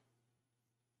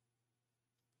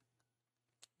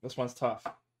 This one's tough.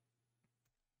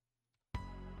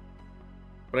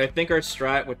 But I think our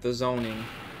strat with the zoning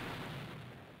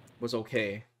was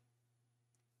okay.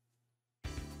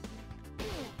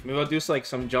 Maybe I'll do like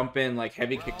some jump in, like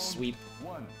heavy kick sweep.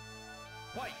 One.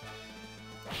 Fight.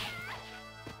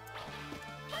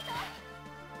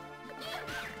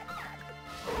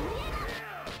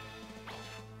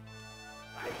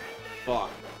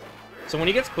 Fuck. So when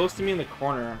he gets close to me in the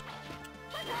corner,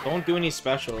 don't do any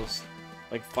specials,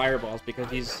 like fireballs,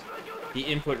 because he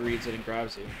input reads it and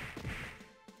grabs you.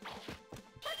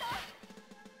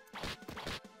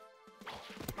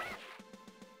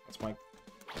 That's my...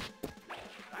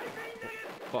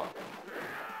 Fuck.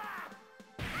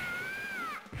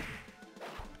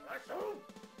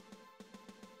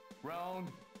 Round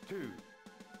 2.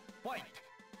 Fight.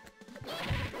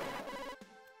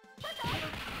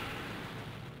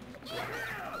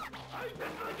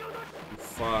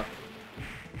 Fuck.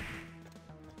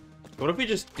 What if we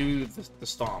just do the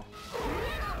stomp?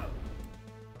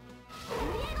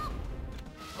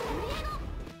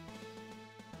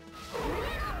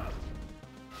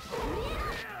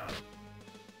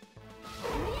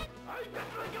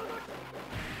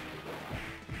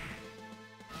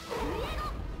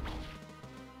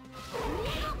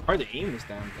 Hard to aim this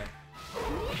damn thing.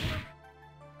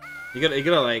 You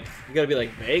gotta be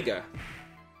like Vega.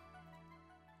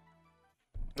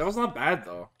 That was not bad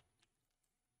though.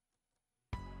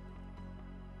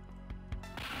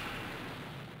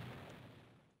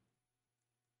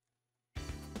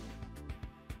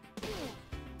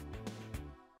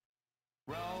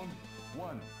 Round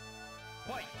 1.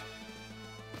 Fight.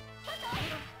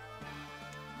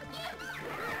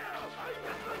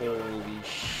 Holy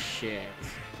shit.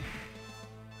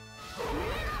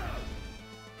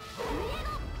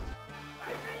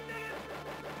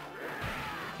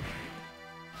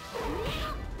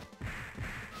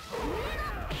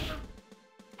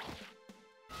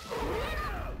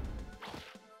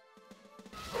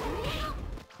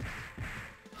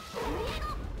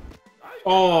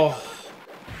 Oh.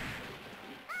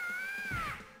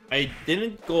 I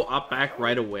didn't go up back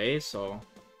right away, so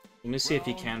let me see if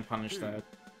he can punish that.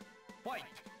 Fight.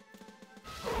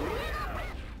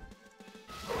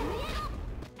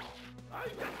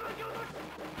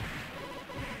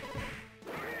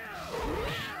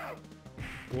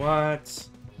 What?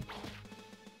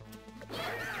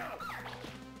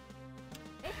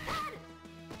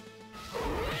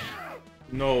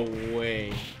 No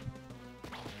way.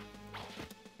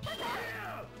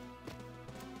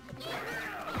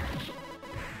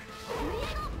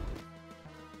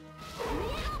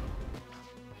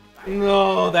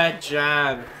 No, that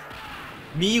jab.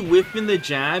 Me whipping the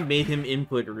jab made him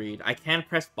input read. I can't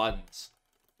press buttons.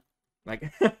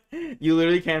 Like, you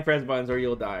literally can't press buttons or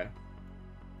you'll die.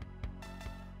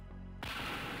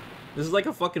 This is like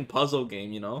a fucking puzzle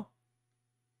game, you know?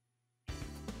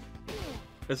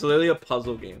 It's literally a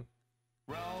puzzle game.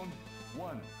 Round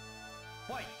 1.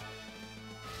 Fight.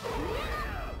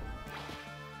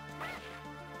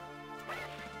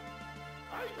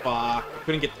 Fuck.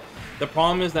 Couldn't get... The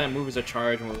problem is that move is a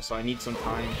charge move, so I need some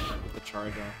time to get the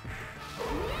charge off.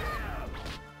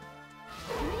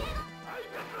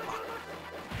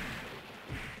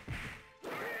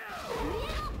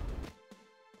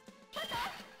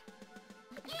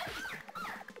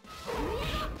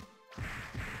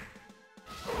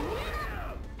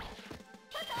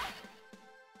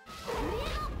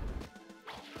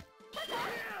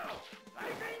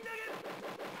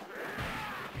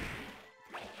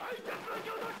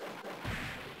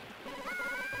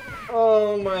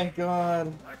 Oh my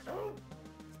god.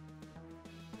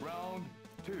 Round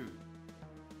 2.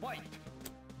 Fight.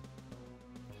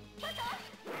 I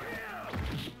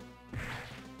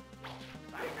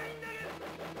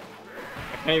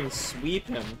can't even sweep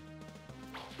him.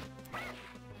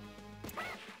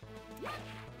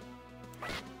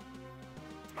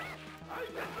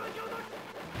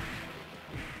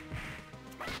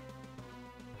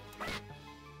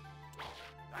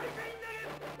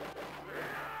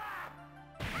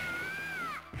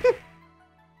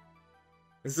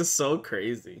 This is so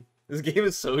crazy. This game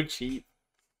is so cheap.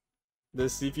 The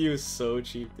CPU is so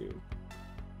cheap, dude.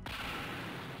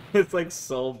 It's like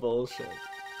so bullshit.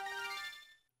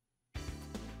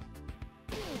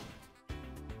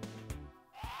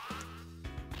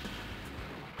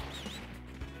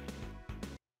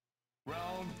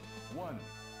 Round 1.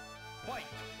 Fight!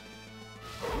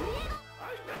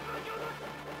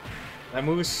 That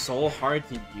move is so hard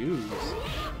to use.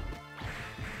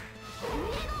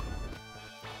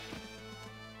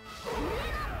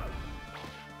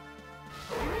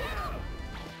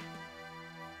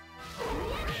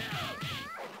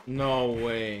 No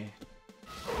way.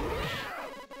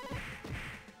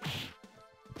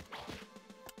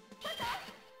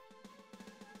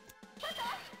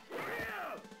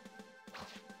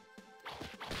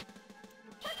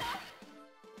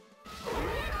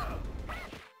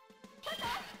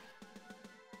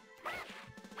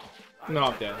 No,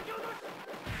 I'm dead.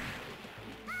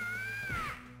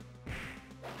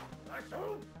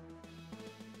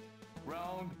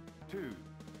 Round 2.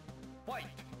 Fight!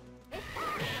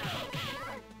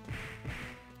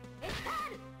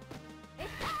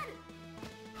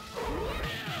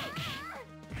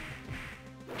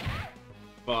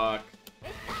 Fuck.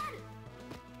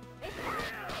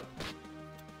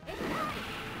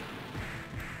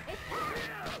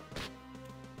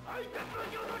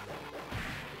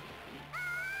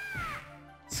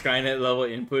 Skynet level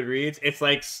input reads. It's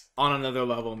like on another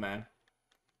level, man.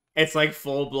 It's like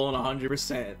full blown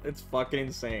 100%. It's fucking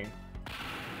insane.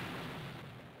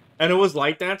 And it was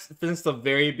like that since the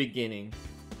very beginning.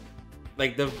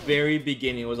 Like the very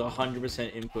beginning was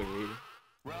 100% input read.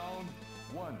 Round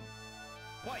 1.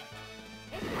 Fight!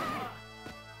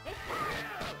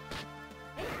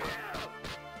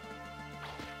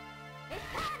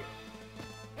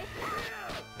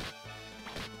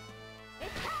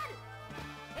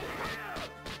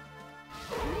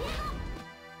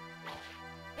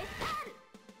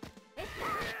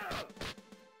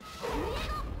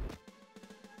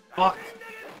 Fuck.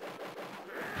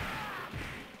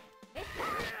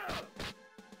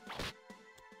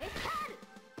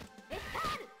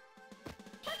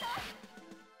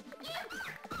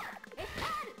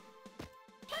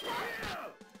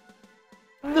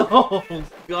 No,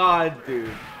 God, dude.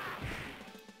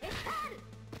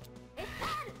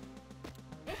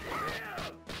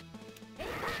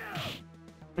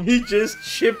 He just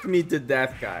chipped me to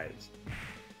death, guys.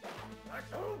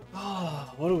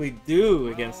 Oh, what do we do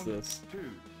against this? 2.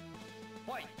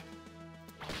 Fight!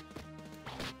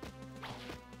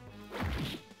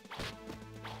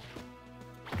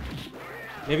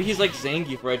 Maybe he's like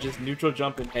Zangief, where I just neutral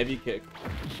jump and heavy kick.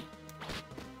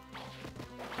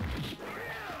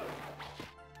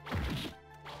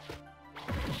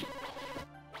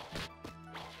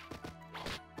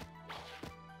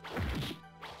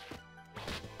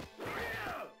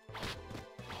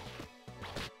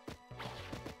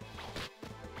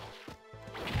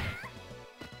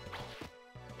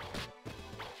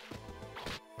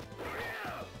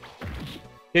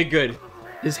 Okay, good.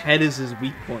 His head is his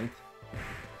weak point.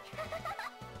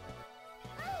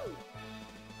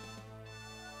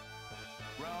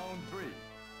 Round 3.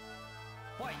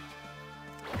 Fight!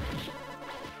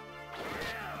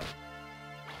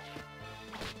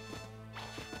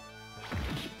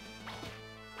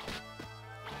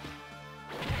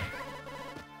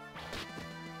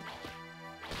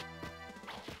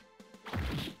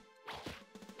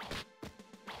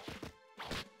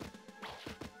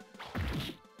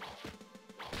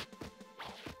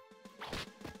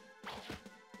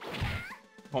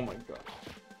 Oh my god.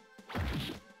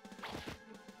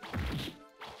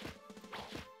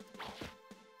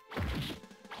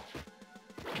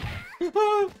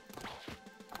 No!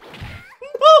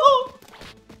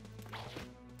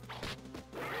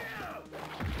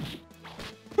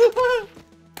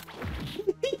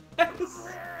 Yes!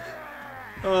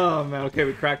 Oh man, okay,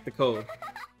 we cracked the code.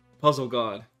 Puzzle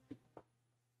god.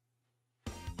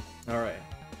 Alright,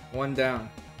 one down.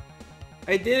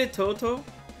 I did it, Toto.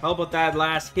 How about that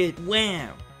last hit?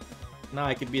 Wham! Now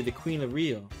I could be the queen of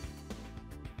Rio.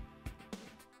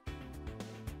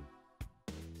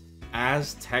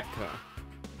 Azteca.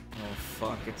 Oh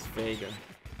fuck, it's Vega.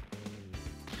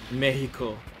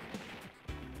 Mexico.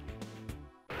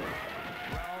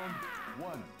 Round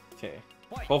 1. Okay.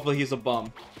 Hopefully he's a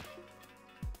bum.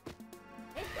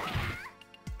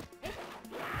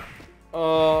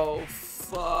 Oh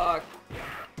fuck.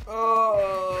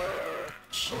 Oh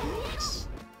jeez.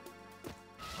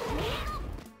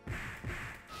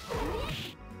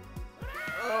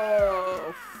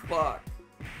 Oh fuck.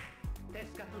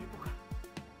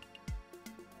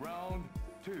 Round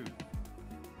 2.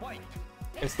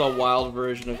 It's the wild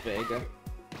version of Vega.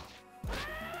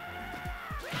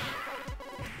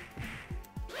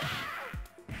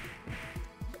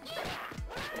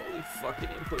 Holy fucking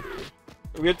input.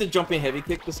 We have to jump in heavy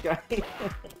kick this guy.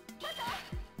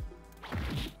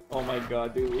 Oh my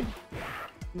god, dude.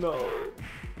 No.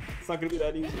 It's not gonna be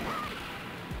that easy.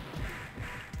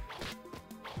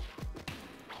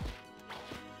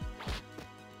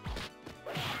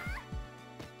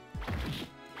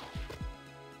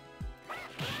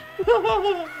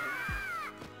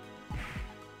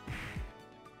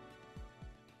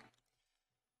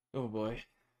 Oh boy.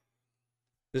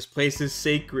 This place is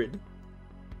sacred.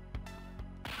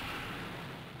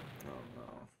 Oh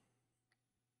no.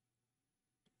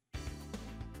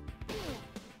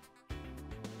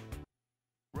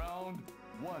 Round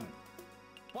 1.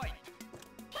 Fight!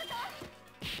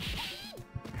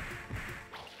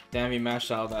 Damn, he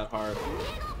mashed out that hard.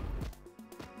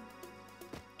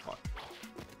 Fuck.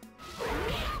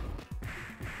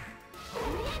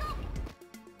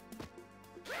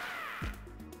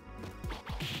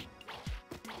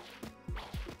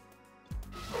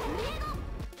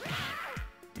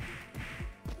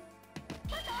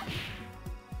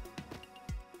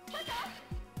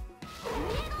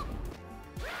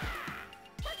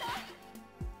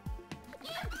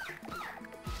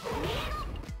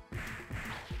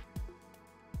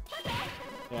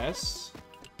 Yes.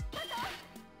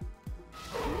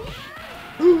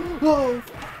 Whoa!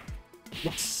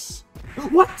 Yes!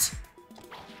 What?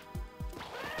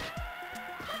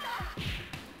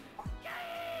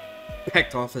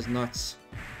 Pecked off his nuts.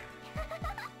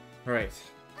 Alright,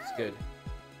 it's good.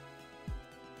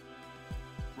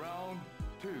 Round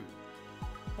 2.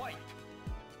 Fight!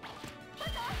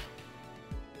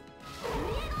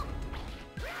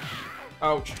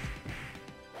 Ouch.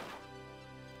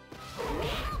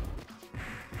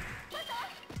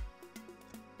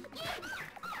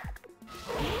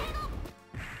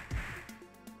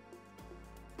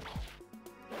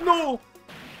 No!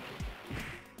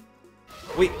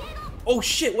 Wait. Oh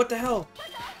shit, what the hell?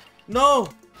 No!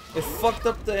 It fucked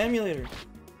up the emulator.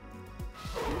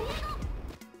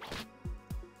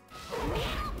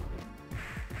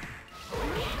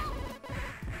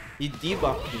 He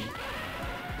debuffed me.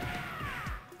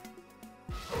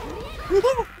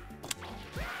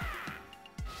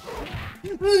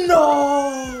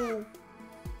 No!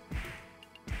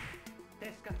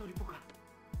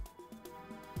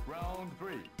 Round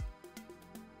 3.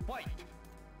 Fight!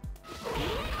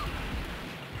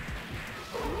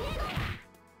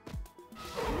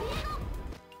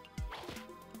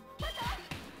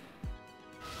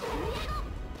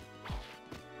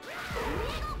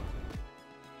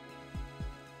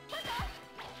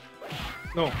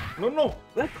 No, no, no!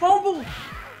 That combo!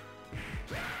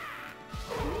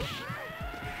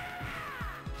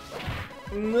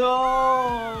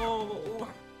 No!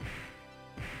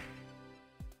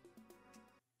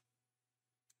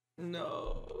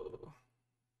 No.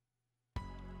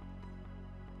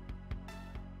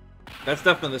 That's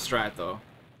definitely the strat, though.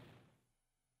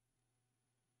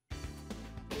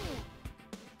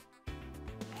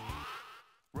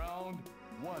 Round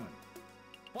 1.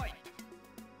 Fight!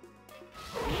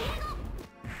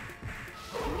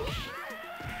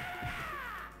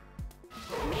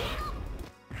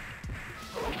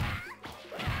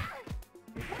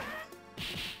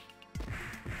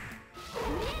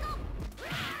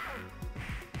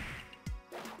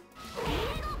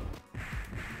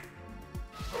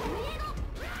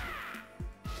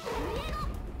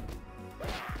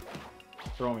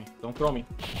 Throw me. Don't throw me.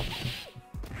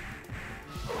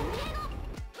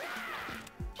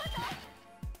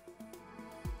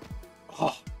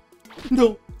 Oh.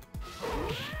 No.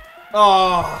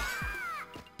 Oh.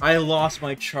 I lost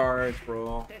my charge,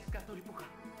 bro.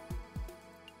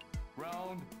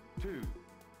 Round 2.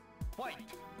 Fight!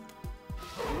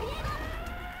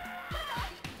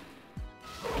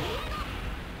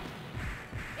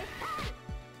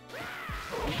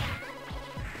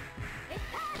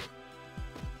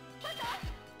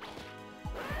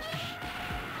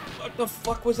 What the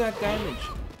fuck was that damage?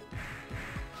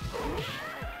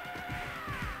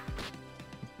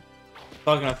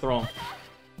 I was gonna throw him.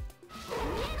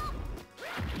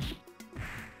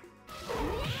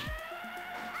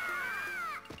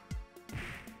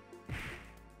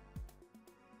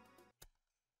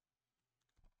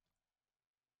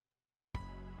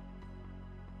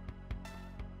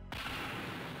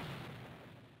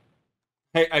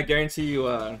 Hey, I guarantee you,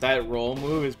 that roll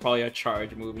move is probably a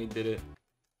charge move, and he did it.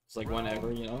 It's like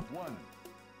whenever, you know? 1.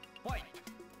 Fight!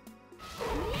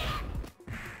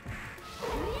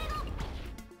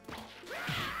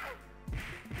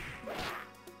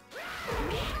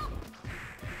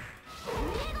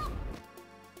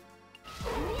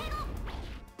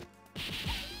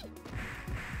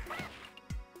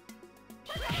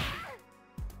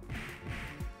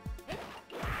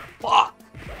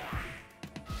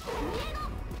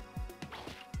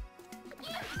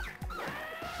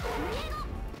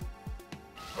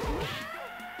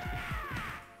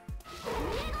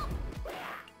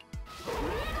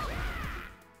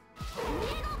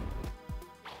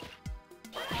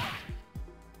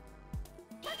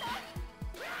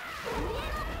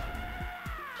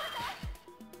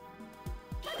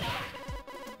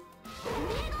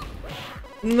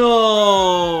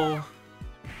 No!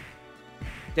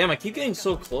 Damn, I keep getting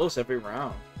so close every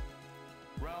round.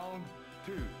 Round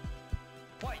 2.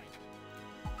 Fight!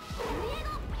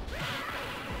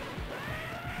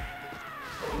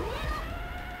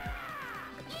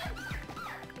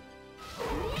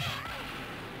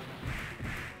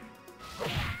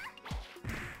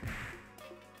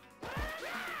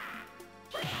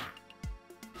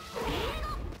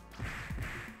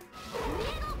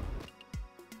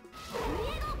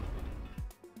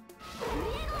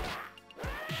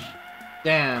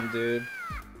 Damn, dude.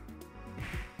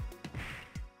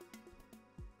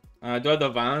 Do I have the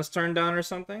violence turned down or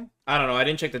something? I don't know. I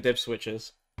didn't check the dip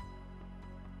switches.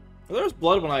 Well, there was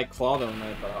blood when I clawed on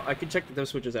it, but I can check the dip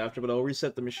switches after, but I'll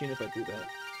reset the machine if I do that.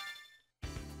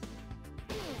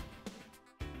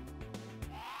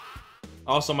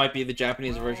 Also might be the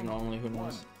Japanese version only, who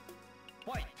knows.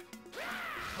 Fight!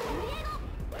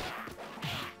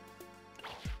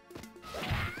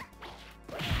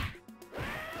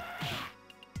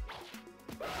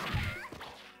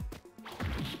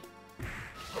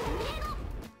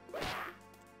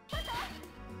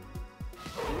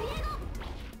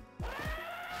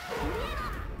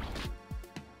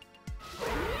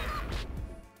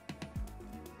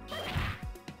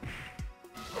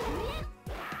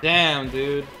 Damn,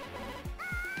 dude.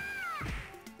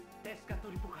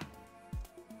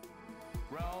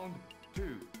 Round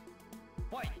 2.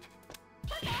 Fight!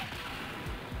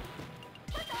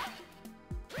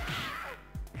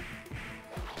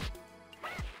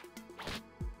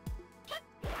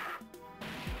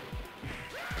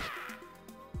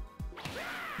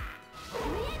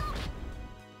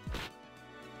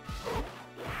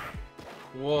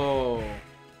 Whoa.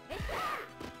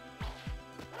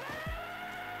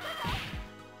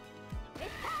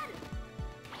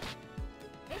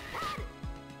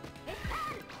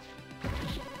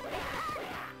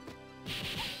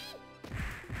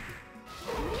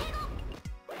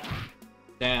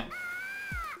 Damn.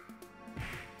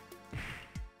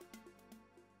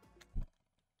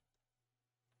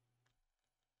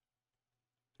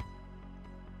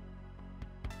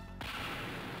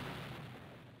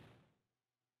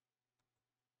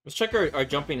 Let's check our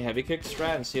jumping heavy kick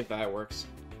strat and see if that works.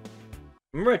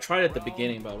 Remember I tried it at the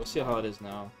beginning, but we'll see how it is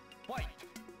now. Fight!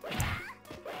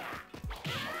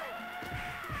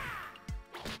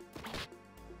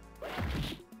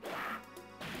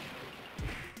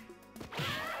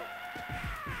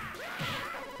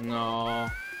 No.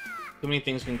 Too many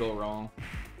things can go wrong.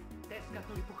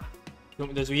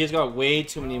 He's got way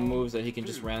too many moves that he can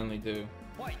just randomly do.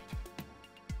 Fight!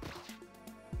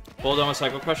 Hold on with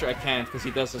Cycle Crusher? I can't, because he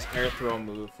does this air throw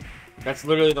move. That's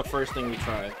literally the first thing we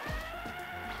tried.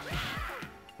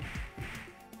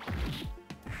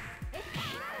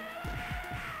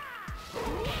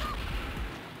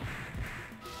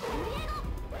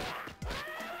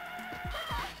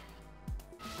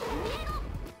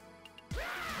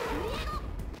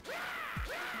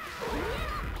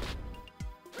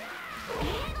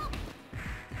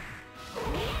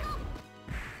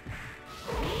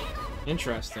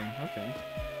 Interesting, okay.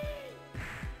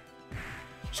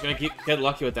 Just gonna get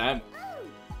lucky with that.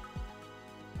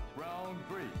 Round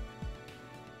 3.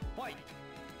 Fight!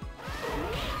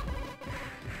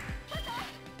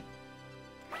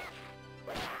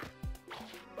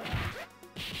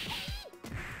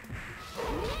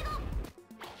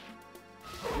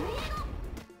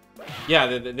 Yeah,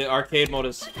 the arcade mode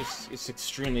is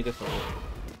extremely difficult.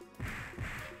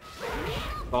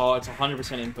 Oh, it's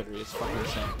 100% input rate. It's fucking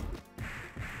insane.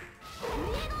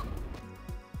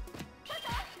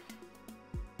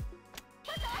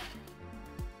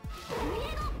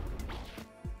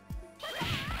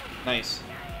 Nice.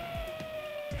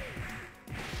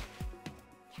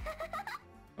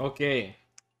 Okay.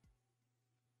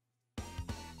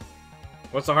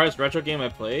 What's the hardest retro game I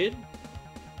played?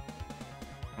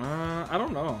 I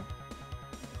don't know.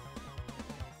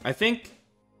 I think...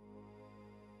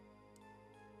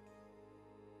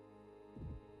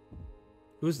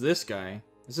 Who's this guy?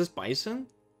 Is this Bison?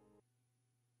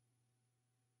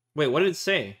 Wait, what did it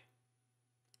say?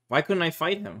 Why couldn't I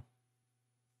fight him?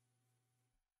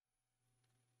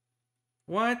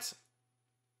 What?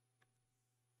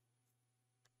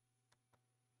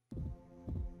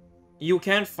 You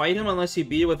can't fight him unless you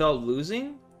beat it without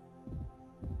losing?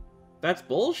 That's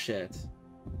bullshit.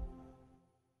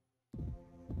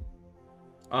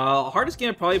 Hardest game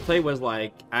I probably played was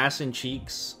like Ass and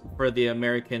Cheeks for the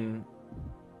American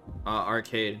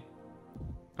arcade.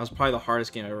 That was probably the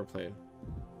hardest game I ever played.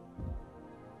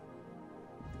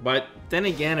 But then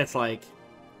again, it's like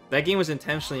that game was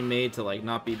intentionally made to like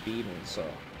not be beaten, so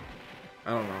I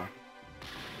don't know.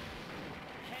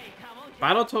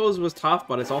 Battletoads was tough,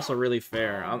 but it's also really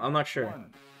fair. I'm not sure.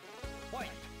 One. Fight.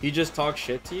 He just talks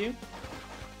shit to you?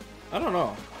 I don't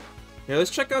know. Yeah, let's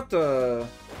check out the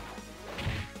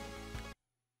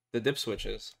dip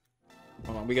switches.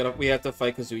 Hold on, we have to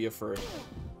fight Kazuya first.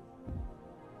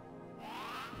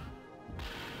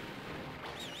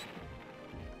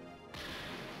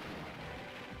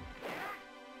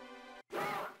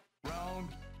 Round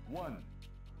one.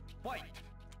 Fight.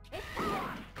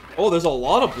 Oh, there's a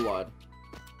lot of blood.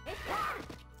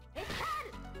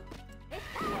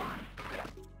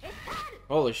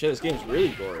 Holy shit, this game's really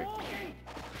gory.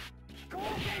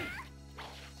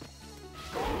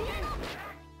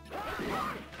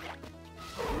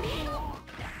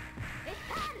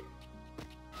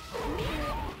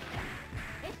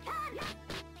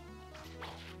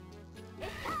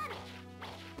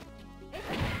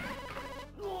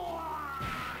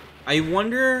 I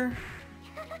wonder...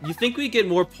 You think we get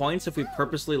more points if we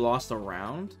purposely lost a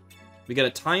round? We get a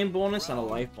time bonus and a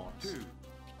life bonus.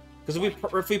 Because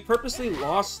if we purposely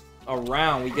lost a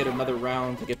round, we get another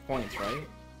round to get points, right?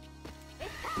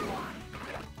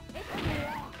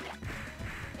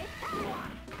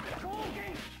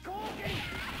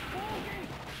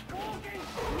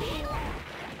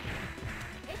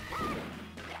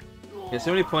 Okay,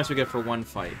 so many points we get for one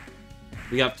fight.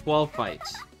 We have 12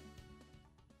 fights.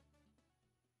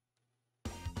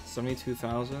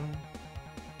 72,000.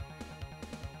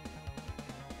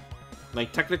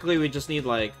 Like, technically, we just need,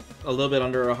 like, a little bit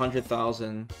under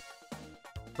 100,000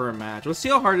 per match. Let's see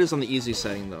how hard it is on the easy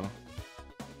setting, though.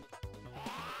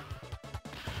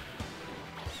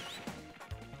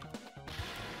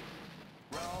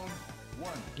 Round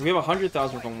one. We have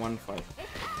 100,000 from one fight.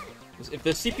 If the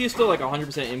CPU is still, like,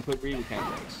 100% input read, we can't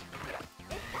do this.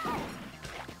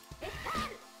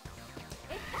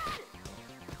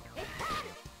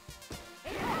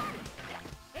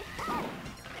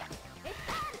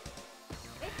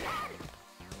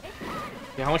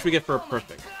 Okay, how much we get for a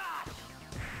perfect?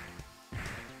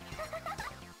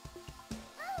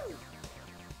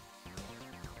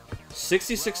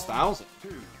 $66,000.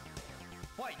 Two.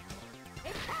 Fight.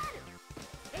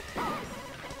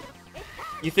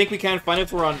 You think we can't find it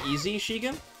if we're on easy,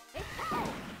 Shigen?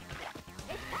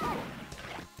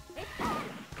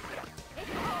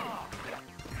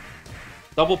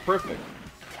 Double perfect.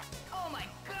 Oh my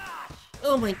gosh!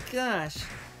 Oh my gosh.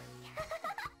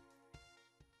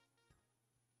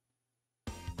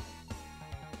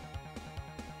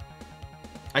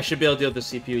 I should be able to deal with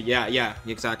the CPU. Yeah,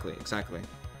 exactly.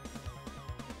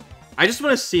 I just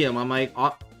want to see him. I'm like,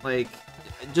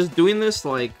 just doing this,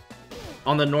 like,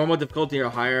 on the normal difficulty or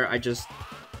higher,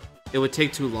 it would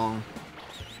take too long.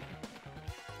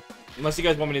 Unless you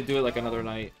guys want me to do it, like, another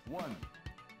night. One.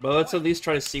 But let's at least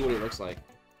try to see what he looks like.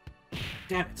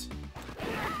 Damn it.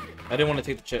 I didn't want to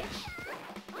take the chip.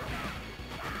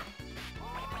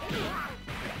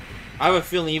 I have a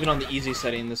feeling even on the easy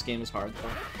setting, this game is hard, though.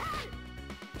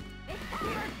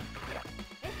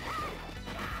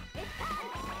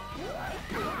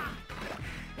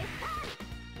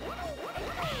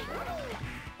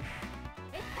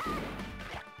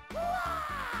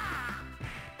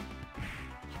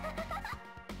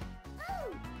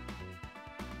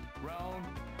 Round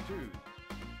two.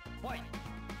 Fight.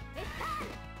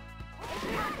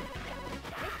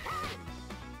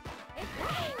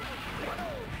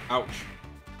 Ouch.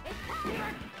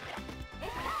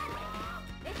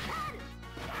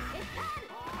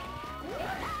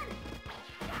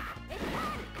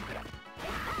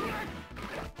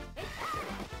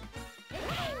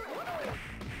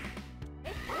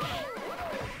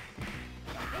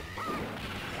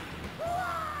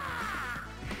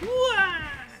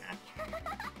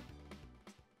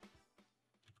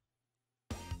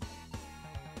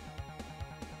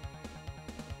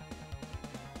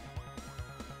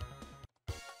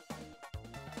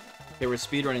 Okay, we're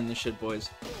speedrunning this shit, boys.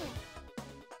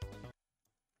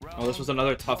 Oh, this was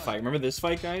another tough fight. Remember this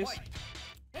fight, guys?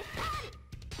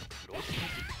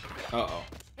 Uh-oh.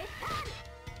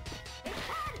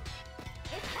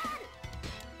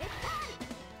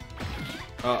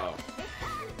 Uh-oh.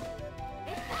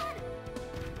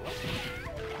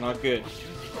 Not good.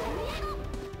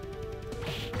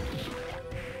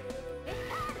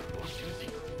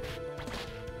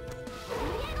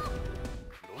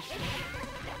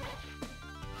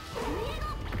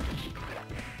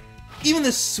 Even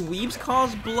the sweeps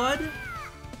cause blood?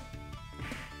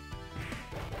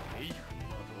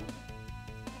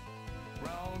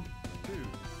 Round two.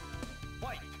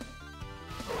 Fight.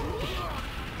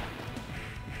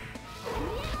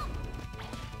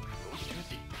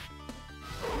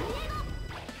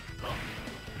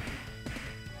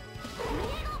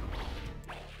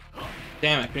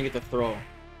 Damn, I couldn't get the throw.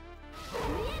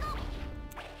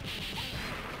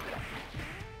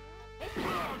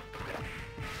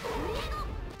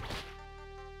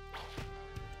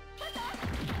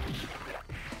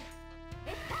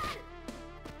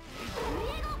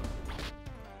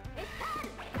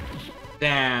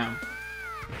 Damn.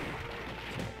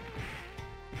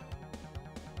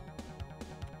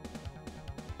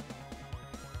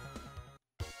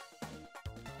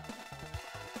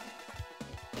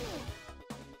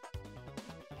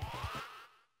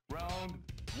 Round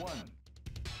 1.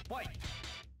 Fight!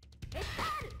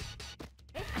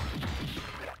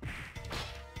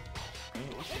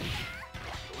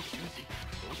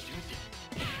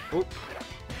 Oh.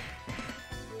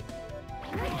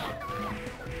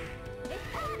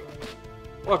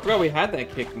 Oh, I forgot we had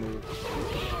that kick move.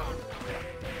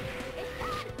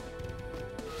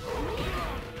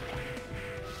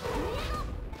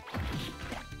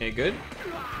 Okay, good.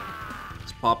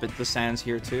 Let's pop it the sands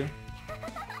here too.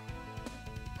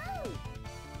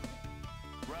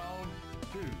 Round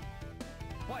 2.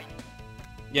 Fight!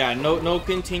 Yeah, no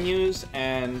continues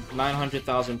and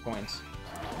 900,000 points.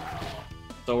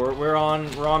 So we're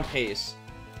on pace.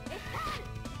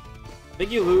 I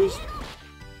think you lose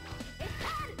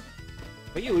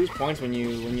points when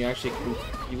you actually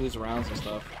you lose rounds and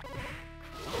stuff.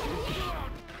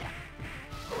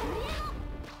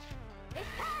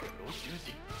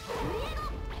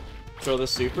 Throw the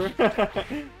super.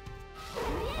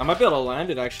 I might be able to land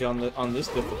it actually on this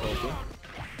difficulty.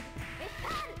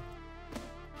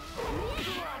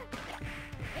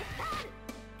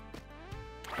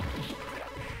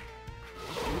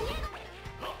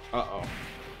 Uh-oh.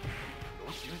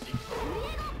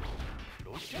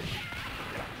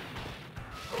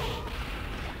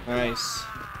 Nice.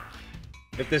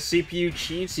 If the CPU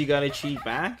cheats, you gotta cheat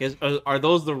back? Are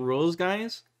those the rules,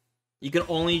 guys? You can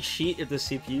only cheat if the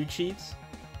CPU cheats?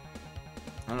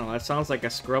 I don't know, that sounds like a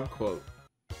scrub quote.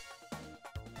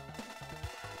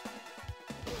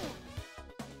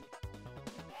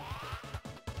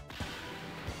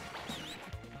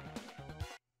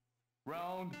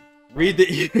 Round. Read the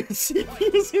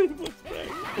CPU's input back.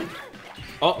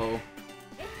 Uh-oh.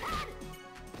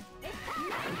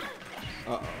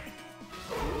 Uh-oh.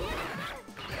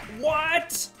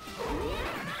 What?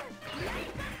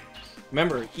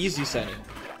 Remember, easy setting.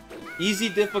 Easy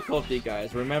difficulty,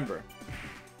 guys, remember.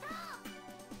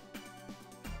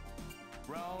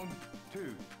 Round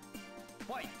 2.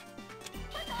 Fight!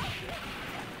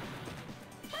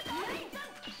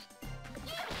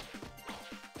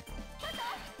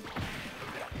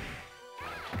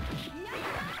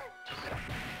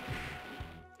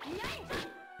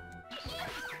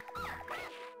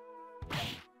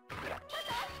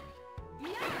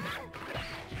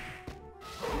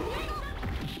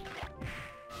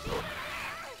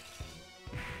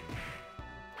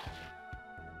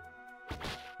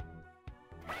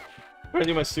 I'm gonna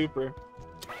do my super.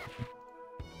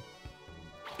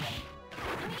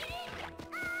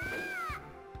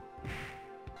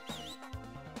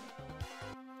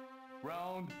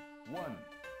 Round 1.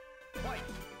 Fight!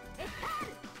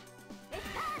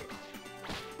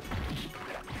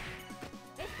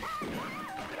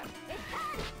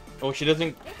 Oh, she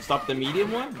doesn't stop the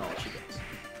medium one? No, she does.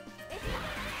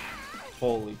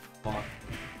 Holy fuck.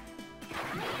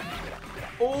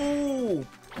 Oh!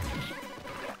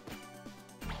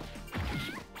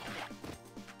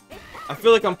 I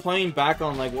feel like I'm playing back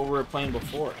on like what we were playing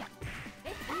before.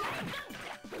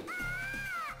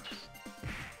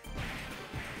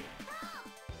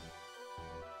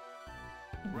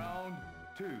 Round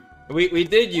 2. We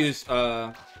did use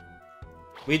her.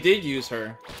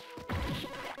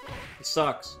 It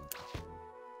sucks.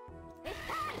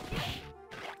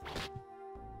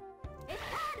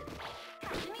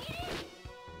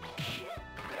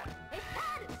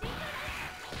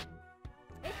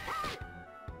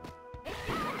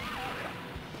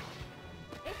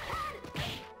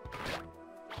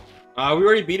 We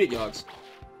already beat it, Yogs.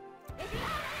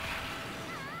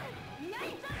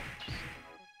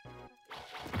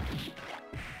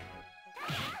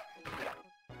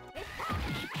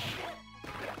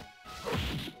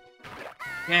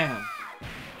 Damn.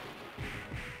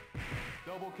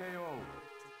 Double KO.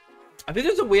 I think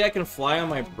there's a way I can fly on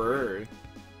my bird.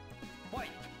 Fight!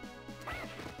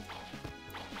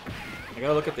 I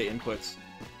gotta look at the inputs.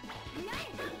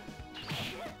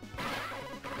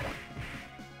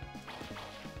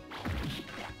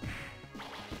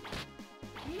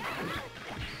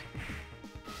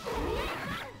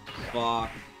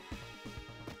 Fuck.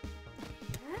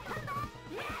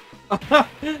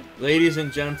 Ladies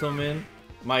and gentlemen,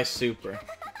 my super.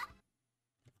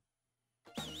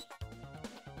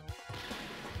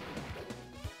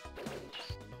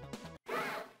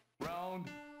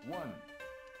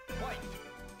 Fight!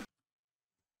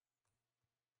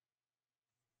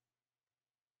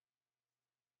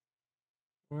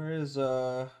 Where is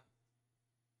I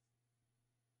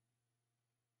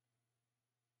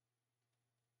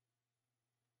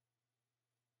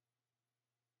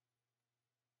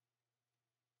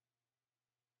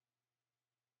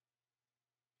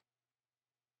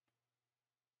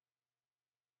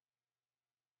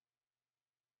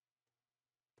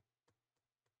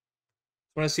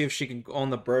want to see if she can own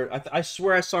the bird. I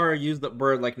swear I saw her use the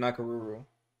bird like Nakaruru.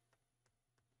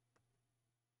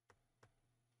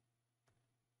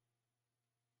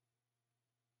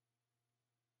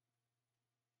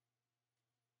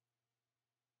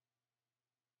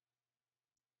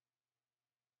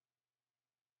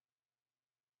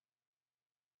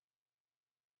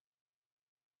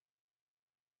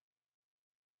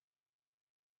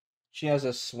 She has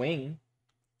a swing.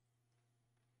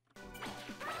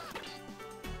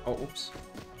 Oh, oops.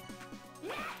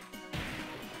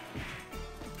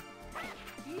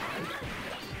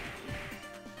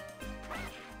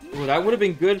 Ooh, that would have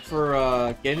been good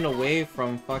for getting away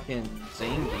from fucking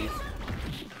Zangief.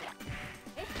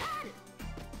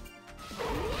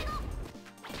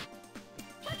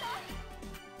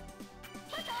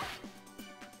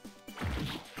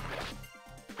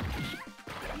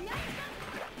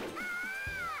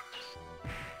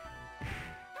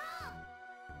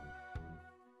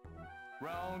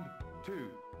 Round 2.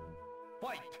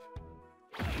 Fight!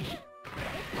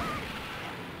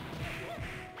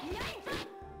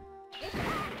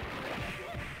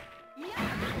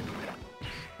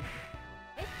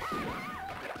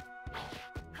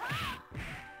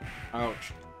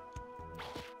 Ouch.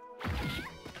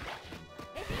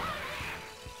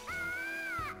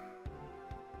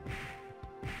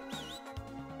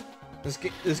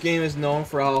 This game is known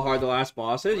for how hard the last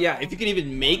boss is. Yeah, if you can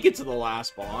even make it to the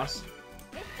last boss.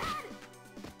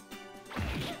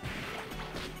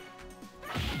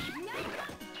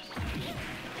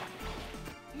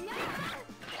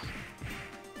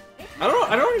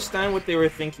 I don't understand what they were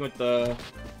thinking with the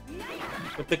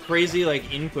crazy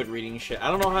like input reading shit. I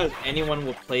don't know how anyone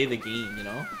will play the game, you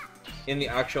know, in the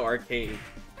actual arcade.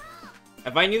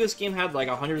 If I knew this game had like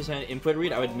 100% input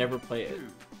read, I would never play it.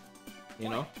 You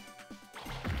know?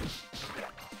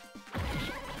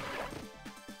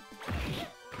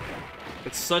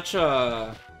 It's such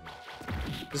a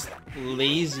just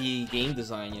lazy game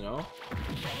design, you know?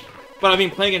 But I mean,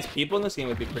 playing against people in this game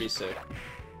would be pretty sick.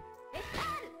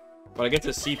 But against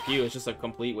a CPU, it's just a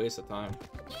complete waste of time.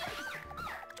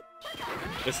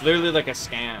 It's literally like a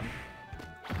scam.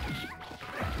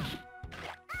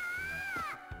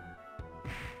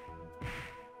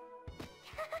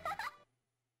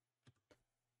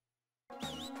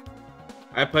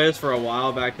 I played this for a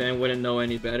while back then, wouldn't know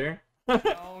any better.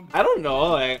 I don't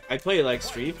know, I played like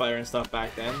Street Fighter and stuff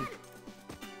back then.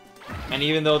 And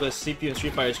even though the CPU in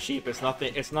Street Fighter is cheap, it's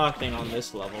nothing on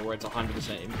this level where it's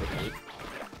 100% input rate.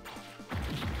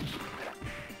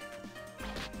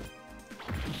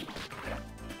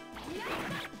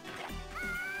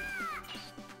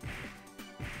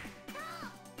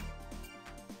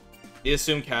 You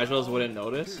assume casuals wouldn't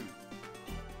notice?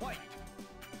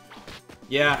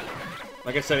 Yeah,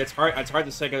 like I said, it's hard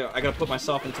to say. I gotta put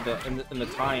myself into the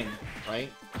time,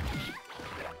 right?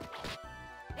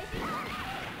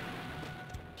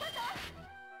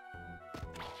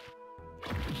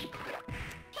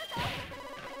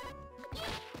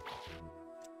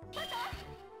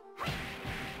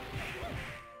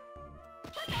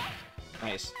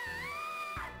 Nice.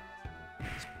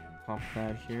 Let's pop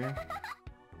that here.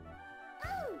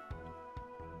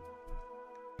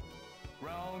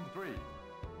 Round 3.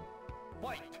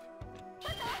 Fight!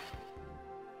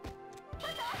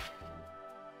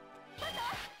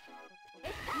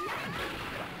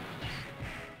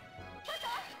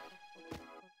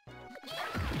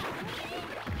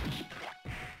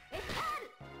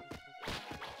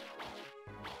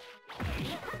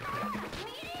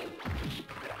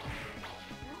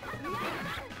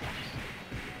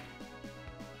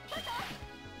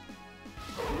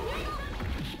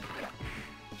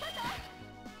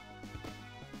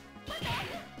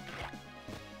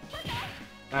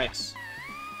 Nice.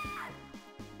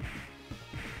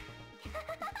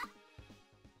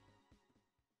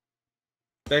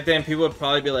 Back then, people would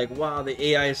probably be like, wow, the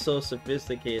AI is so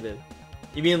sophisticated.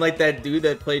 You mean like that dude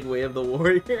that played Way of the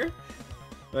Warrior?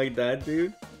 Like that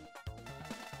dude?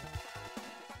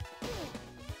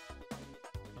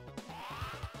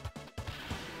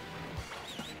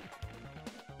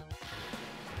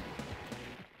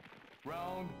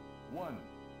 Round 1.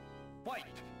 Fight!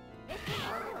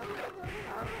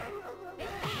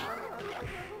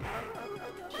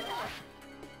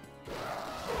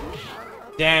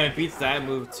 Damn, it beats that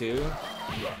move too.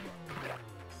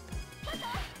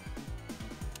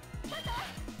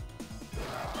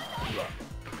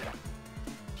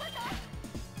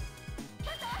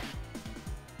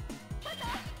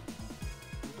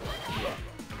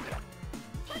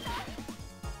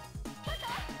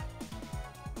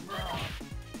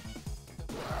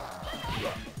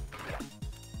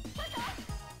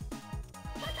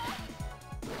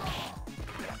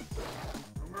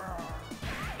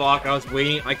 Fuck, I was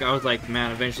waiting, like, I was like,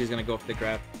 man, eventually he's gonna go for the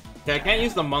grab. Okay, I can't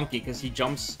use the monkey, because he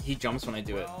jumps when I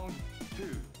do it. Round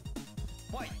 2.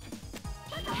 Fight.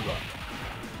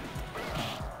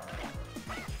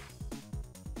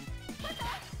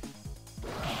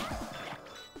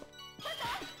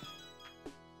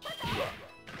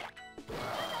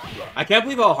 I can't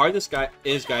believe how hard this guy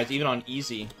is, guys, even on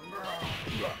easy.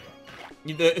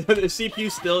 The CPU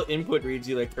still input reads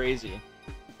you like crazy.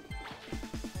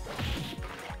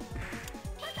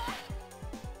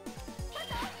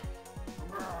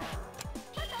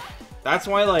 That's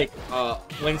why, like,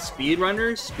 when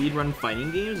speedrunners speedrun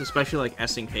fighting games, especially like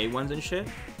SNK ones and shit,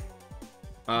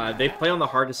 they play on the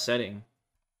hardest setting.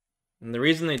 And the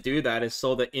reason they do that is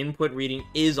so the input reading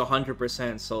is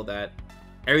 100%, so that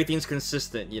everything's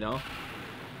consistent, you know?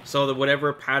 So that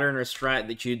whatever pattern or strat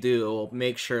that you do, it will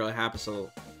make sure it happens, so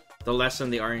to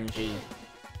lessen the RNG.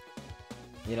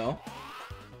 You know?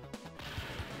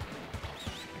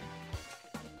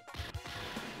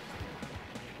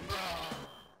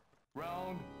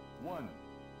 Round 1.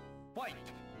 Fight.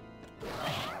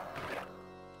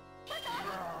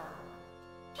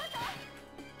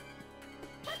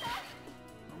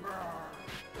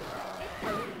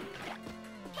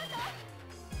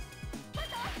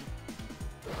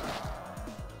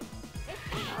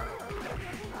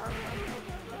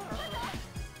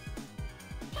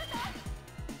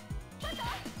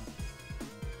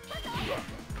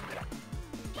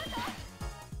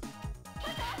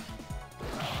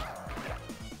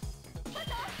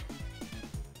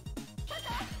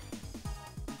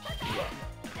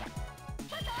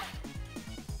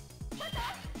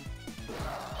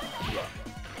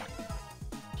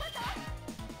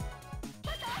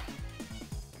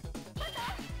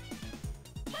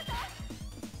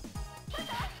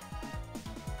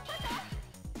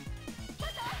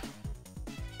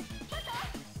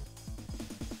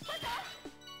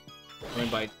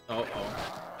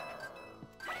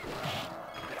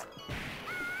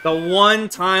 The one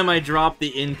time I drop the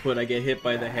input, I get hit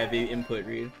by the heavy input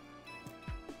read.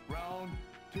 Round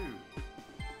 2.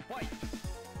 Fight.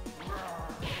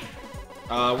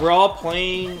 We're all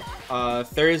playing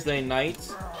Thursday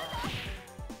night.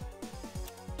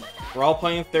 We're all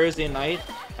playing Thursday night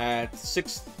at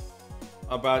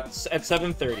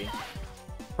 7:30.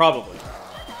 Probably.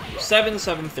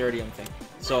 7:30, I'm thinking.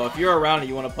 So if you're around and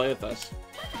you want to play with us,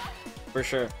 for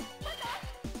sure.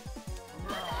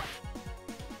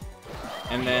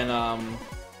 And then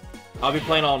I'll be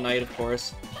playing all night, of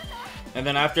course. And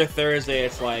then after Thursday,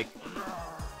 it's like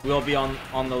we'll be on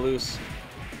the loose.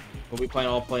 We'll be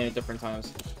playing at different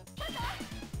times.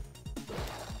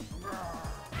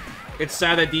 It's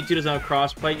sad that D2 doesn't have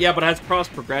crossplay. Yeah, but it has cross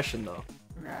progression though.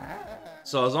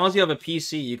 So as long as you have a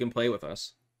PC, you can play with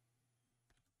us.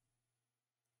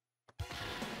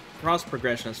 Cross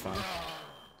progression is fine.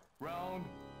 Round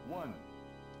 1.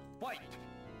 Fight.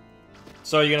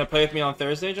 So are you gonna play with me on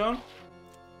Thursday, John?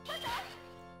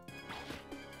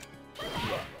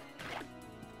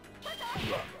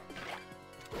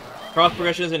 Cross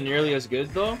progression isn't nearly as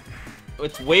good though.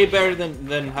 It's way better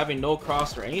than having no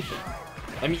cross or anything.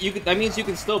 I mean, that means you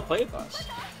can still play with us,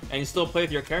 and you still play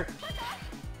with your character,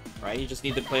 right? You just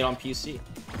need to play it on PC.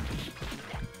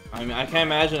 I mean, I can't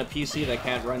imagine a PC that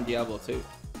can't run Diablo 2.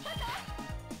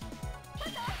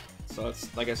 So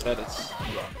it's like I said, it's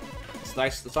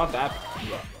nice. It's not that bad.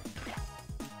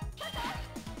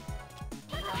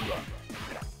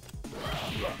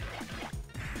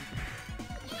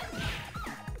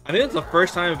 I think it's the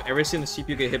first time I've ever seen the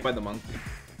CPU get hit by the monkey.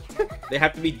 They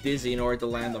have to be dizzy in order to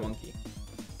land the monkey.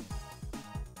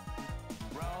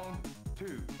 Round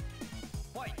 2.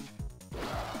 Fight.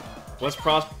 What's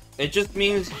cross? It just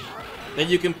means that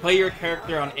you can play your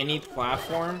character on any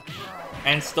platform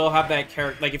and still have that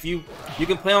character. Like if you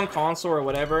can play on console or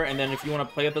whatever, and then if you want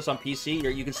to play with us on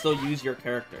PC, you can still use your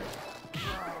character.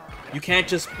 You can't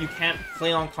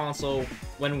play on console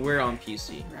when we're on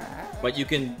PC, but you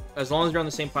can, as long as you're on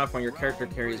the same platform, your character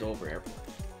carries over everywhere.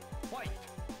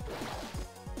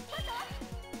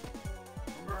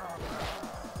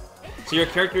 So your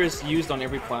character is used on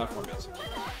every platform.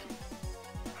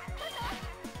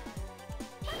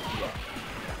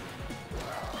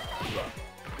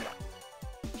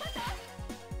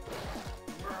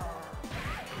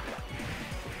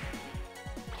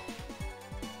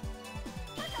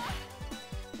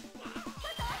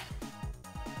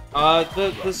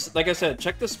 Like I said,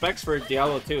 check the specs for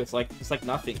Diablo 2. It's like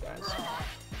nothing, guys.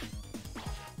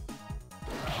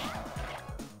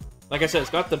 Like I said,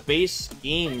 it's got the base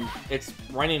game. It's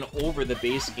running over the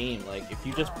base game. Like, if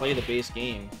you just play the base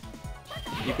game,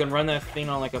 you can run that thing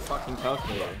on like a fucking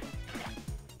calculator.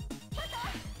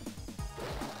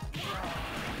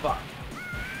 Fuck.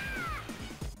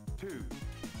 2,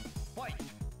 fight!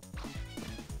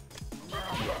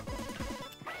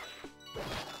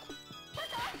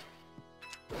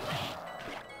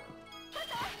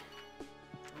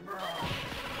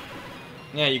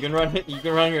 Yeah, you can run it. You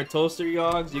can run your toaster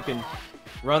yogs. You can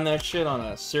run that shit on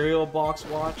a cereal box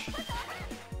watch.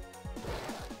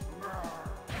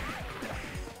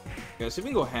 Okay, let's see if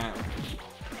we can go ham.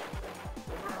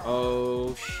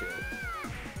 Oh shit.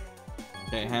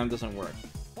 Okay, ham doesn't work.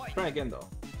 Try again though.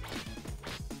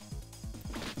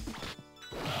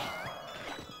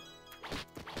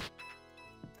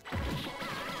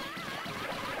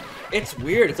 It's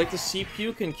weird. It's like the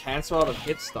CPU can cancel out a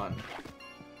hit stun.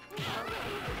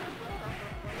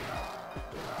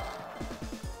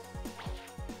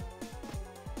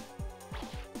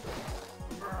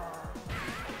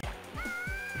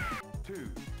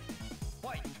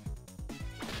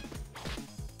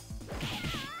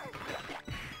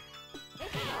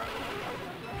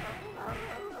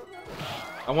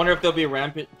 I wonder if there'll be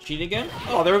rampant cheat again.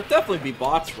 Oh, there will definitely be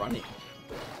bots running,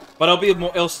 but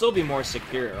it'll still be more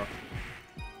secure.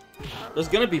 There's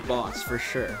gonna be bots for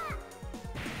sure,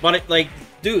 but like,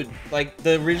 dude, like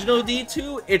the original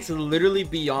D2, it's literally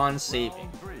beyond saving.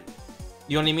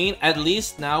 You know what I mean? At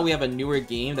least now we have a newer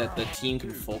game that the team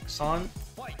can focus on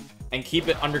and keep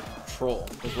it under control.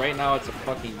 Because right now it's a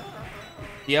fucking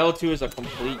Diablo 2 is a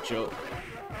complete joke.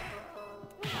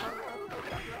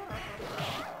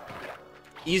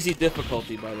 Easy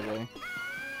difficulty, by the way.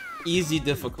 Easy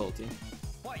difficulty.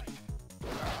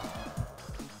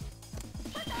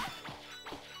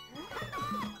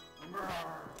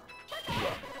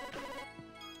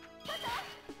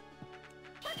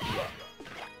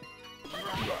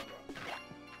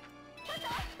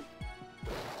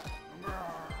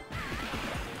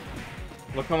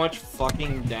 Look how much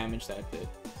fucking damage that did.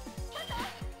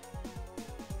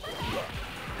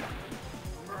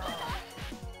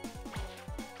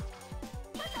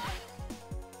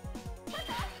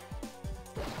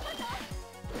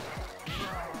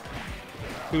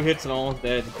 Two hits and almost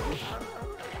dead.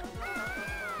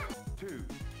 2,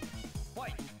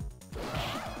 fight!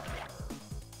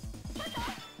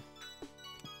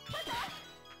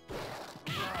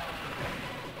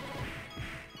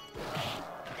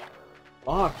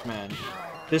 Fuck, man.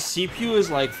 This CPU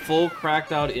is like full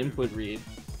cracked out input read.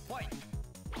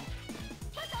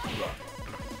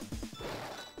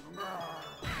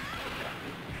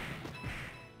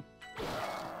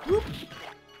 Whoop.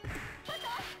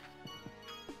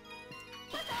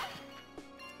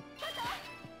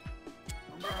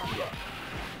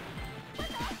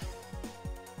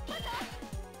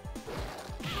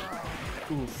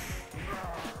 Oof.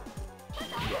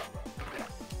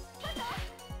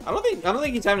 I don't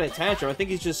think he's having a tantrum. I think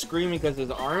he's just screaming because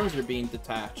his arms are being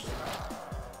detached.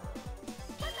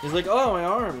 He's like, oh, my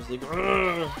arms. Like,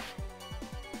 ugh.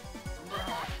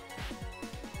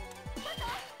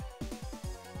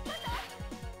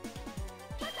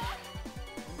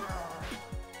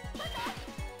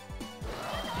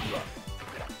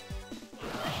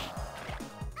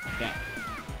 Yeah.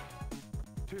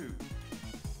 2,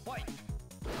 fight!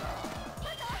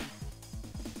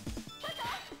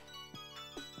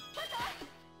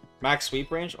 Max sweep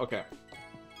range? Okay.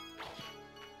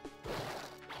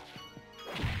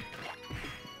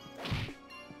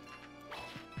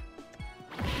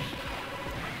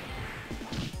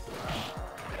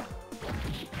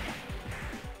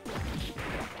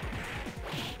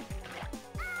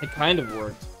 It kind of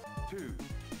worked. 2,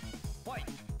 fight!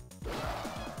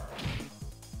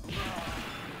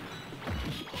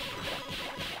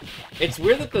 It's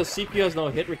weird that the CPU has no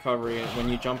hit recovery when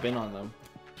you jump in on them.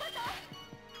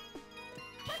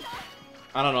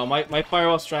 I don't know, my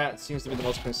firewall strat seems to be the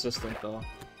most consistent though.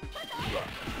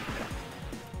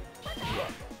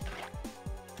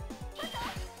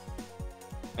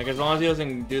 Like, as long as he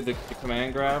doesn't do the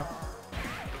command grab,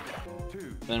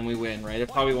 then we win, right?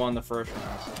 That's how we won the first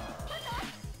round.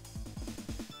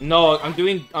 No, I'm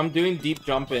doing deep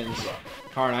jump-ins.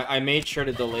 Karn, I made sure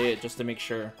to delay it just to make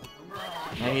sure.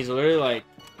 And he's literally like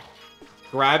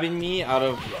grabbing me out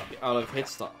of hit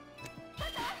stop.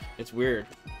 It's weird.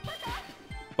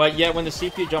 But yet when the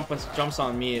CPU jumps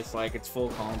on me, it's like it's full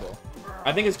combo.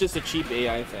 I think it's just a cheap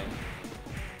AI thing.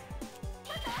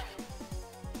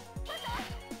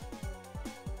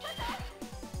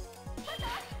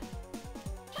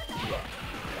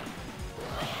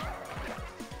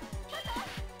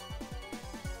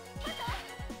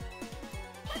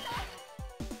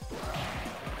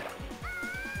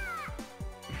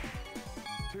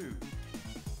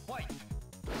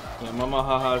 Yeah, Mama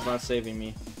Haha is not saving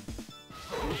me.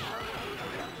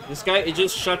 This guy, it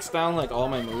just shuts down like all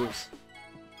my moves.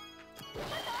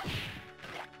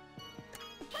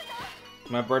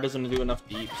 My bird doesn't do enough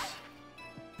deeps.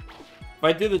 If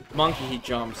I do the monkey, he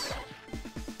jumps.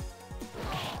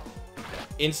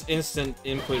 Instant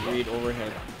input read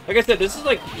overhead. Like I said, this is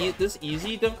like this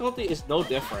easy difficulty is no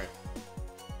different.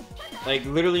 Like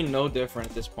literally no different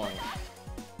at this point.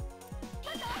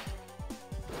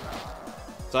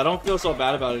 So I don't feel so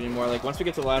bad about it anymore. Like once we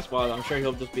get to the last boss, I'm sure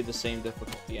he'll just be the same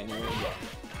difficulty anyway.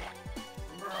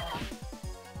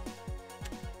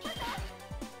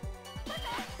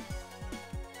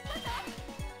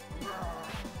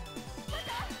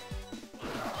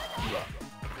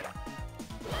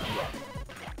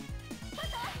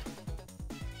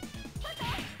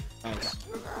 Nice.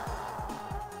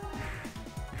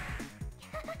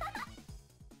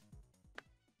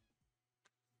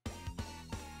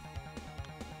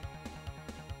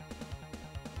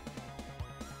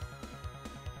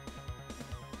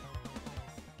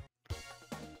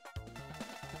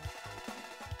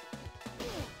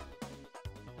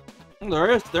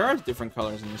 There are different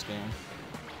colors in this game.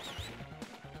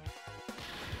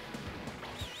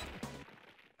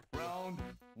 Round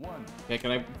 1. Okay,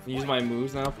 can I use my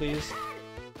moves now, please?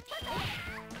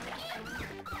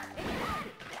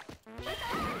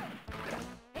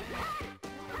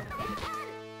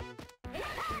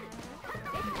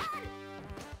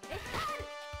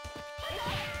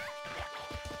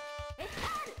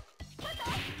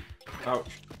 Ouch.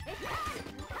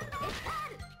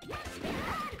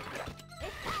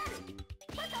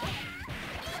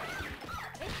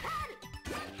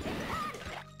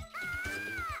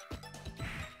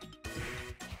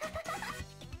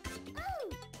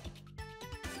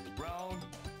 Round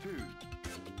 2.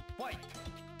 Fight.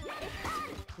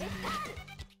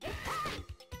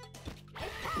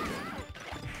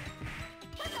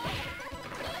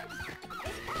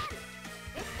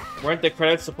 Weren't the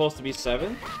credits supposed to be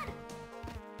 7?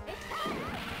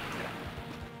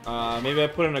 Maybe I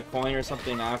put in a coin or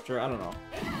something after. I don't know.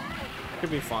 Could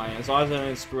be fine as long as I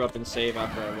didn't screw up and save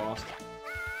after I lost.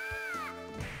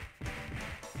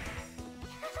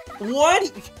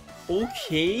 What?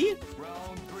 Okay.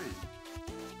 Round 3.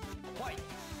 Fight.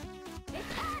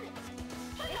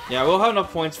 Yeah, we'll have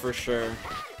enough points for sure.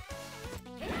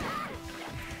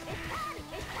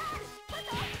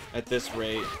 At this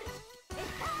rate.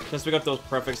 Since we got those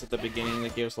perfects at the beginning,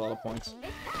 that gave us a lot of points.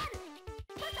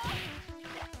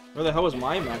 Where the hell was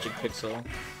my magic pixel?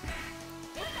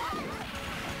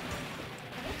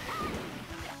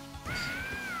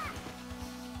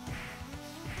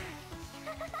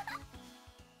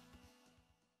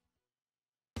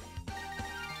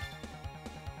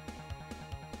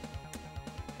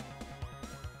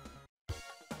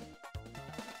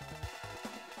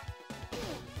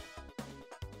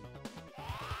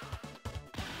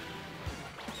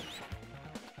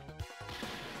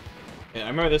 Yeah, I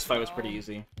remember this fight was pretty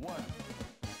easy. 1.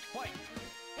 Fight.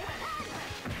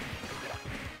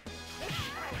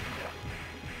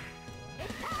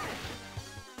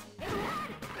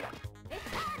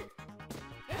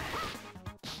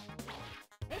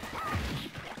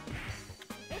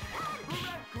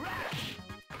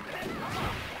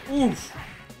 Oof.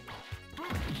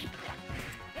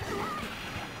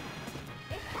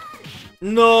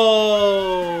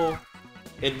 No!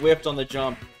 It whipped on the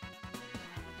jump.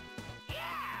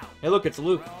 Hey, look, it's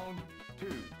Luke. Round 2.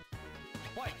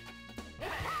 Fight.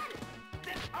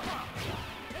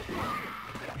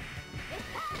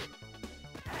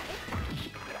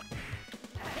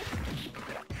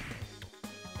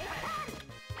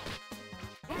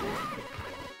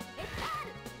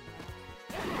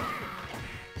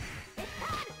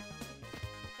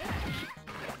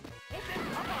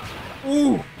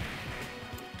 Ooh!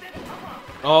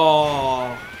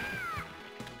 Oh.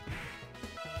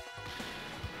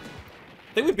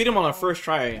 I think we beat him on our first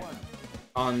try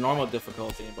on normal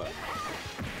difficulty, but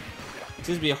it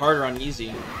seems to be harder on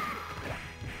easy.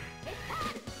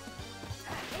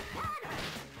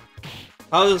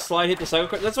 How does the slide hit the cycle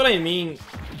card? That's what I mean,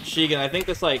 Shigen. I think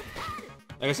that's like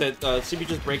I said, CB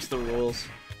just breaks the rules.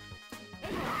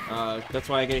 That's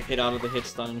why I get hit out of the hit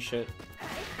stun and shit.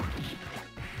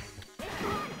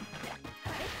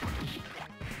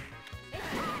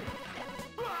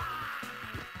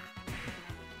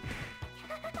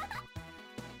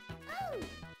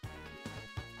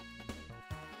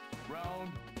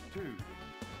 Round 2.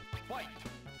 Fight.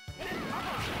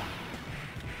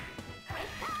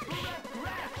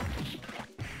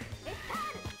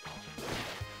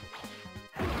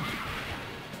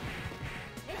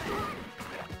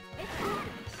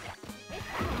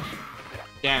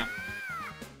 Damn.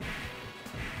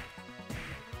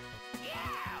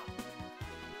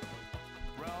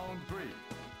 Round 3.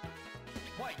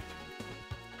 Fight.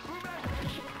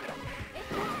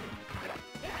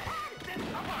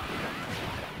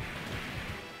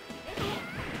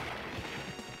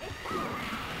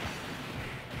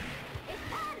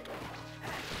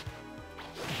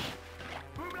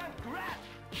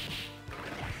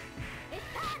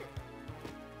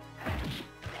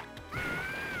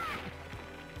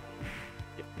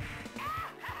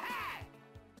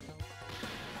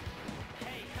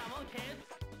 Hey, come on, kids.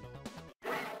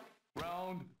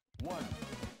 Round 1.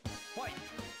 Fight.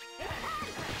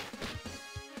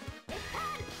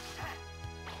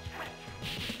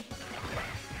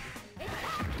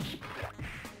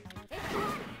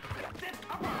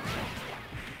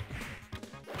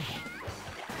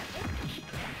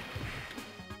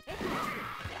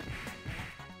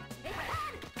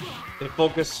 They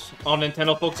focus on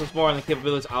Nintendo focuses more on the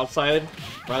capabilities outside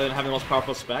rather than having the most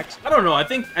powerful specs. I don't know. I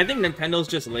think Nintendo's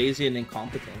just lazy and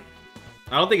incompetent.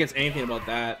 I don't think it's anything about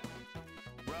that.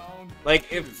 Round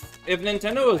Like if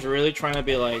Nintendo was really trying to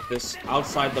be like this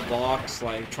outside the box,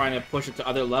 like trying to push it to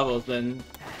other levels, then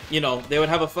you know they would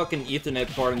have a fucking Ethernet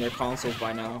port in their consoles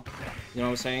by now. You know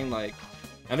what I'm saying? Like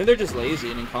I think they're just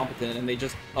lazy and incompetent, and they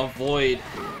just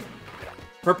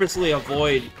purposely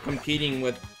avoid competing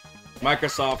with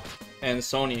Microsoft and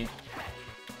Sony.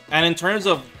 And in terms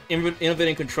of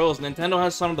innovating controls, Nintendo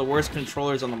has some of the worst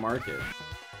controllers on the market.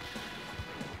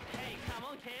 Hey, come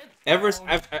on, kids.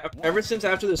 Ever since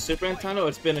after the Super Nintendo,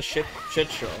 it's been a shit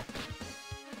show.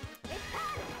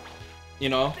 You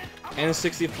know,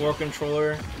 N64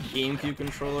 controller, GameCube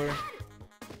controller,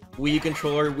 Wii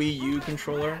controller, Wii U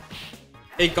controller.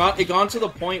 It got to the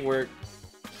point where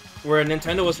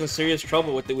Nintendo was in serious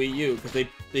trouble with the Wii U because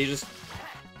they just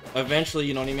eventually,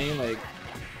 you know what I mean? Like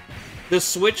the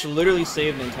Switch literally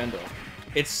saved Nintendo.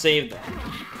 It saved them.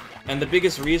 And the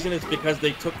biggest reason is because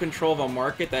they took control of a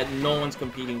market that no one's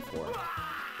competing for.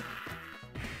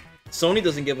 Sony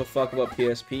doesn't give a fuck about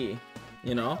PSP,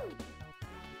 you know?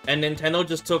 And Nintendo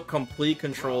just took complete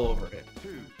control over it.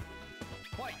 2.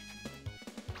 Fight.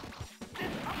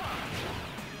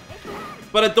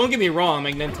 But don't get me wrong,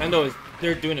 like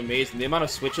they're doing amazing. The amount of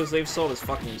Switches they've sold is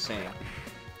fucking insane.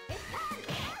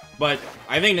 But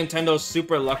I think Nintendo's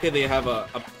super lucky they have a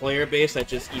player base that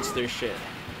just eats their shit.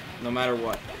 No matter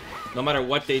what. No matter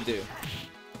what they do.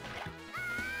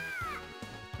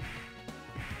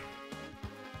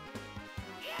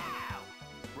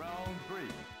 Round 3.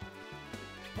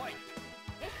 Fight.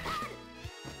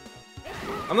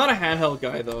 I'm not a handheld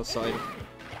guy though, so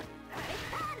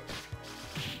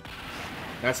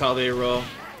that's how they roll.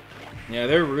 Yeah,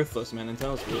 they're ruthless, man.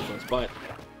 Nintendo's ruthless, but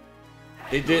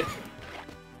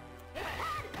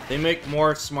they make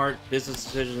more smart business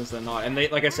decisions than not. And they,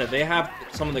 like I said, they have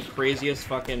some of the craziest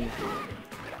fucking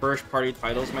first-party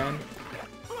titles, man.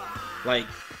 Like,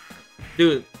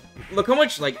 dude, look how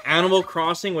much, like, Animal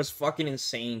Crossing was fucking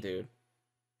insane, dude.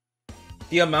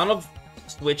 The amount of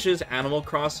Switches Animal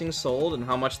Crossing sold and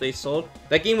how much they sold,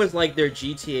 that game was like their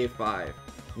GTA 5,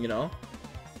 you know?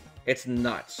 It's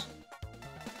nuts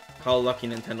how lucky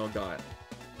Nintendo got.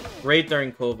 Right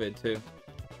during COVID, too.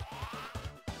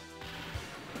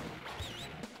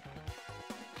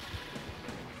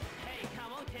 Hey,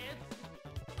 come on, kids.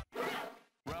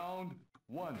 Round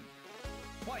 1.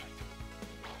 Fight.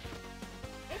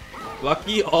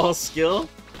 Lucky all skill?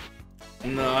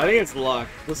 No, I think it's luck.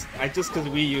 Just because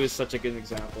Wii U is such a good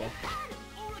example.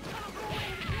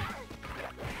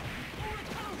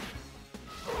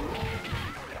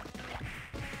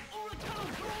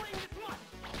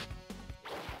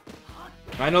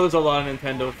 I know there's a lot of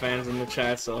Nintendo fans in the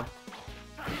chat, so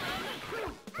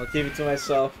I'll keep it to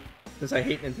myself because I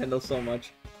hate Nintendo so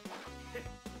much.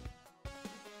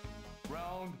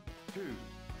 Round 2.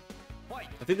 Fight.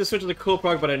 I think the Switch is a cool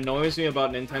product, but what annoys me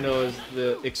about Nintendo is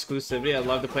the exclusivity. I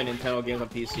love to play Nintendo games on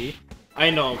PC.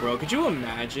 I know, bro. Could you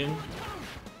imagine?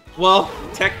 Well,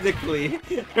 technically,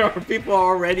 there are people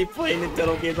already playing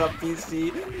Nintendo games on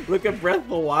PC. Look at Breath of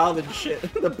the Wild and shit.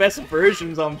 The best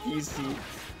versions on PC.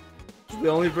 It's the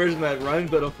only version that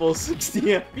runs at a full 60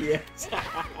 FPS.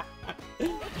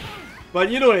 But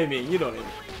you know what I mean. You know what I mean.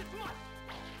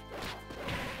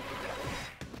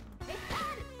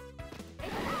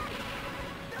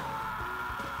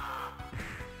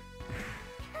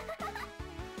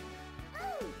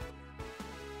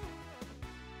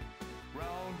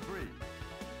 Round 3.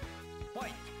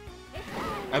 Fight.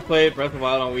 I played Breath of the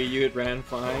Wild on Wii U, it ran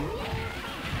fine.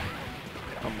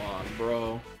 Come on,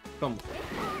 bro. Come on.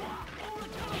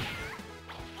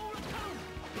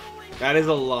 That is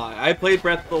a lie. I played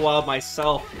Breath of the Wild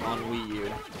myself on Wii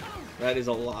U. That is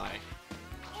a lie.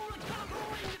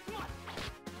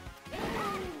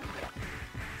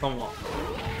 Come on.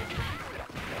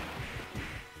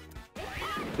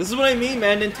 This is what I mean,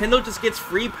 man. Nintendo just gets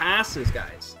free passes,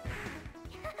 guys.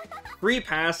 Free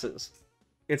passes.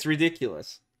 It's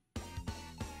ridiculous.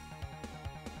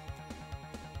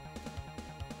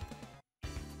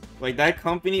 Like, that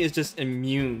company is just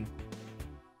immune.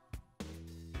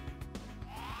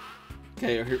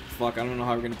 Okay, fuck, I don't know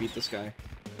how we're gonna beat this guy.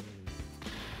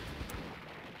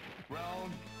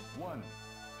 Round 1.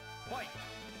 Fight!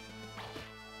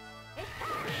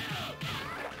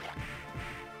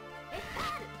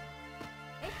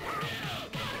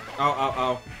 Ow, ow,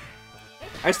 ow.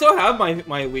 I still have my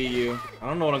Wii U. I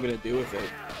don't know what I'm gonna do with it.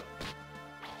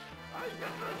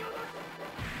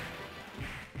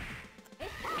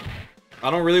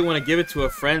 I don't really want to give it to a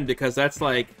friend because that's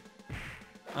like,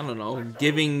 I don't know,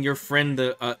 giving your friend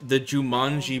the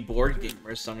Jumanji board game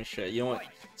or some shit. You know what?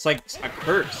 It's like a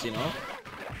curse, you know?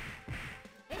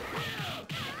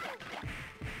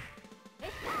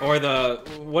 Or the,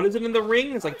 what is it in The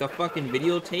Ring? It's like the fucking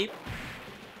videotape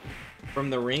from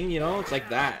The Ring, you know? It's like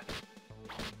that.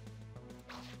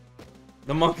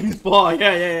 The monkey's paw.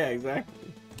 Yeah,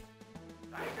 exactly.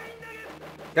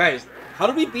 Guys, how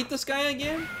did we beat this guy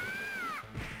again?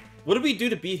 What did we do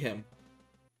to beat him?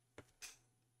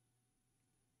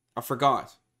 I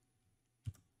forgot.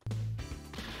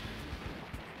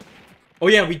 Oh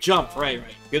yeah, we jumped. Right.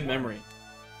 Good memory.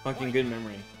 Fucking good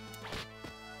memory.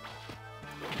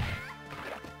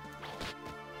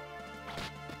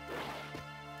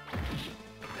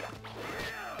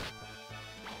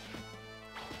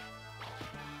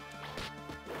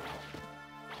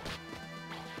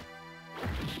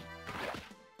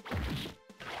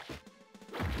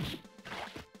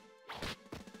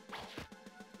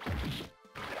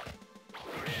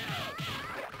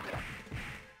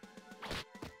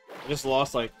 I just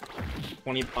lost like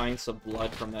 20 pints of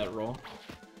blood from that roll.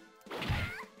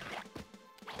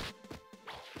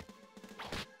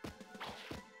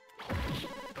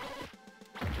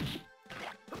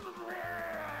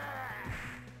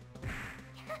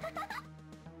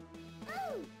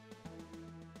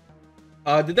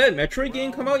 Did that Metroid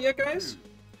game come out yet, guys?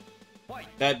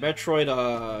 That Metroid,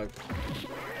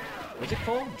 what's it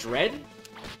called? Dread?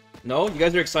 No? You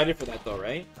guys are excited for that though,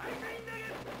 right?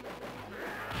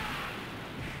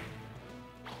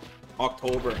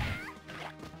 October.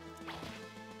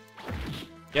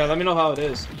 Yeah, let me know how it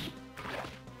is.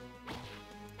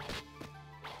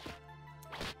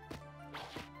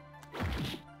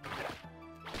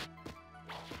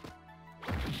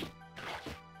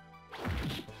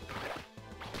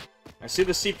 I see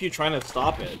the CPU trying to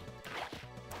stop it.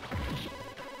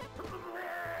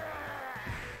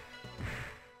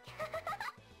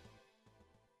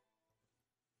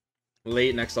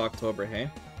 Late next October,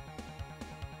 hey?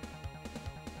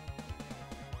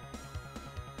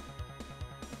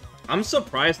 I'm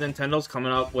surprised Nintendo's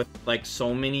coming up with like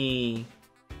so many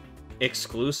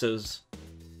exclusives.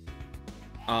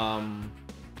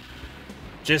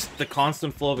 Just the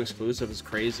constant flow of exclusives is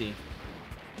crazy.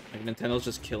 Like Nintendo's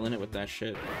just killing it with that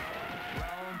shit.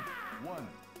 Round 1.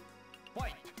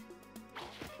 Fight!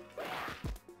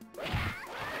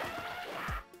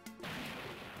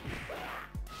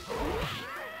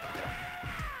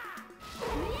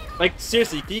 Like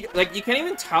seriously, you can't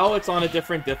even tell it's on a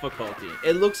different difficulty.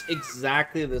 It looks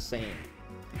exactly the same.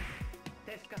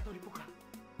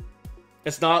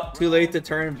 It's not too late to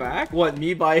turn back? What,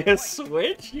 me buy a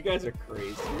Switch? You guys are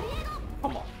crazy.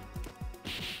 Come on.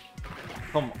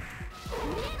 Come on.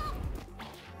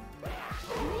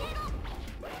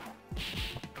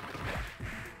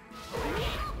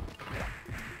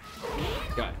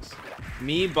 Guys,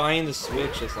 me buying the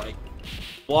Switch is like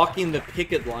walking the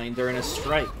picket line during a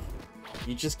strike.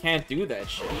 You just can't do that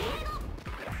shit.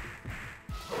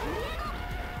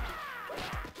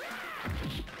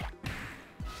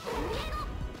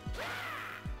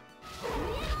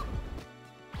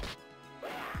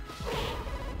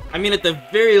 I mean, at the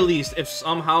very least, if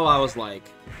somehow I was like,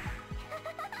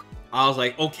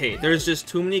 okay, there's just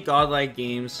too many godlike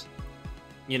games,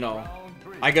 you know,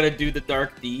 I gotta do the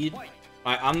dark deed.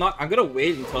 I'm gonna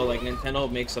wait until, like,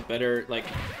 Nintendo makes a better, like,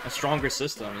 a stronger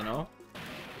system, you know?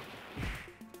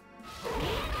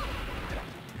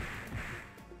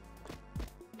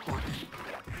 Fuck.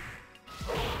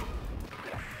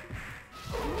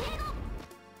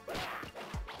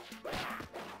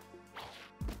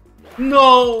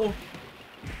 No!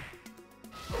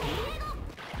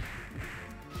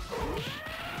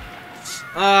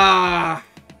 Ah!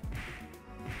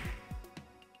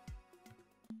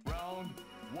 Round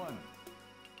 1.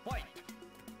 Fight!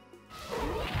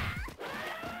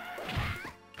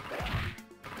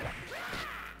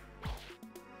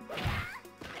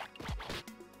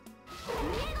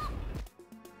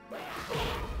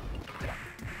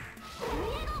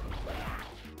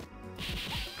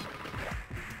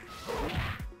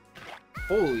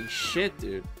 Holy shit,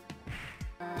 dude.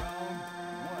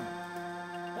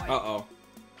 Uh-oh.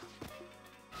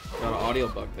 Got an audio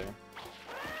bug there.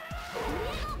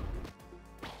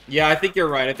 Yeah, I think you're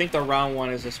right. I think the round 1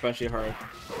 is especially hard.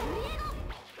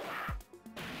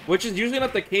 Which is usually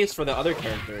not the case for the other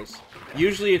characters.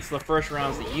 Usually it's the first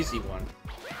round's the easy one.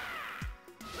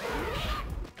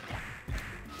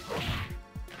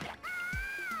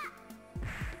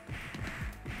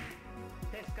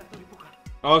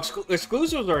 Oh,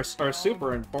 exclusives are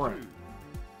super important.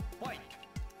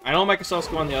 I know Microsoft's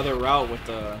going the other route with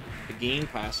the Game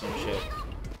Pass and shit,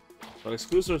 but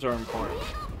exclusives are important.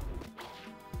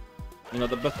 You know,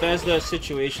 the Bethesda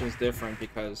situation is different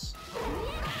because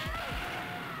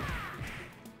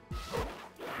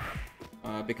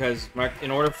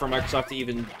in order for Microsoft to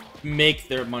even make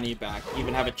their money back,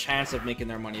 even have a chance of making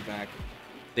their money back,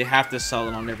 they have to sell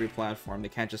it on every platform. They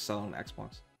can't just sell it on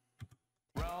Xbox.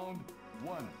 Round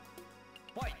 1.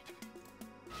 Fight!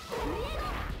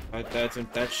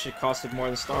 That shit costed more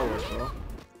than Star Wars, bro.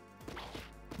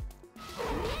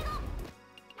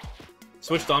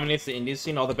 Switch dominates the indie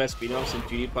scene. All the best beat-ups and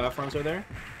 2D platforms are there.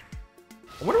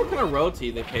 I wonder what kind of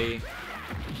royalty they pay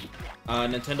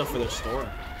Nintendo for their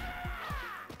store.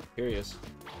 Curious.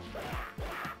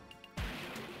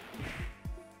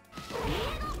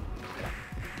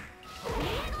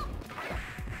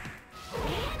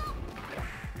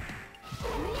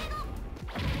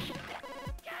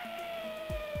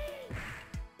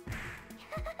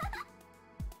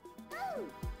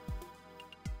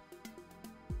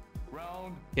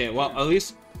 Okay, well, at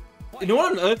least... You know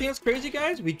what another thing that's crazy,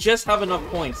 guys? We just have enough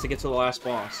points to get to the last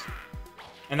boss.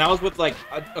 And that was with, like,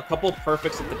 a couple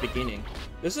perfects at the beginning.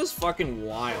 This is fucking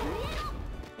wild.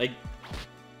 Like,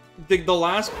 the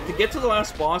last... To get to the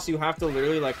last boss, you have to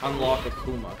literally, like, unlock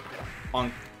Akuma.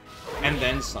 And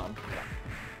then some.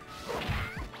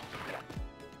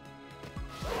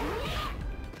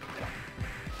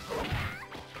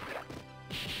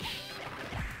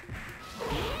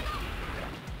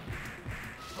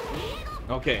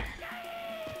 Okay.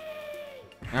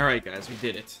 Alright, guys, we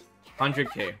did it.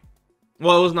 100k.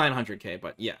 Well, it was 900k,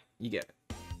 but yeah, you get it.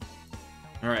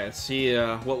 Alright, let's see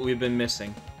what we've been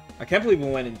missing. I can't believe we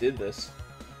went and did this.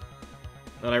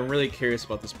 But I'm really curious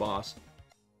about this boss.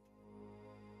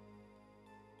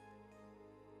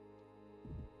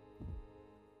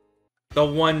 The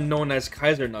one known as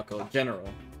Kaiser Knuckle, General.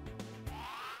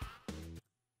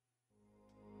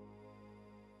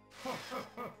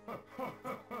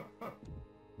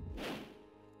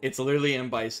 It's literally M.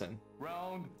 Bison.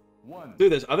 Round 1.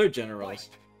 Dude, there's other generals.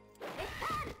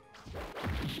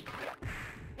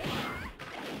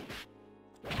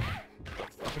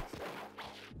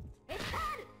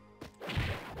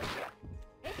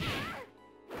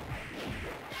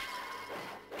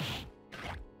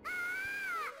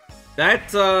 That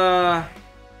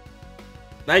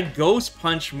ghost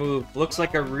punch move looks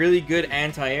like a really good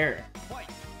anti-air.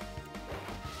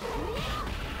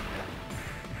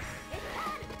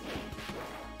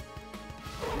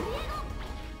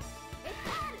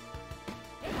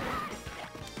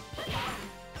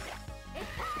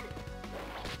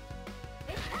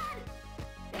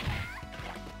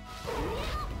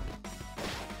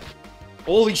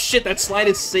 Holy shit, that slide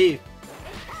is safe.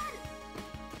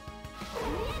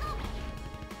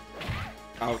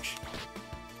 Ouch.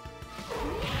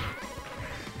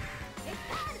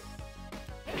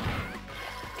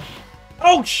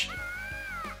 Ouch!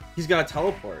 He's got a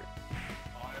teleport.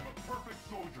 I am a perfect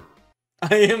soldier.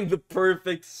 I am the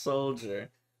perfect soldier.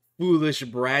 Foolish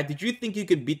Brad. Did you think you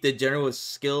could beat the general with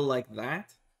skill like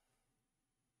that?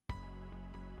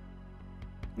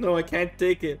 No, I can't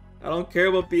take it. I don't care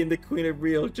about being the Queen of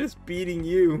Rio, just beating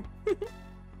you.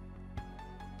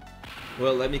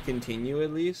 Well, let me continue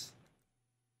at least.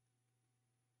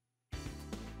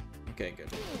 Okay, good.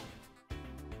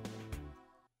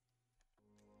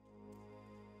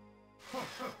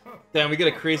 Damn, we get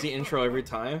a crazy intro every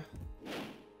time.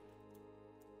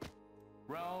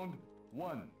 Round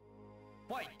 1.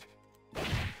 Fight!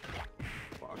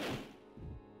 Fuck.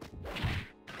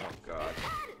 Oh god.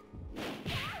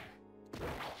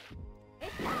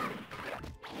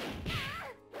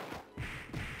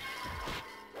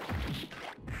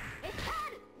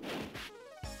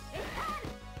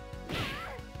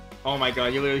 Oh my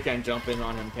god, you literally can't jump in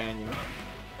on him, can you?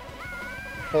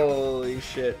 Holy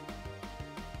shit.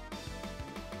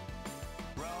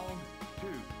 Round 2.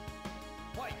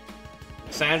 Fight.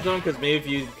 Sans zone, because maybe if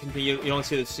you continue, you don't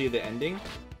see the ending.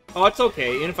 Oh, it's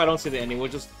okay. Even if I don't see the ending, we'll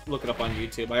just look it up on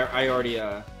YouTube. I already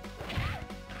I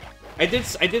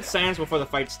did Sans before the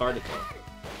fight started though.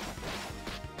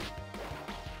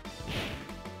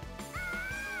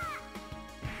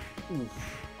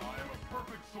 Oof. I am a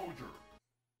perfect soldier.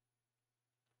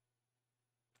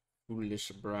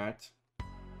 Foolish brat.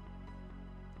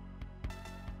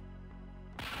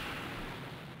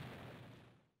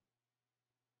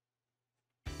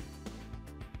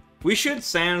 We should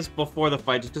Sans before the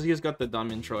fight, just because he's got the dumb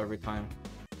intro every time.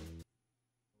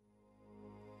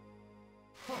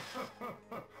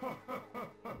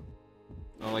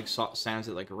 I like Sans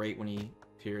it like right when he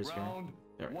appears Round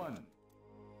here. There. 1.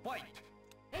 Fight.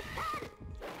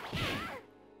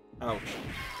 Ouch.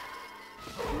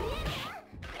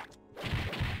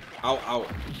 Ow, ow.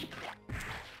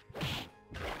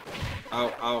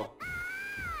 Ow, ow.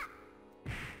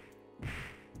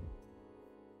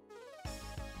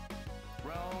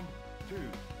 Round 2.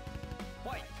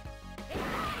 Fight.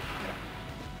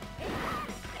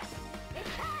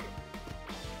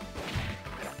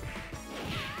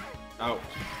 Ow.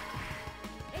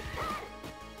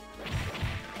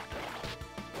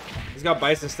 He's got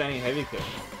Bison standing heavy kick.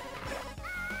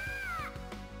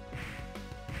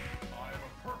 I am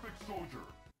a perfect soldier.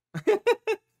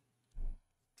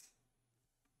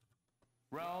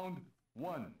 Round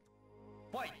 1.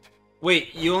 Fight. Wait,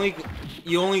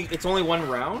 it's only one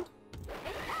round?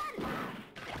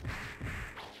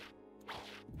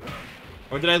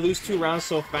 Or did I lose 2 rounds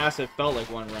so fast it felt like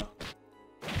 1 round?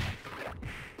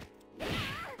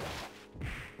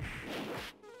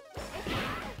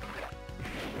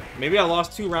 Maybe I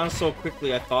lost 2 rounds so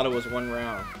quickly I thought it was 1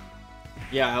 round.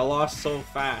 Yeah, I lost so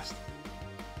fast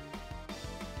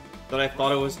that I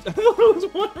thought it was, I thought it was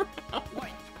 1 round.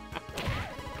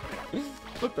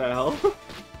 What the hell?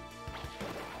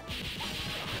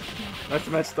 That's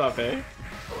messed up, eh?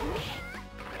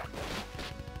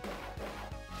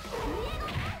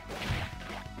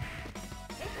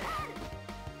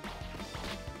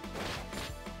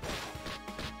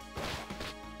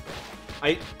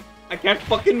 I can't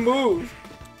fucking move.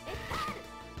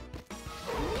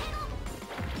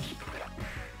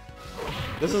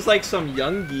 This is like some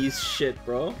young geese shit,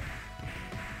 bro.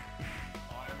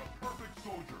 I am a perfect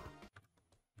soldier.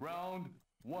 Round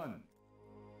 1.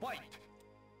 Fight.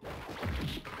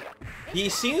 He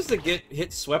seems to get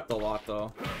hit swept a lot,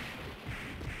 though.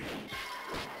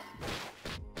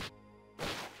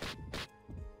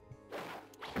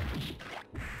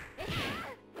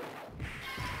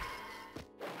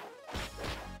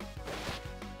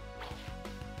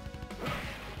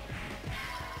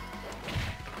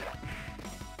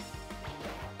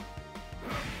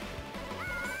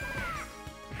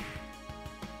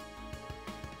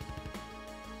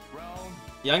 Round.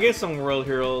 Yeah, I get some World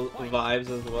Hero vibes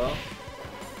as well.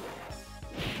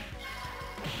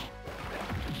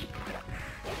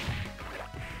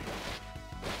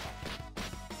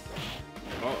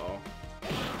 Uh-oh.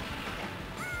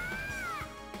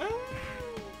 I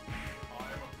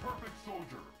am a perfect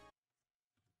soldier.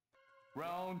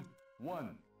 Round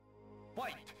 1.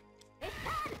 Fight.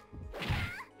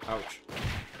 Ouch.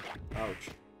 Ouch.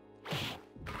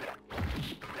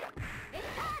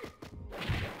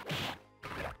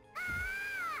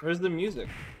 Where's the music?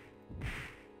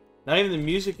 Not even the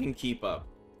music can keep up.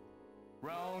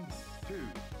 Round 2.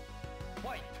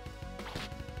 Fight.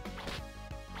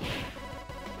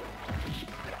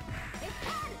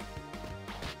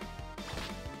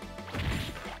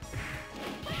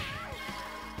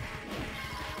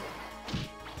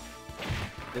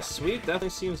 The sweep definitely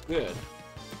seems good.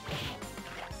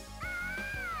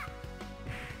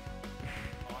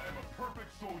 I am a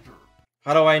perfect soldier.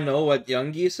 How do I know what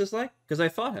Young Geese is like? Because I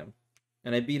fought him.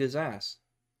 And I beat his ass.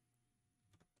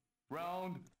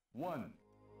 Round 1.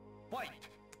 Fight.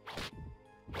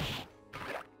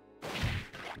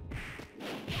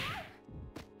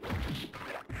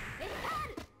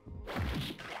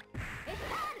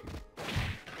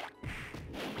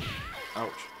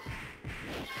 Ouch.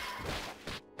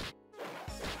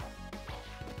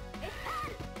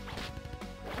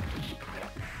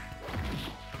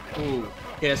 Ooh.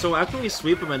 Okay, so after we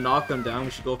sweep him and knock him down,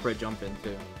 we should go for a jump in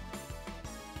too.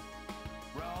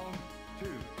 Round 2.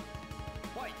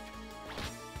 Fight.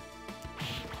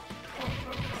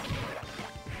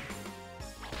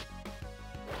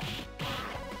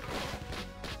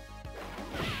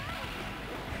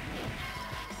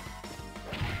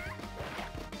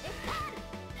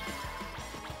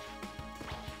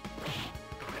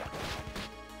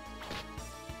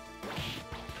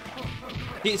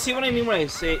 You see what I mean when I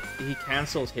say he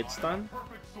cancels hit stun?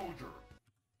 Perfect soldier.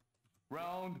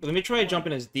 Round. Let me try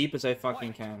jumping as deep as I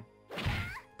fucking can.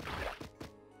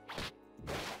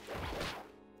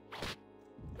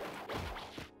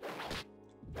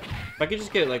 If I could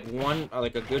just get like one,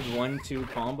 like a good 1-2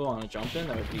 combo on a jump in,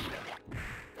 that would be.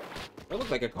 That looked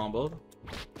like a combo.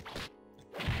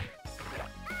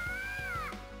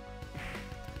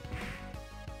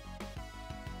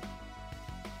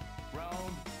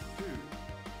 Round 2.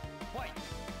 Fight.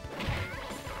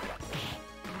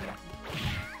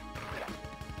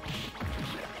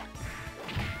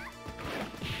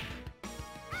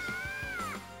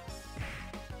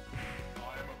 I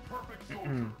am a perfect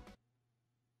soldier.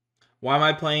 Why am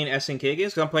I playing SNK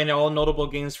games? Because I'm playing all notable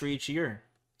games for each year.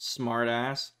 Smart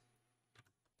ass.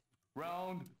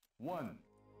 Round 1.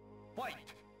 Fight.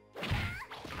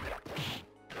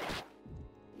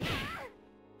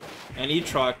 And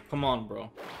E-Trock, come on,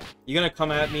 bro. You gonna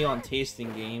come at me on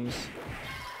tasting games?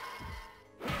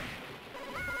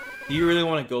 Do you really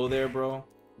want to go there, bro?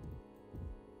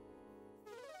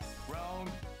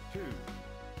 Round 2.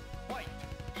 Fight.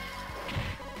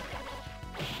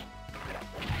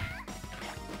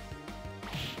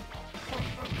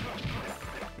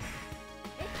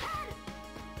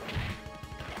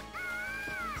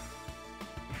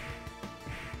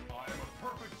 I am a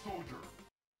perfect soldier.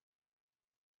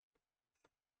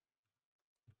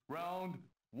 Round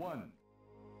 1.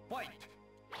 Fight.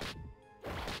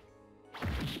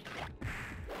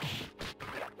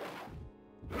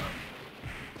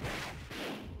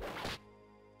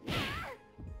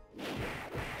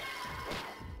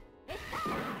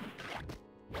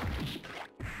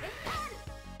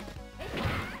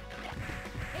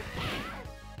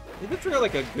 You could figure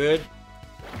like a good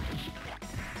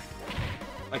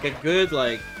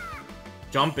like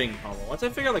jumping combo. Once I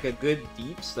figure like a good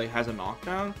deeps like has a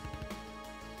knockdown,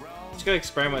 just gotta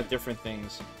experiment with different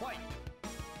things. Fight.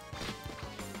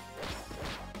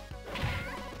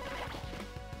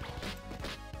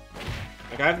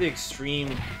 Like I have the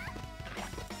extreme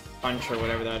punch or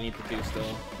whatever that I need to do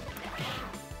still.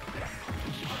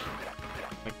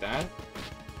 Like that.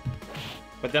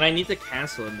 But then I need to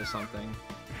cancel into something.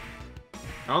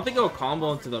 I don't think it'll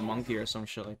combo into the monkey or some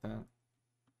shit like that.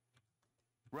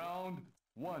 Round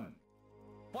 1.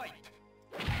 Fight.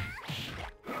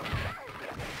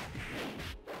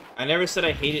 I never said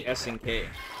I hated SNK.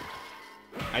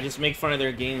 I just make fun of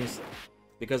their games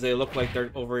because they look like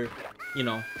they're over, you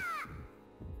know,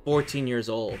 14 years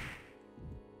old.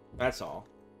 That's all.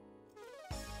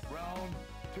 Round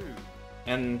 2.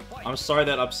 And I'm sorry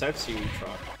that upsets you,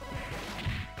 Truck.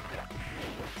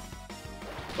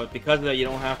 But because of that, you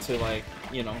don't have to, like,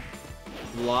 you know,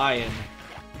 lie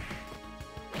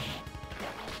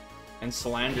and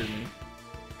slander me.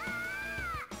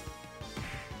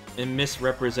 And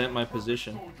misrepresent my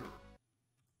position. Soldier.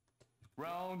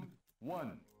 Round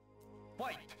 1.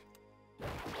 Fight.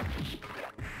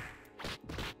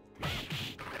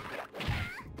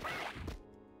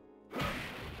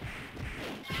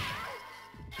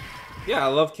 Yeah, I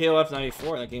love KOF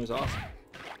 94. That game's awesome.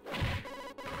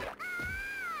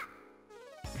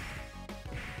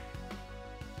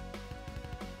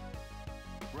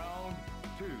 Round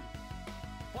 2.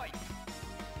 Fight.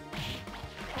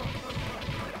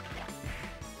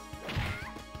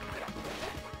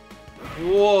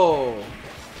 Whoa.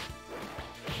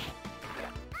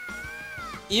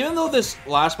 Even though this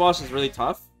last boss is really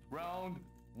tough, Round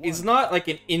 1. it's not like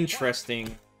an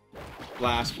interesting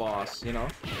last boss, you know?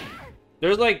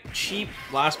 There's like cheap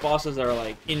last bosses that are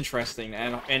like interesting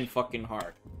and fucking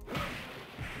hard.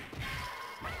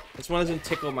 This one doesn't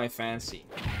tickle my fancy.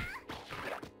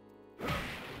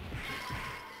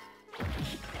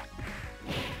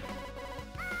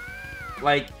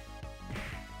 Like,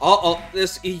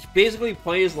 this he basically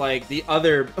plays like the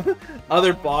other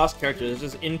other boss characters. It's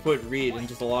just input read and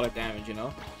just a lot of damage, you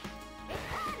know.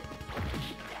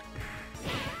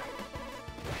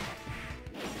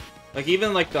 Like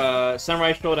even like the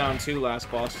Samurai Showdown 2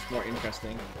 last boss is more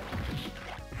interesting.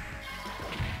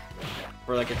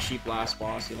 For like a cheap last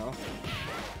boss, you know.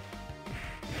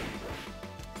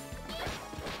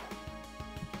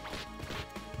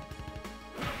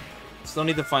 Still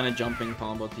need to find a jumping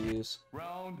combo to use.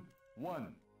 Round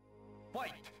 1.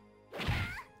 Fight.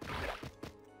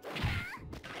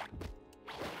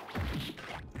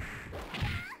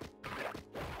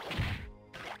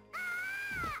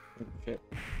 Oh, shit.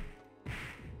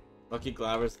 Lucky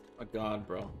Glaber's a god,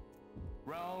 bro.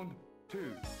 Round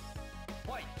 2.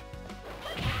 Fight.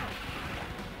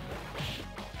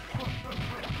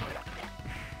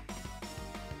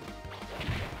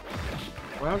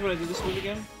 What happens when I do this move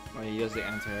again? Oh, he does the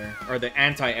anti-air. Or the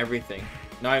anti-everything.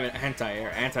 Not even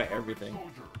anti-air, anti-everything.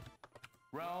 Soldier.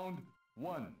 Round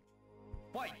 1.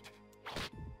 Fight.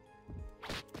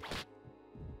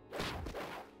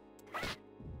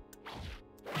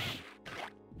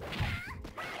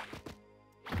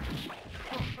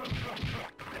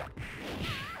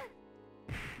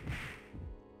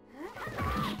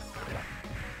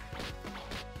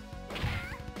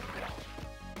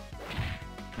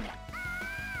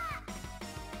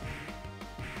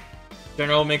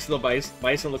 General makes the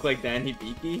Bison look like Dan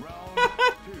Hibiki. Round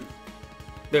 2.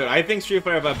 Dude, I think Street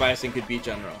Fighter by Bison could beat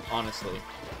General, honestly.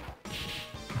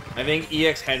 I think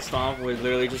EX Head Stomp would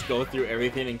literally just go through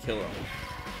everything and kill him.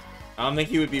 I don't think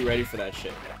he would be ready for that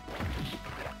shit.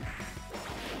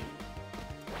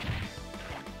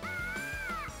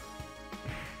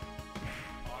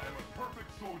 I am a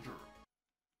perfect soldier.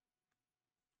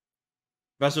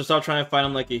 Vesper, stop trying to fight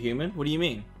him like a human? What do you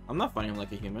mean? I'm not fighting him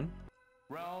like a human.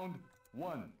 Round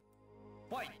 1.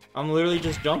 Fight. I'm literally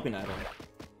just jumping at him.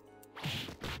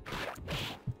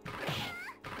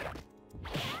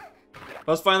 If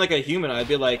I was fighting like a human, I'd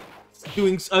be like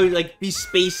I would like be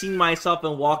spacing myself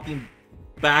and walking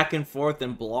back and forth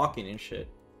and blocking and shit.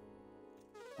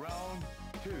 Round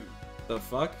 2. The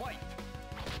fuck? Fight.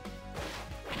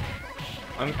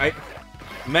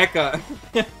 Mecha.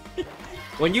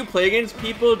 When you play against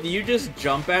people, do you just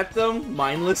jump at them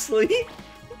mindlessly?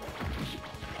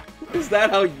 Is that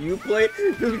how you play?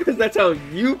 Just because that's how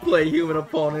you play human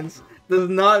opponents does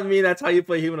not mean that's how you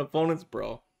play human opponents,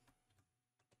 bro.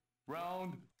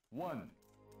 Round 1.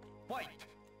 Fight.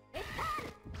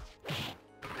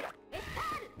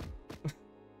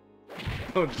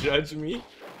 Don't judge me.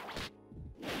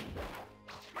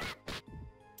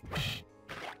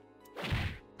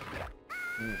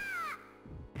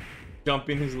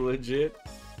 Jumping is legit.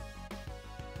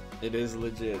 It is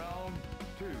legit. Round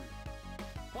 2.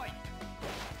 Fight.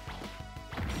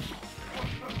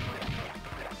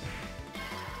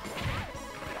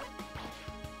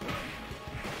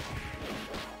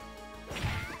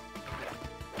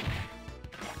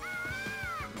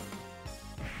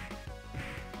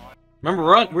 Remember,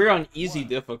 we're on easy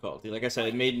difficulty. Like I said,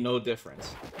 it made no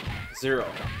difference. 0.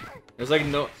 There's like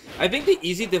no... I think the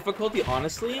easy difficulty,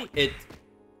 honestly,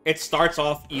 it starts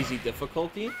off easy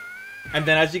difficulty. And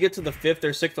then as you get to the 5th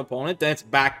or 6th opponent, then it's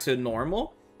back to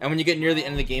normal. And when you get near the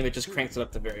end of the game, it just cranks it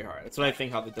up to very hard. That's what I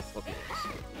think how the difficulty is.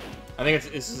 I think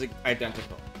this is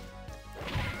identical.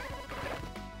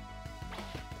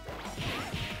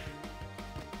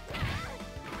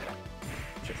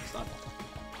 Shit, stop.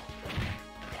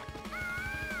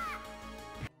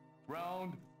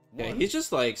 Round 1. Yeah, he's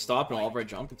just like stopping all of our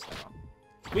jumping stuff.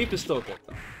 Sweep is still good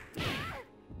though.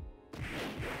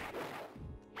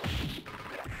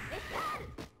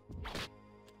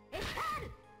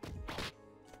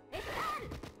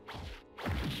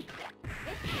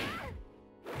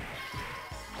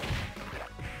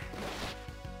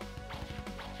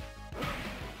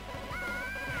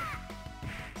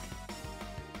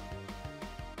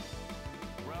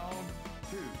 Round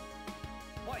 2.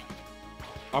 Fight.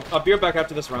 I'll be right back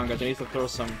after this round, guys. I need to throw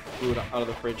some food out of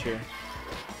the fridge here.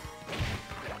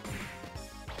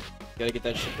 Gotta get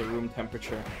that shit to room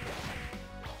temperature.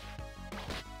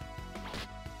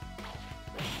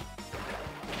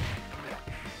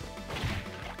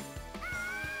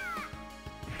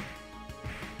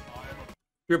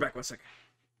 Be right back, 1 second.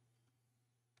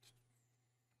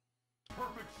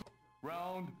 Perfect.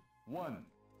 Round 1.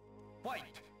 Fight.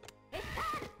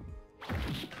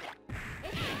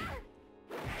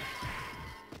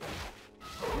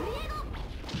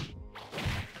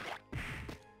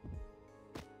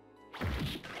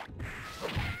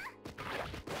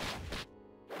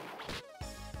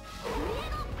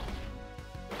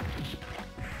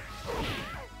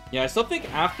 Yeah, I still think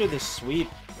after the sweep,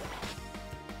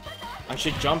 I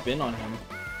should jump in on him.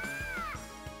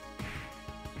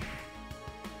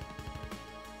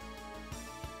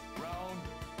 Round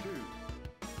 2.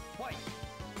 Fight.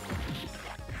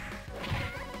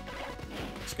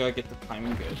 Just gotta get the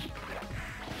timing good.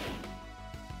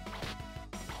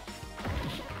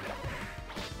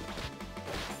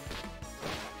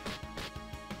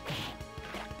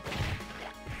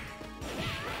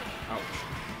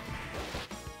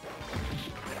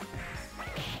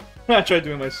 I tried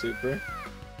doing my super.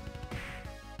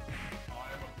 I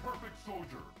am a perfect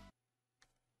soldier.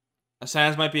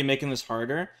 Sans might be making this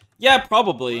harder. Yeah,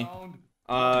 probably.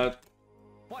 Round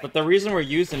But the reason we're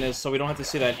using is so we don't have to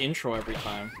see that intro every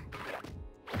time.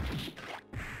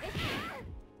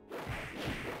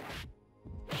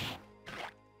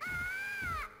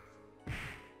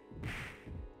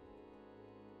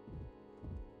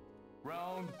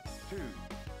 Round 2.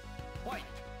 Fight!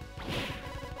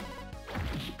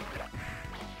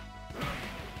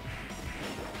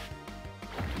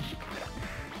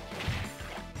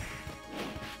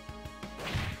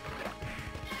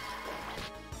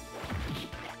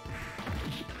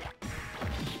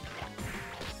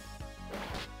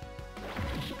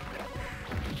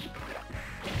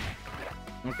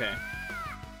 Okay.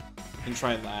 Can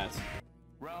try that.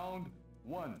 Round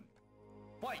 1.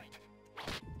 Fight!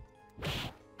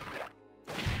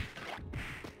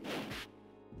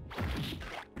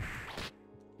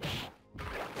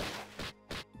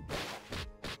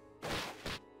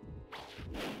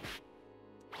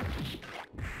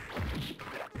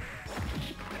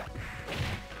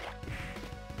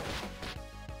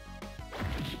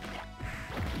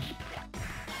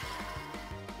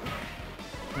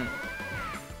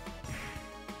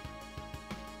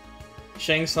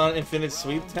 Shang Tsung Infinite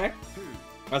Sweep Tech?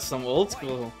 That's some old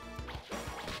school.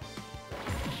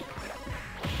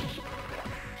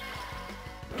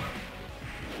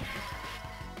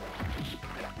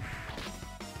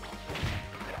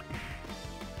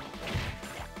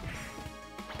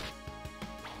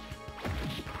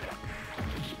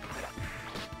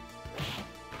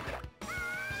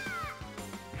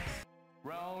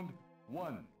 Round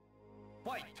 1.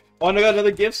 Fight! Oh, and I got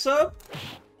another gift sub?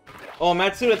 Oh,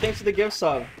 Matsuda, thanks for the gift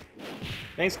sub.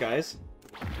 Thanks, guys.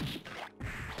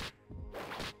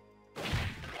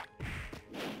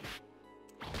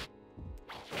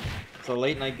 It's a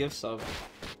late night gift sub.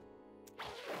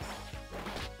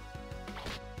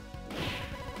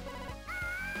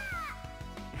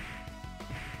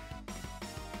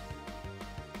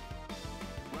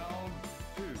 Round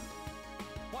 2.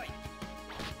 Fight!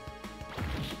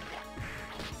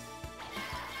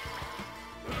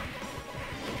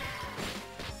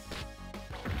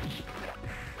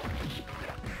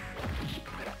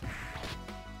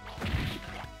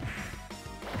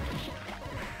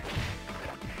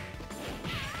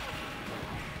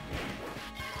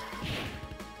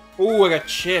 Ooh, I got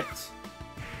chipped.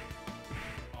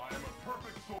 I am a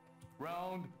perfect soldier.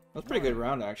 Round That's a pretty good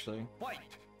round, actually. fight!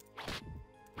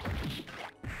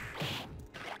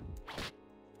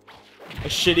 A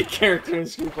shitty character in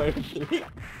Street Fighter 3.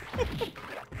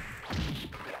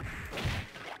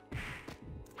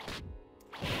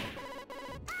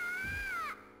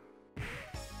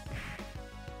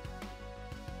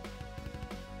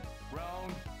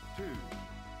 Round 2.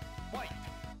 Fight!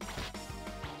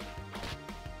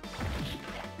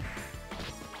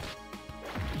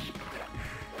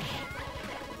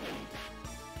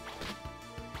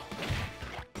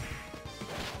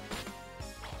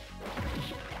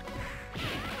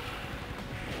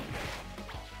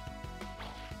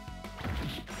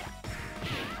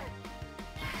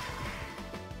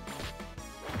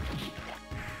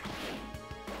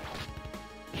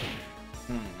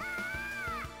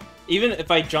 Even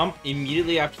if I jump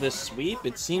immediately after this sweep,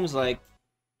 it seems like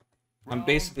I'm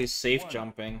basically safe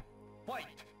jumping. Fight!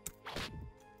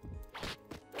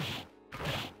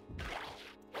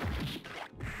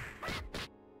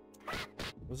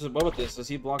 What with this? Does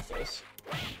he block this?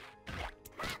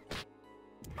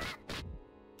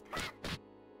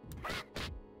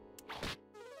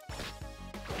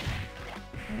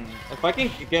 If I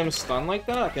can get him stunned like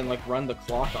that, I can like run the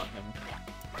clock on him.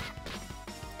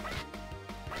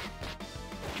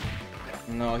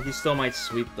 No, he still might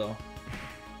sweep though.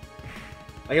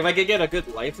 Like if I could get a good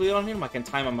life lead on him, I can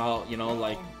time him out, you know,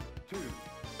 like Round 2.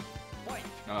 Fight!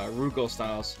 Ruko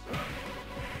styles.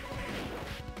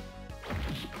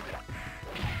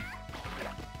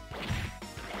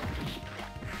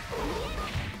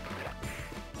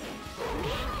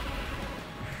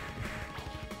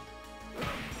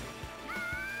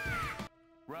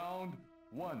 Round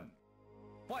 1.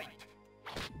 Fight!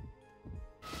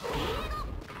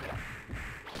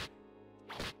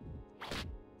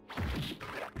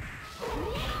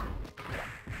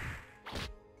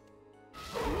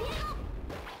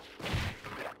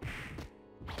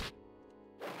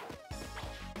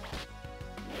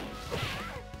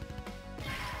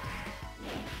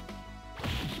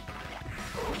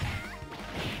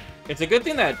 It's a good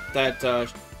thing that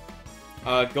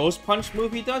Ghost Punch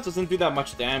move he does doesn't do that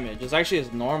much damage. It's actually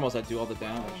his normals that do all the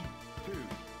damage. Round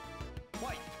 2.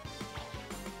 Fight!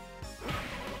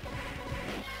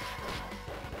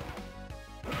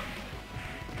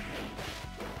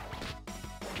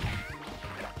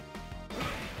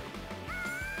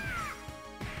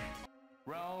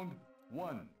 Round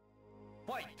 1.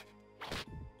 Fight!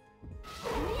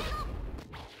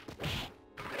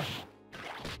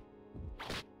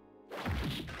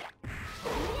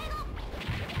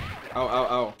 Ow,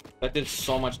 ow, ow. That did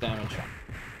so much damage.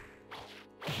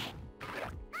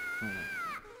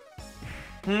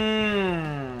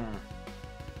 Hmm.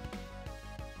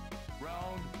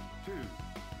 Round 2.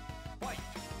 Fight.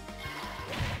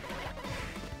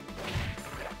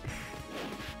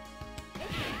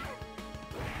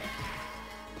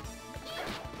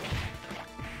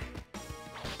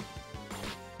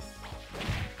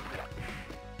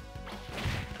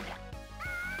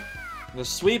 The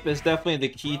sweep is definitely the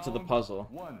key to the puzzle.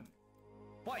 1.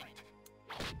 Fight.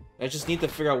 I just need to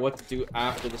figure out what to do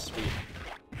after the sweep.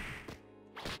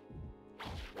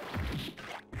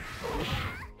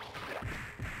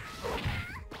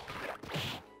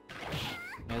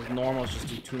 As normals just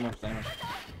do too much damage.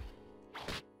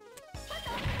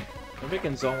 Maybe I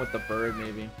can zone with the bird,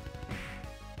 maybe.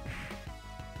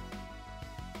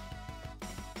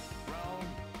 Round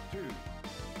 2.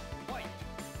 Fight.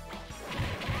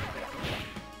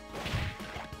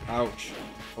 Ouch.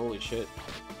 Holy shit.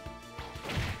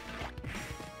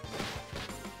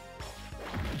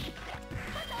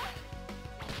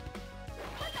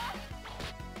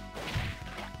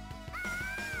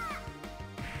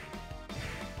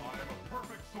 I am a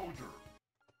perfect soldier.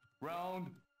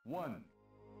 Round 1.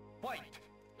 Fight.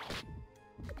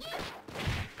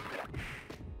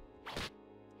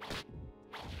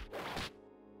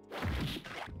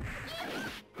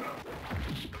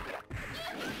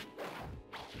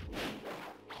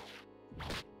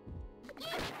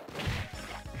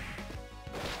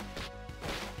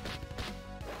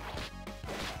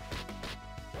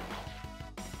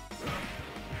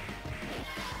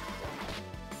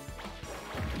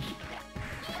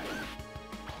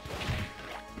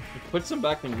 Puts him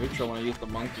back in neutral when I use the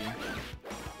monkey.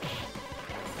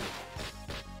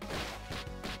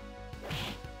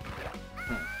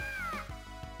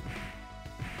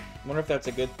 Wonder if that's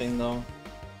a good thing though.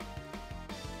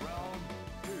 Round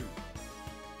 2.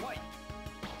 Fight.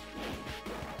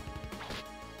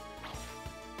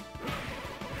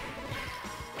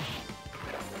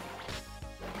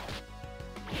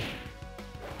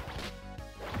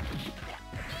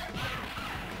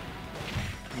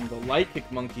 And the light kick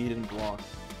monkey didn't block.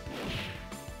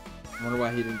 I wonder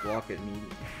why he didn't block it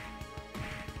immediately.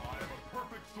 I am a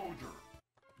perfect soldier.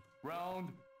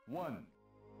 Round 1.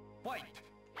 Fight.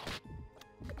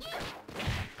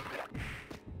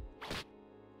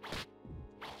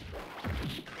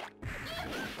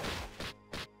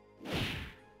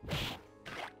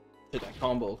 Hit that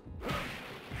combo.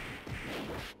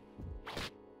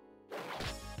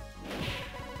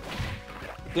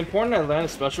 It's important I land a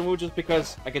special move just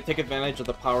because I can take advantage of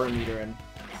the power meter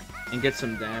and get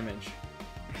some damage.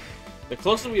 The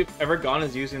closest we've ever gone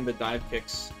is using the dive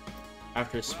kicks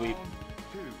after a sweep. Round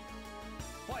 2.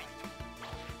 Fight.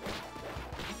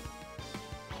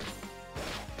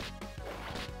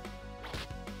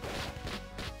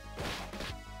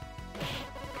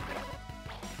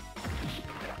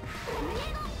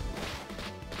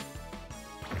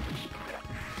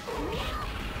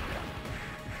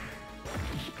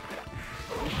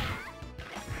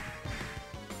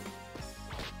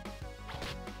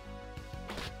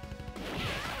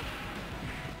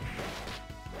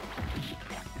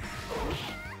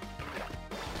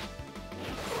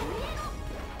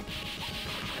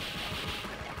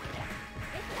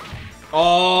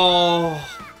 Oh,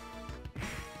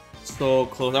 so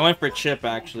close. I went for Chip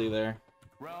actually there,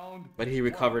 Round but he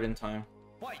recovered in time.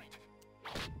 Fight.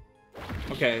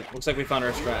 Okay, looks like we found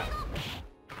our strat.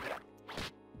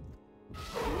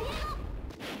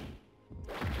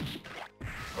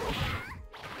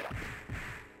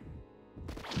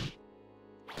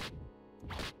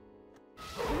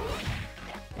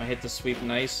 I hit the sweep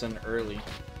nice and early.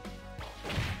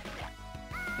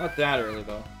 Not that early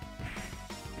though.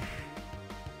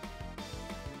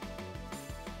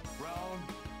 Round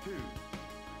 2.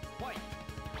 Fight.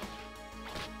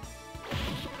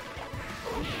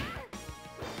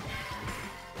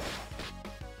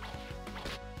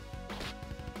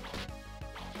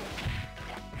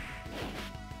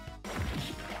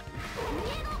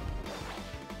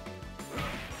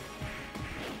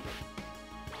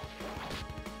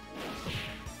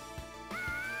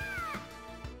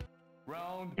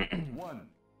 Round 1.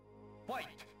 Fight.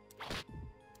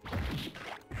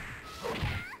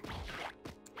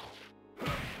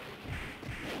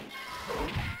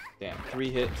 Damn, 3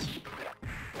 hits.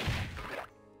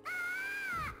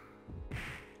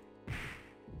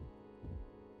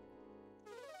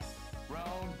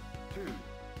 Round 2.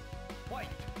 Fight.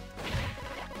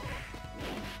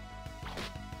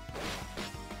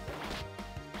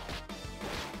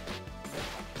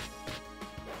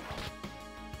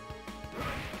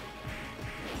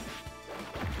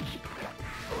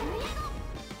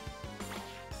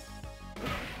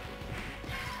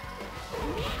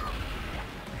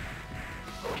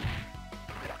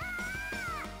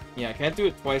 Yeah, I can't do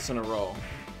it twice in a row.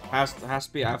 Has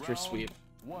to be after sweep.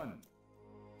 One.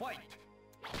 Fight.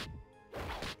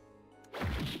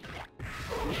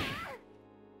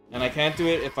 And I can't do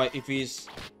it if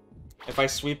I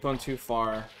sweep him too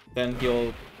far, then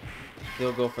he'll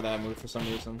go for that move for some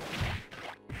reason.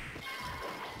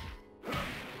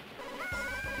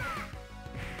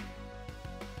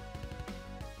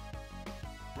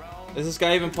 Is this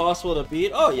guy even possible to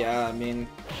beat? Oh yeah, I mean,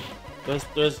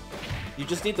 there's you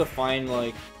just need to find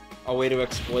like a way to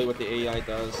exploit what the AI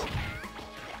does.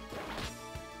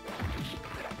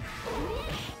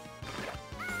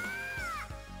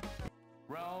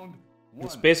 Round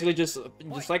It's one. basically just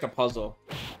like a puzzle.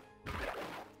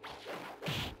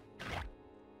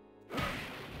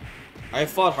 I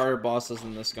fought harder bosses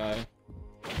than this guy.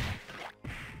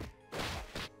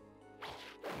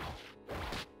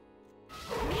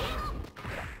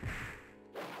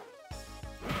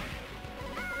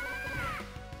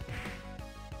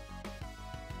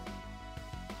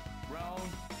 Round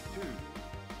two.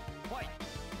 Fight.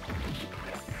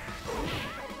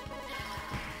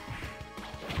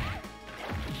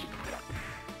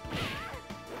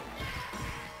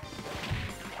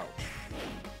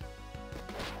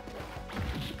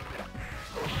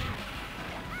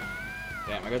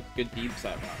 Damn, I got good deeps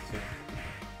that round too.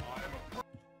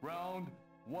 Round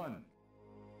one.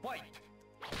 Fight.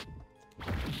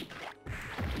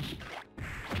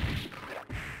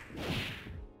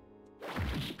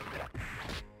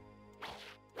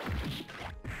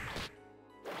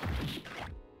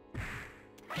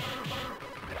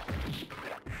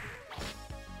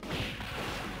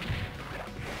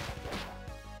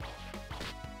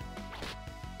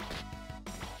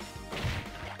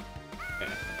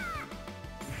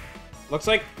 Looks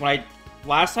like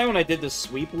last time when I did the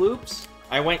sweep loops,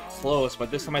 I went close, but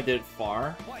this time I did it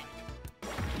far,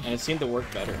 and it seemed to work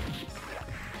better.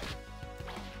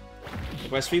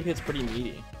 Like, my sweep hit's pretty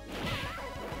meaty.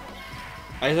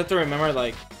 I just have to remember,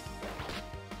 like,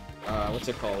 what's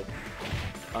it called?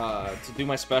 To do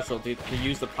my special, to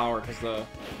use the power, because the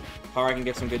power I can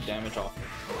get some good damage off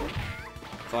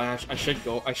of. So I should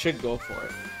go for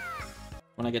it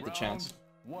when I get the chance.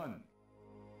 Round one.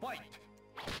 Fight.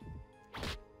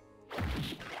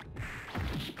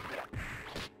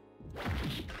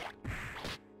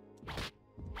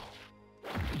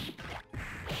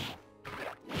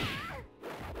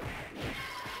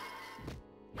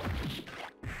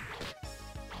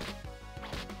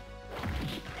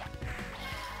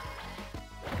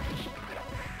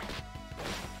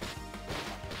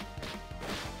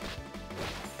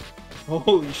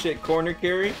 Holy shit, corner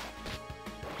carry?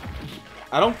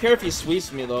 I don't care if he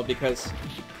sweeps me though, because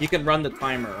he can run the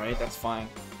timer, right? That's fine.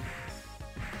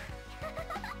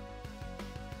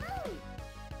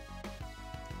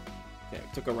 Okay,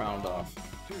 took a round off.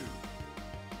 Two.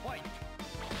 Fight.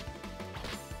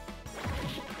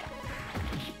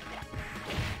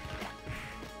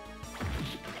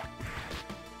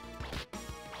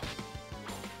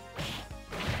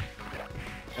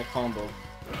 That combo.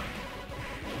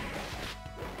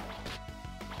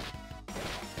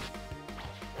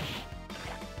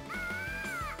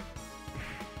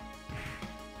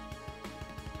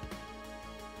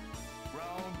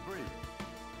 Round three.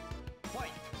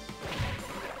 Fight.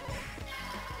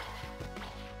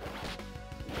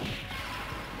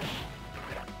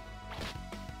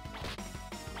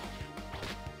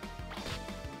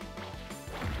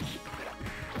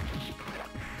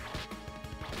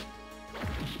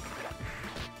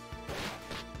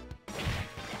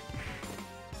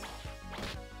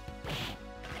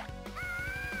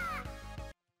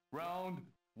 Round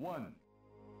one.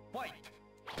 Fight.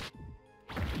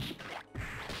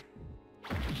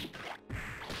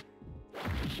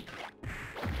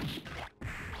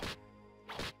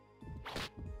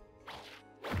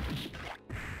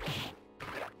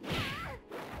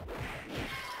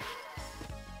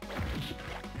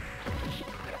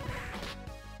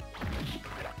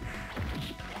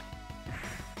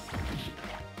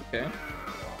 Okay.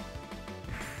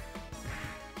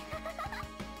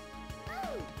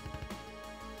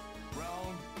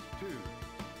 Round two.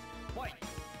 Fight.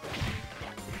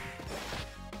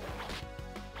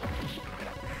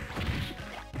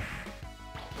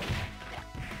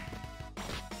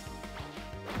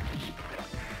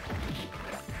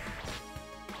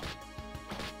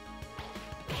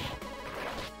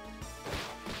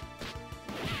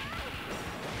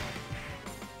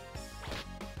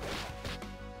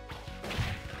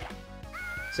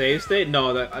 Save state? No,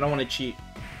 I don't want to cheat.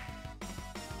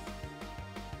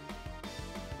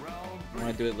 Round I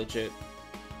want to do it legit.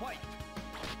 fight.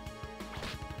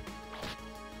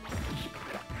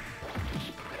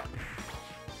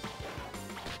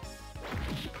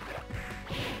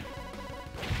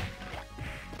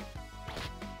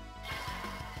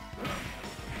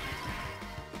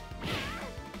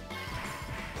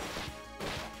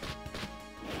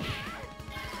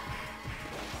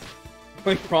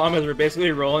 Like, promise, we're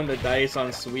basically rolling the dice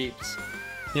on sweeps.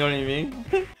 You know what I mean?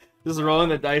 Just rolling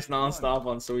the dice non-stop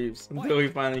on sweeps until we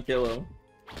finally kill him.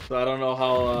 So I don't know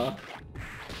how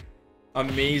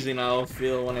amazing I'll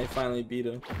feel when I finally beat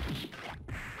him.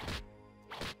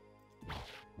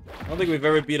 I don't think we've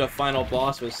ever beat a final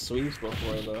boss with sweeps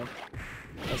before, though.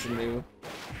 That's new.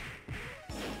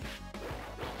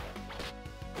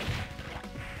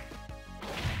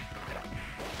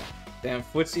 Damn,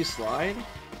 footsie slide?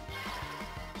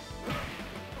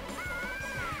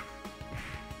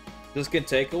 This could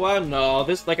take a while? No,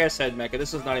 this, like I said, Mecha,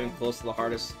 this is not even close to the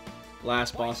hardest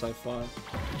last boss I fought.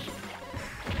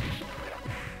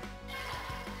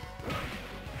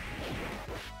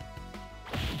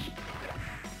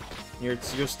 You're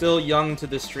still young to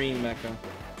the stream, Mecha.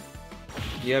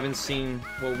 You haven't seen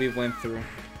what we went through.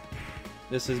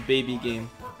 This is baby game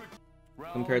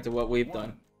compared to what we've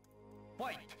done.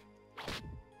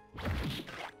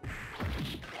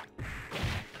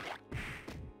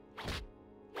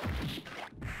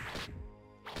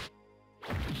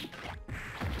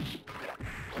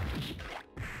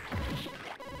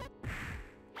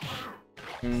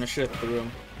 I should have threw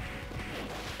him.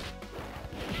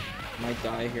 Might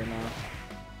die here now.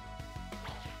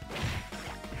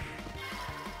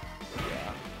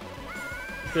 Yeah.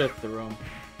 Should have threw him.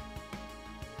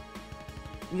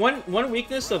 One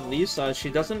weakness of Lisa is she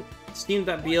doesn't seem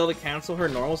to be able to cancel her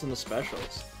normals and the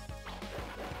specials.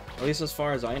 At least as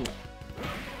far as I know.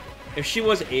 If she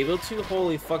was able to,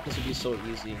 holy fuck, this would be so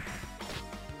easy.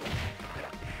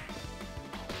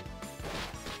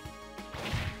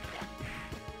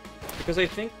 Because I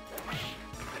think...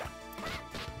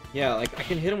 Yeah, like, I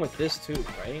can hit him with this too,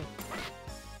 right?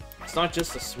 It's not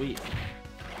just a sweep.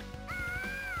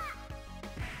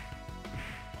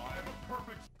 I have a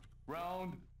perfect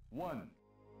round one.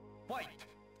 Fight!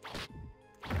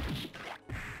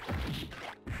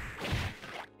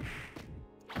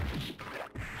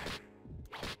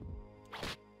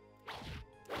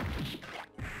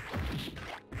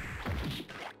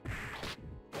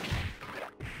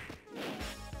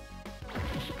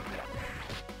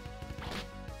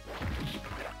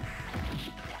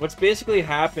 What's basically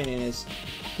happening is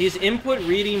he's input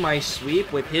reading my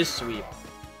sweep with his sweep,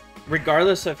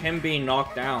 regardless of him being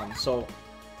knocked down. So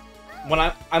when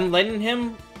I'm letting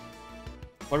him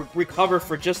recover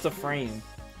for just a frame,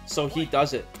 so he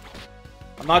does it.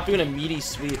 I'm not doing a meaty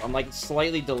sweep. I'm like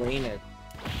slightly delaying it,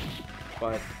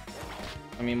 but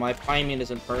I mean my timing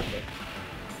isn't perfect.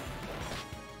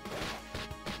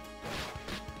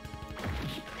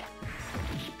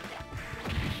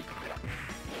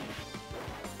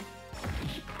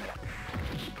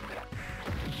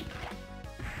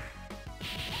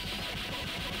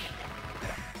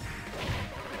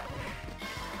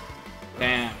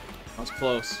 Damn, that was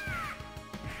close.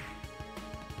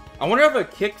 I wonder if a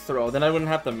kick throw, then I wouldn't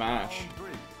have to mash.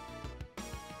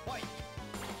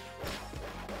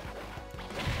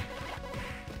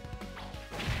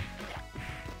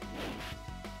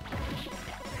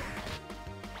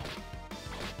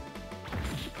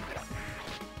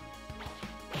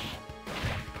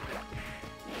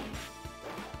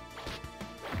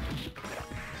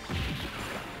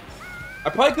 I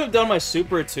probably could have done my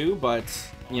super too, but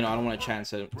you know, I don't want to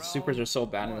chance it. Supers are so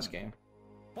bad in this game.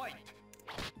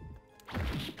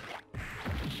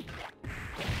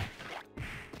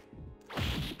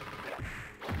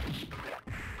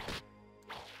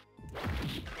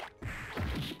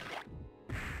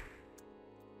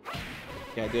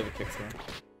 Yeah, I do have a kick throw.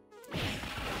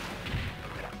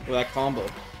 With that combo.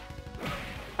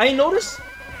 I notice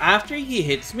after he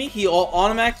hits me, he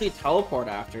automatically teleport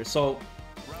after, so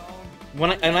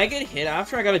when I get hit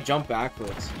after, I gotta jump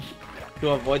backwards to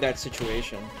avoid that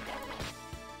situation.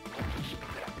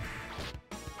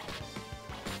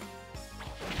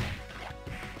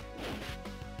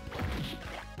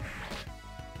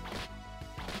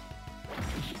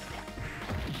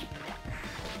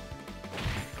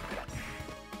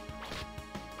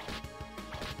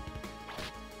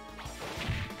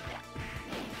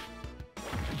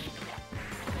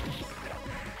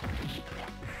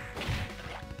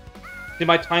 See,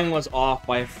 my time was off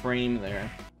by a frame there.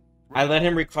 I let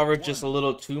him recover just a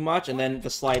little too much, and then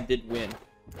the slide did win.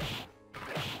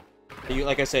 You,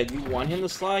 like I said, you want him to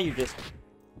slide, you just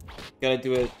gotta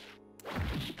do it.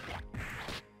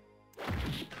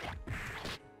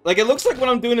 Like, it looks like what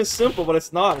I'm doing is simple, but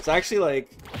it's not. It's actually, like,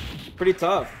 pretty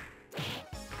tough.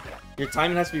 Your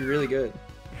timing has to be really good.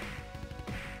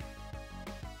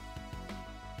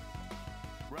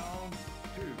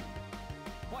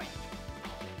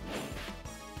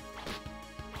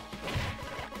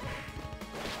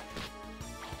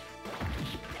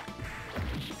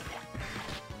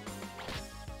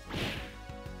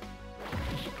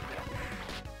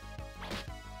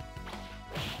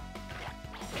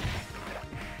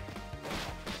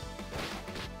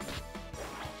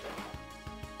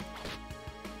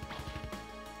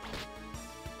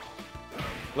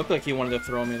 Looked like he wanted to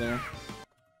throw me there.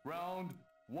 Round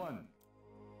 1.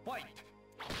 Fight!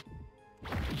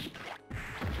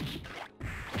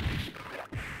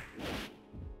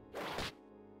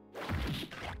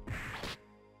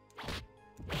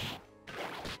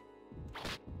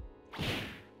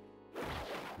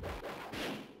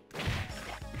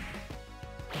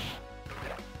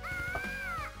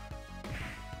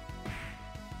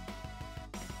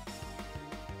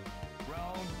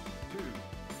 Round 2.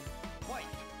 Fight!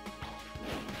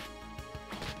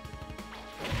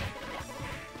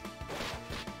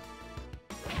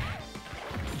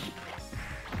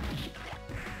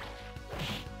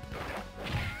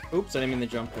 Oops, I didn't mean to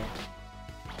jump there.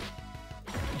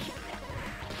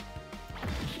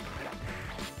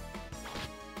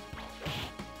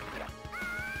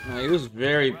 He was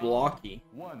very blocky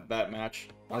that match.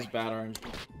 That was bad RNG.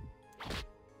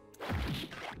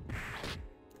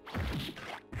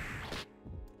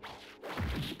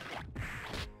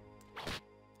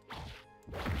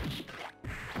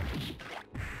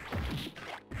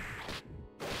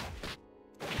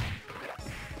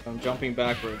 I'm jumping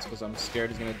backwards because I'm scared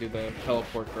he's gonna do the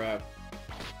teleport grab.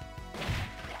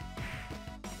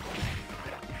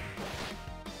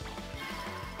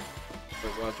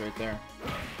 It was right there.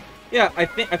 Yeah, I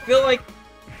feel like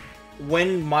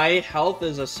when my health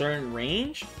is a certain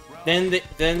range, then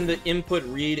the input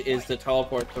read is the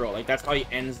teleport throw. Like that's how he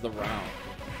ends the round.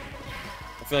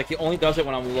 I feel like he only does it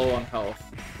when I'm low on health.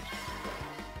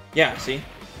 Yeah, see?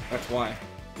 That's why.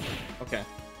 Okay.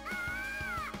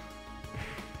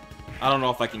 I don't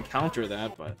know if I can counter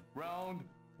that, but... Round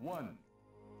 1.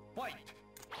 Fight!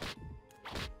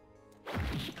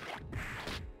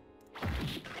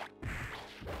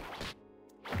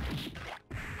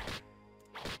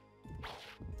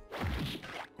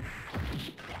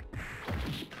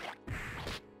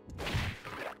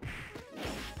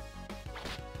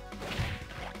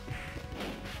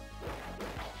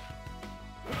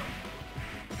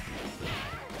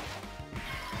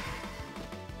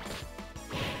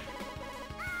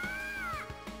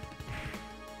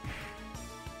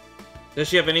 Does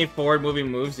she have any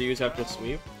forward-moving moves to use after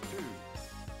sweep?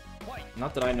 2. Fight!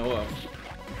 Not that I know of.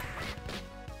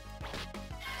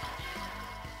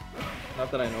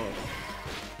 Not that I know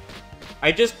of.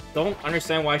 I just don't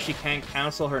understand why she can't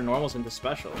cancel her normals into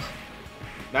specials.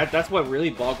 That's what really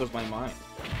boggles my mind.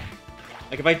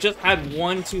 Like, if I just had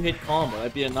one 2-hit combo,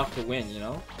 that'd be enough to win, you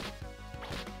know?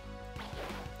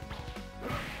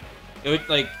 It would,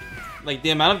 like, the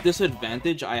amount of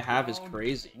disadvantage I have is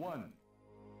crazy. 1.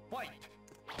 Fight!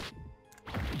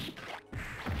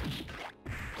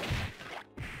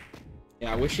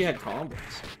 Yeah, I wish she had combos.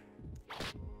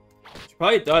 She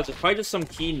probably does. It's probably just some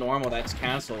key normal that's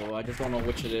cancelable. I just don't know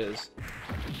which it is.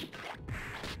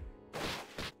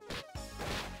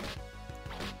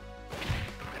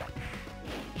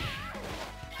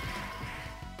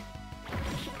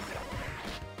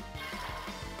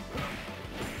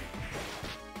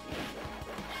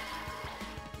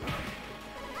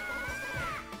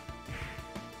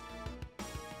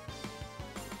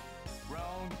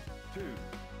 Round 2.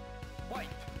 Fight!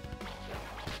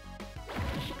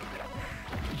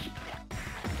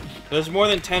 There's more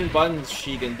than 10 buttons,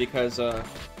 Shigen, because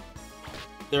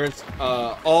there's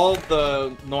all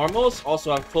the normals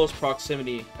also have close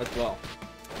proximity as well.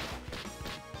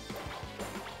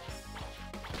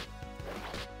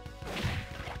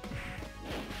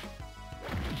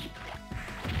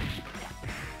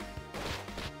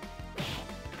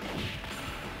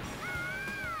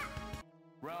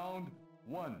 Round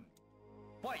 1.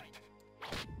 Fight!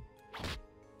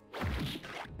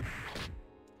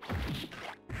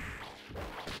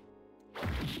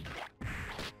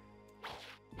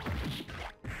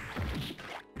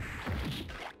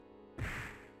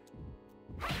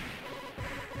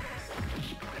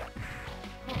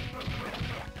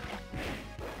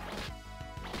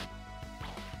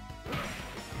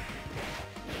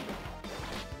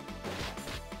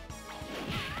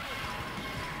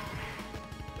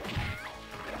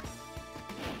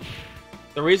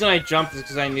 The reason I jumped is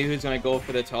because I knew he was going to go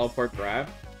for the teleport grab.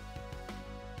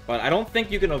 But I don't think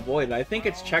you can avoid it. I think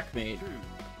it's checkmate. 2.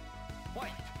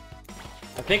 Fight!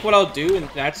 I think what I'll do in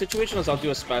that situation is I'll do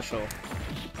a special.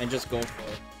 And just go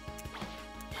for it.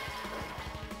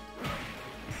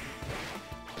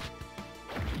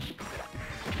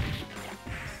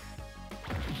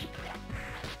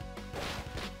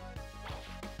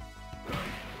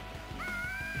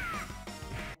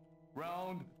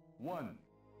 Round 1.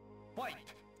 Fight!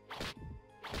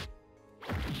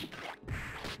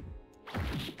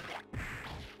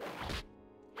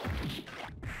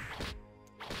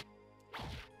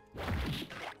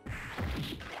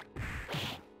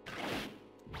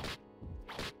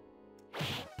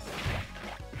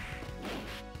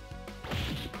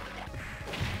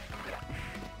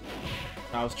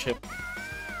 I was chipped.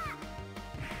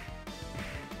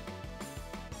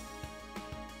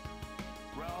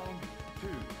 Round 2.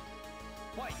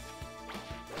 Fight.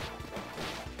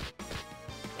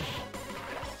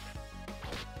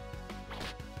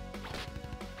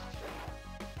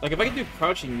 Like, if I could do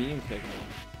crouching medium kick.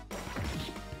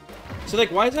 So,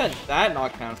 like, why is that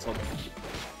not cancelled?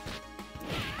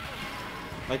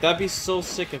 Like, that'd be so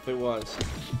sick if it was.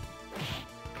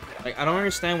 Like, I don't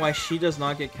understand why she does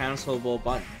not get cancelable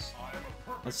buttons.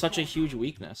 That's such a huge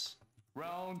weakness.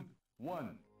 Round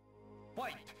 1.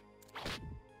 Fight.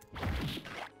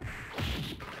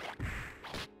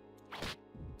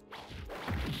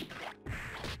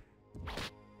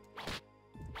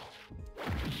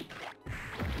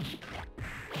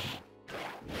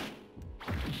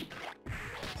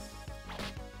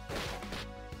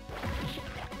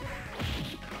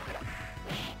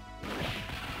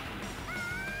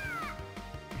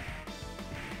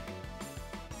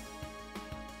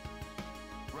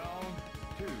 Round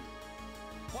 2.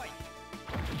 Fight.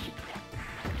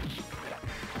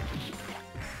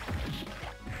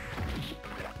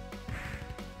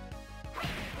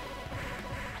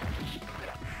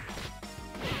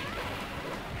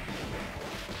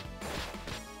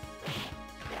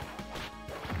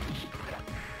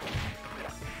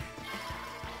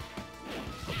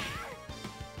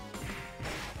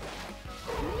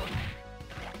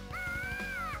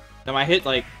 Now I hit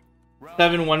like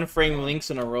 7 one-frame links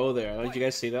in a row there. Did you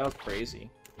guys see that? That was crazy.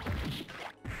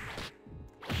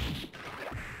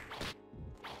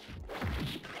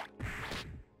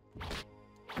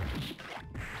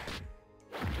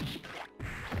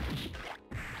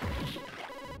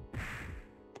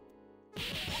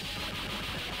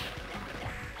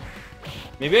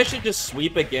 Maybe I should just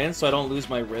sweep again so I don't lose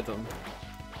my rhythm.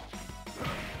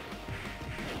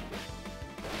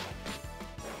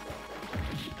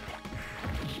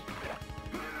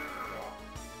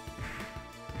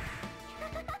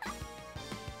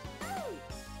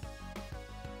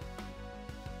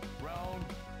 Round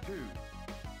 2.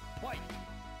 Fight.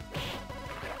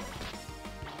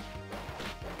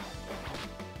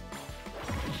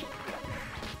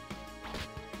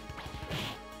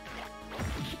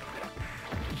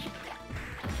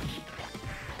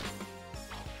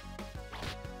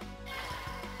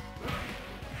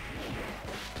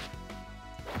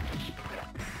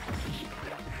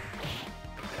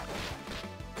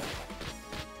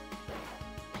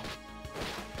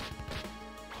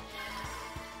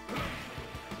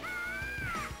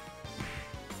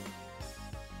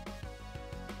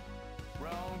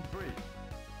 Round 3.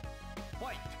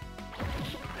 Fight.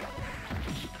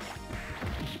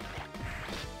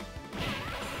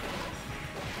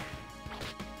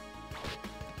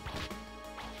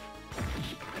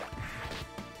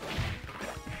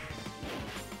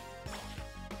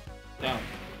 Down.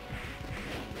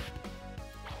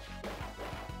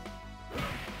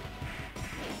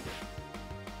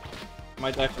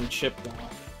 Might die from chip now.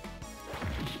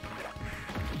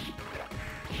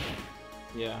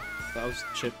 Yeah, that was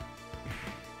chip.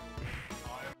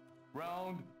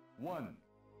 Round 1.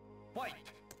 Fight.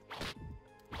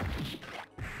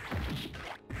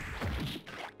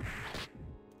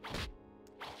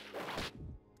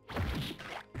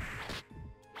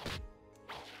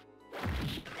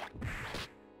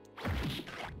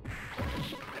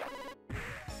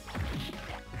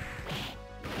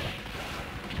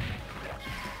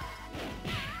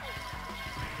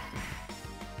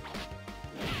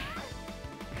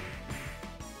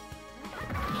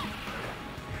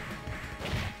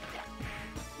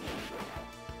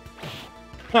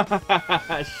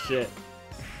 Shit.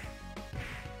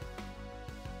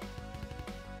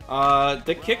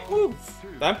 The kick move.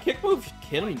 That kick move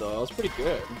hit him though. That was pretty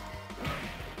good.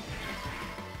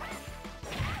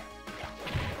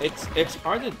 It's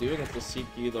hard to do against the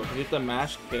CPU though, because you have to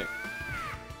mash kick.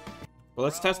 Well,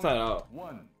 let's test that out.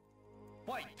 1.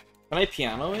 Fight. Can I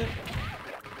piano it?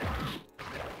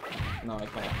 No, I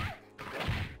can't.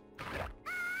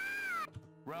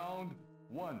 Round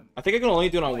 1. I think I can only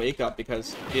do it on wake up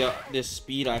because this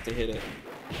speed I have to hit it.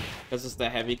 Because it's the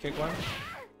heavy kick one.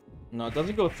 No, it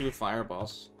doesn't go through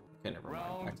fireballs. Okay, never mind.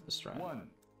 Round Back to the strat. 1.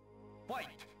 Fight.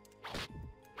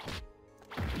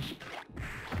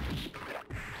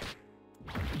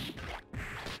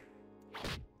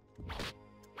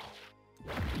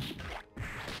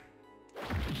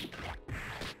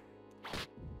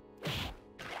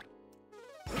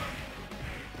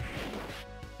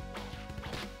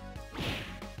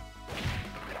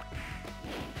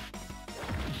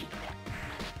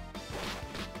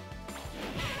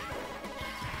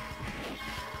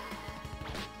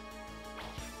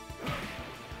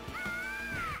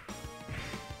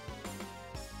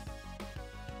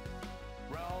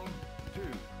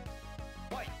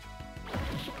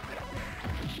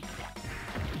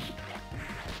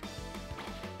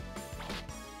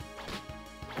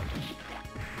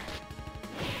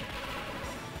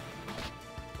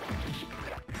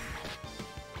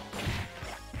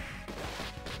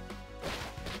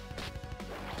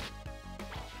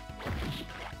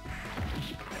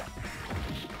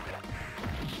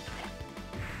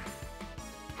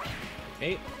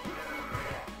 Okay.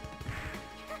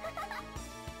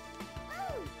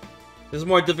 This is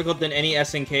more difficult than any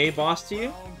SNK boss to you?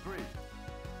 Round 3.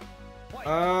 Fight.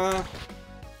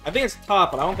 I think it's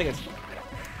tough, but I don't think it's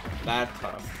that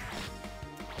tough.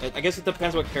 I guess it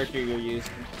depends what character you're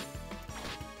using.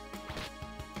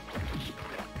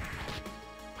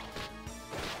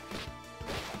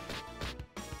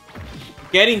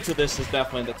 Getting to this is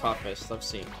definitely the toughest I've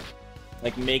seen.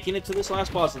 Like, making it to this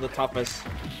last boss is the toughest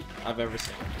I've ever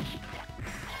seen.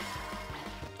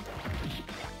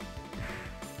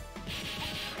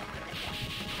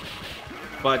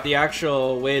 But the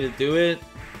actual way to do it,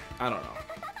 I don't know.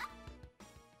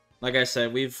 Like I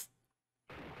said, we've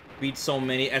beat so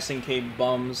many SNK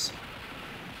bums.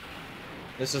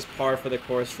 This is par for the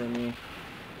course for me.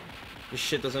 This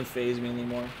shit doesn't faze me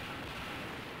anymore.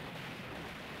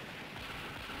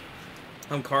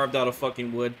 I'm carved out of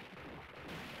fucking wood.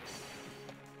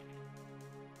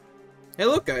 Hey,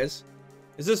 look, guys.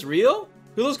 Is this real?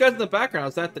 Who are those guys in the background?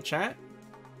 Is that the chat?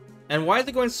 And why is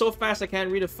it going so fast I can't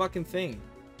read a fucking thing?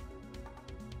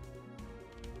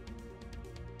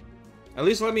 At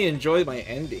least let me enjoy my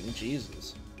ending.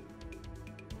 Jesus.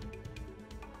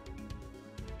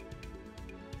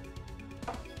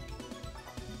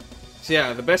 So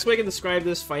yeah, the best way I can describe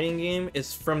this fighting game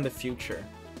is from the future.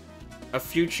 A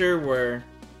future where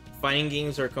fighting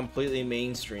games are completely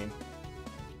mainstream.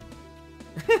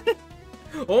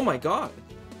 Oh my god.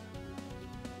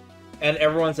 And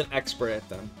everyone's an expert at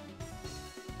them.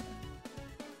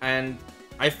 And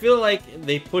I feel like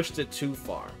they pushed it too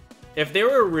far. If they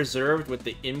were reserved with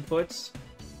the inputs...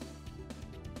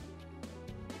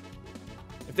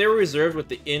 If they were reserved with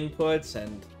the inputs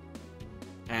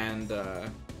and the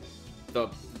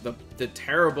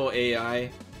terrible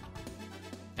AI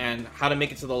and how to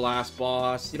make it to the last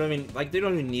boss, you know what I mean? Like, they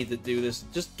don't even need to do this.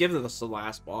 Just give us the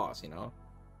last boss, you know?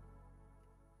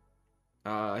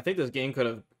 I think this game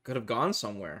could have gone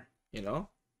somewhere, you know?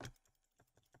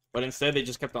 But instead, they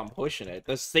just kept on pushing it.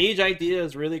 The stage idea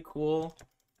is really cool.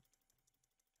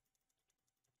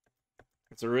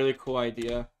 It's a really cool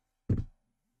idea.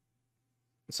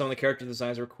 Some of the character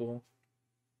designs are cool.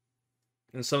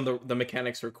 And some of the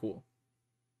mechanics are cool.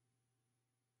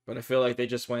 But I feel like they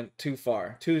just went too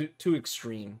far. Too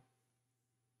extreme.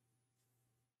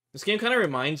 This game kind of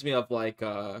reminds me of, like,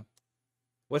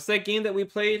 what's that game that we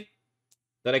played?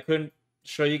 That I couldn't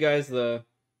show you guys the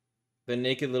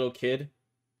naked little kid?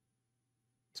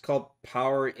 It's called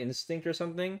Power Instinct or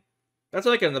something. That's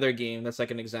like another game that's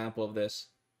like an example of this.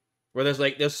 Where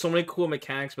there's so many cool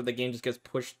mechanics, but the game just gets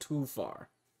pushed too far.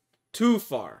 Too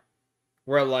far.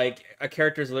 Where, like, a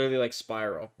character is literally like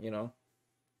Spyro, you know?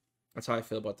 That's how I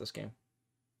feel about this game.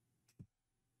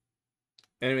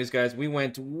 Anyways, guys, we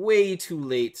went way too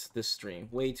late this stream.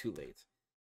 Way too late.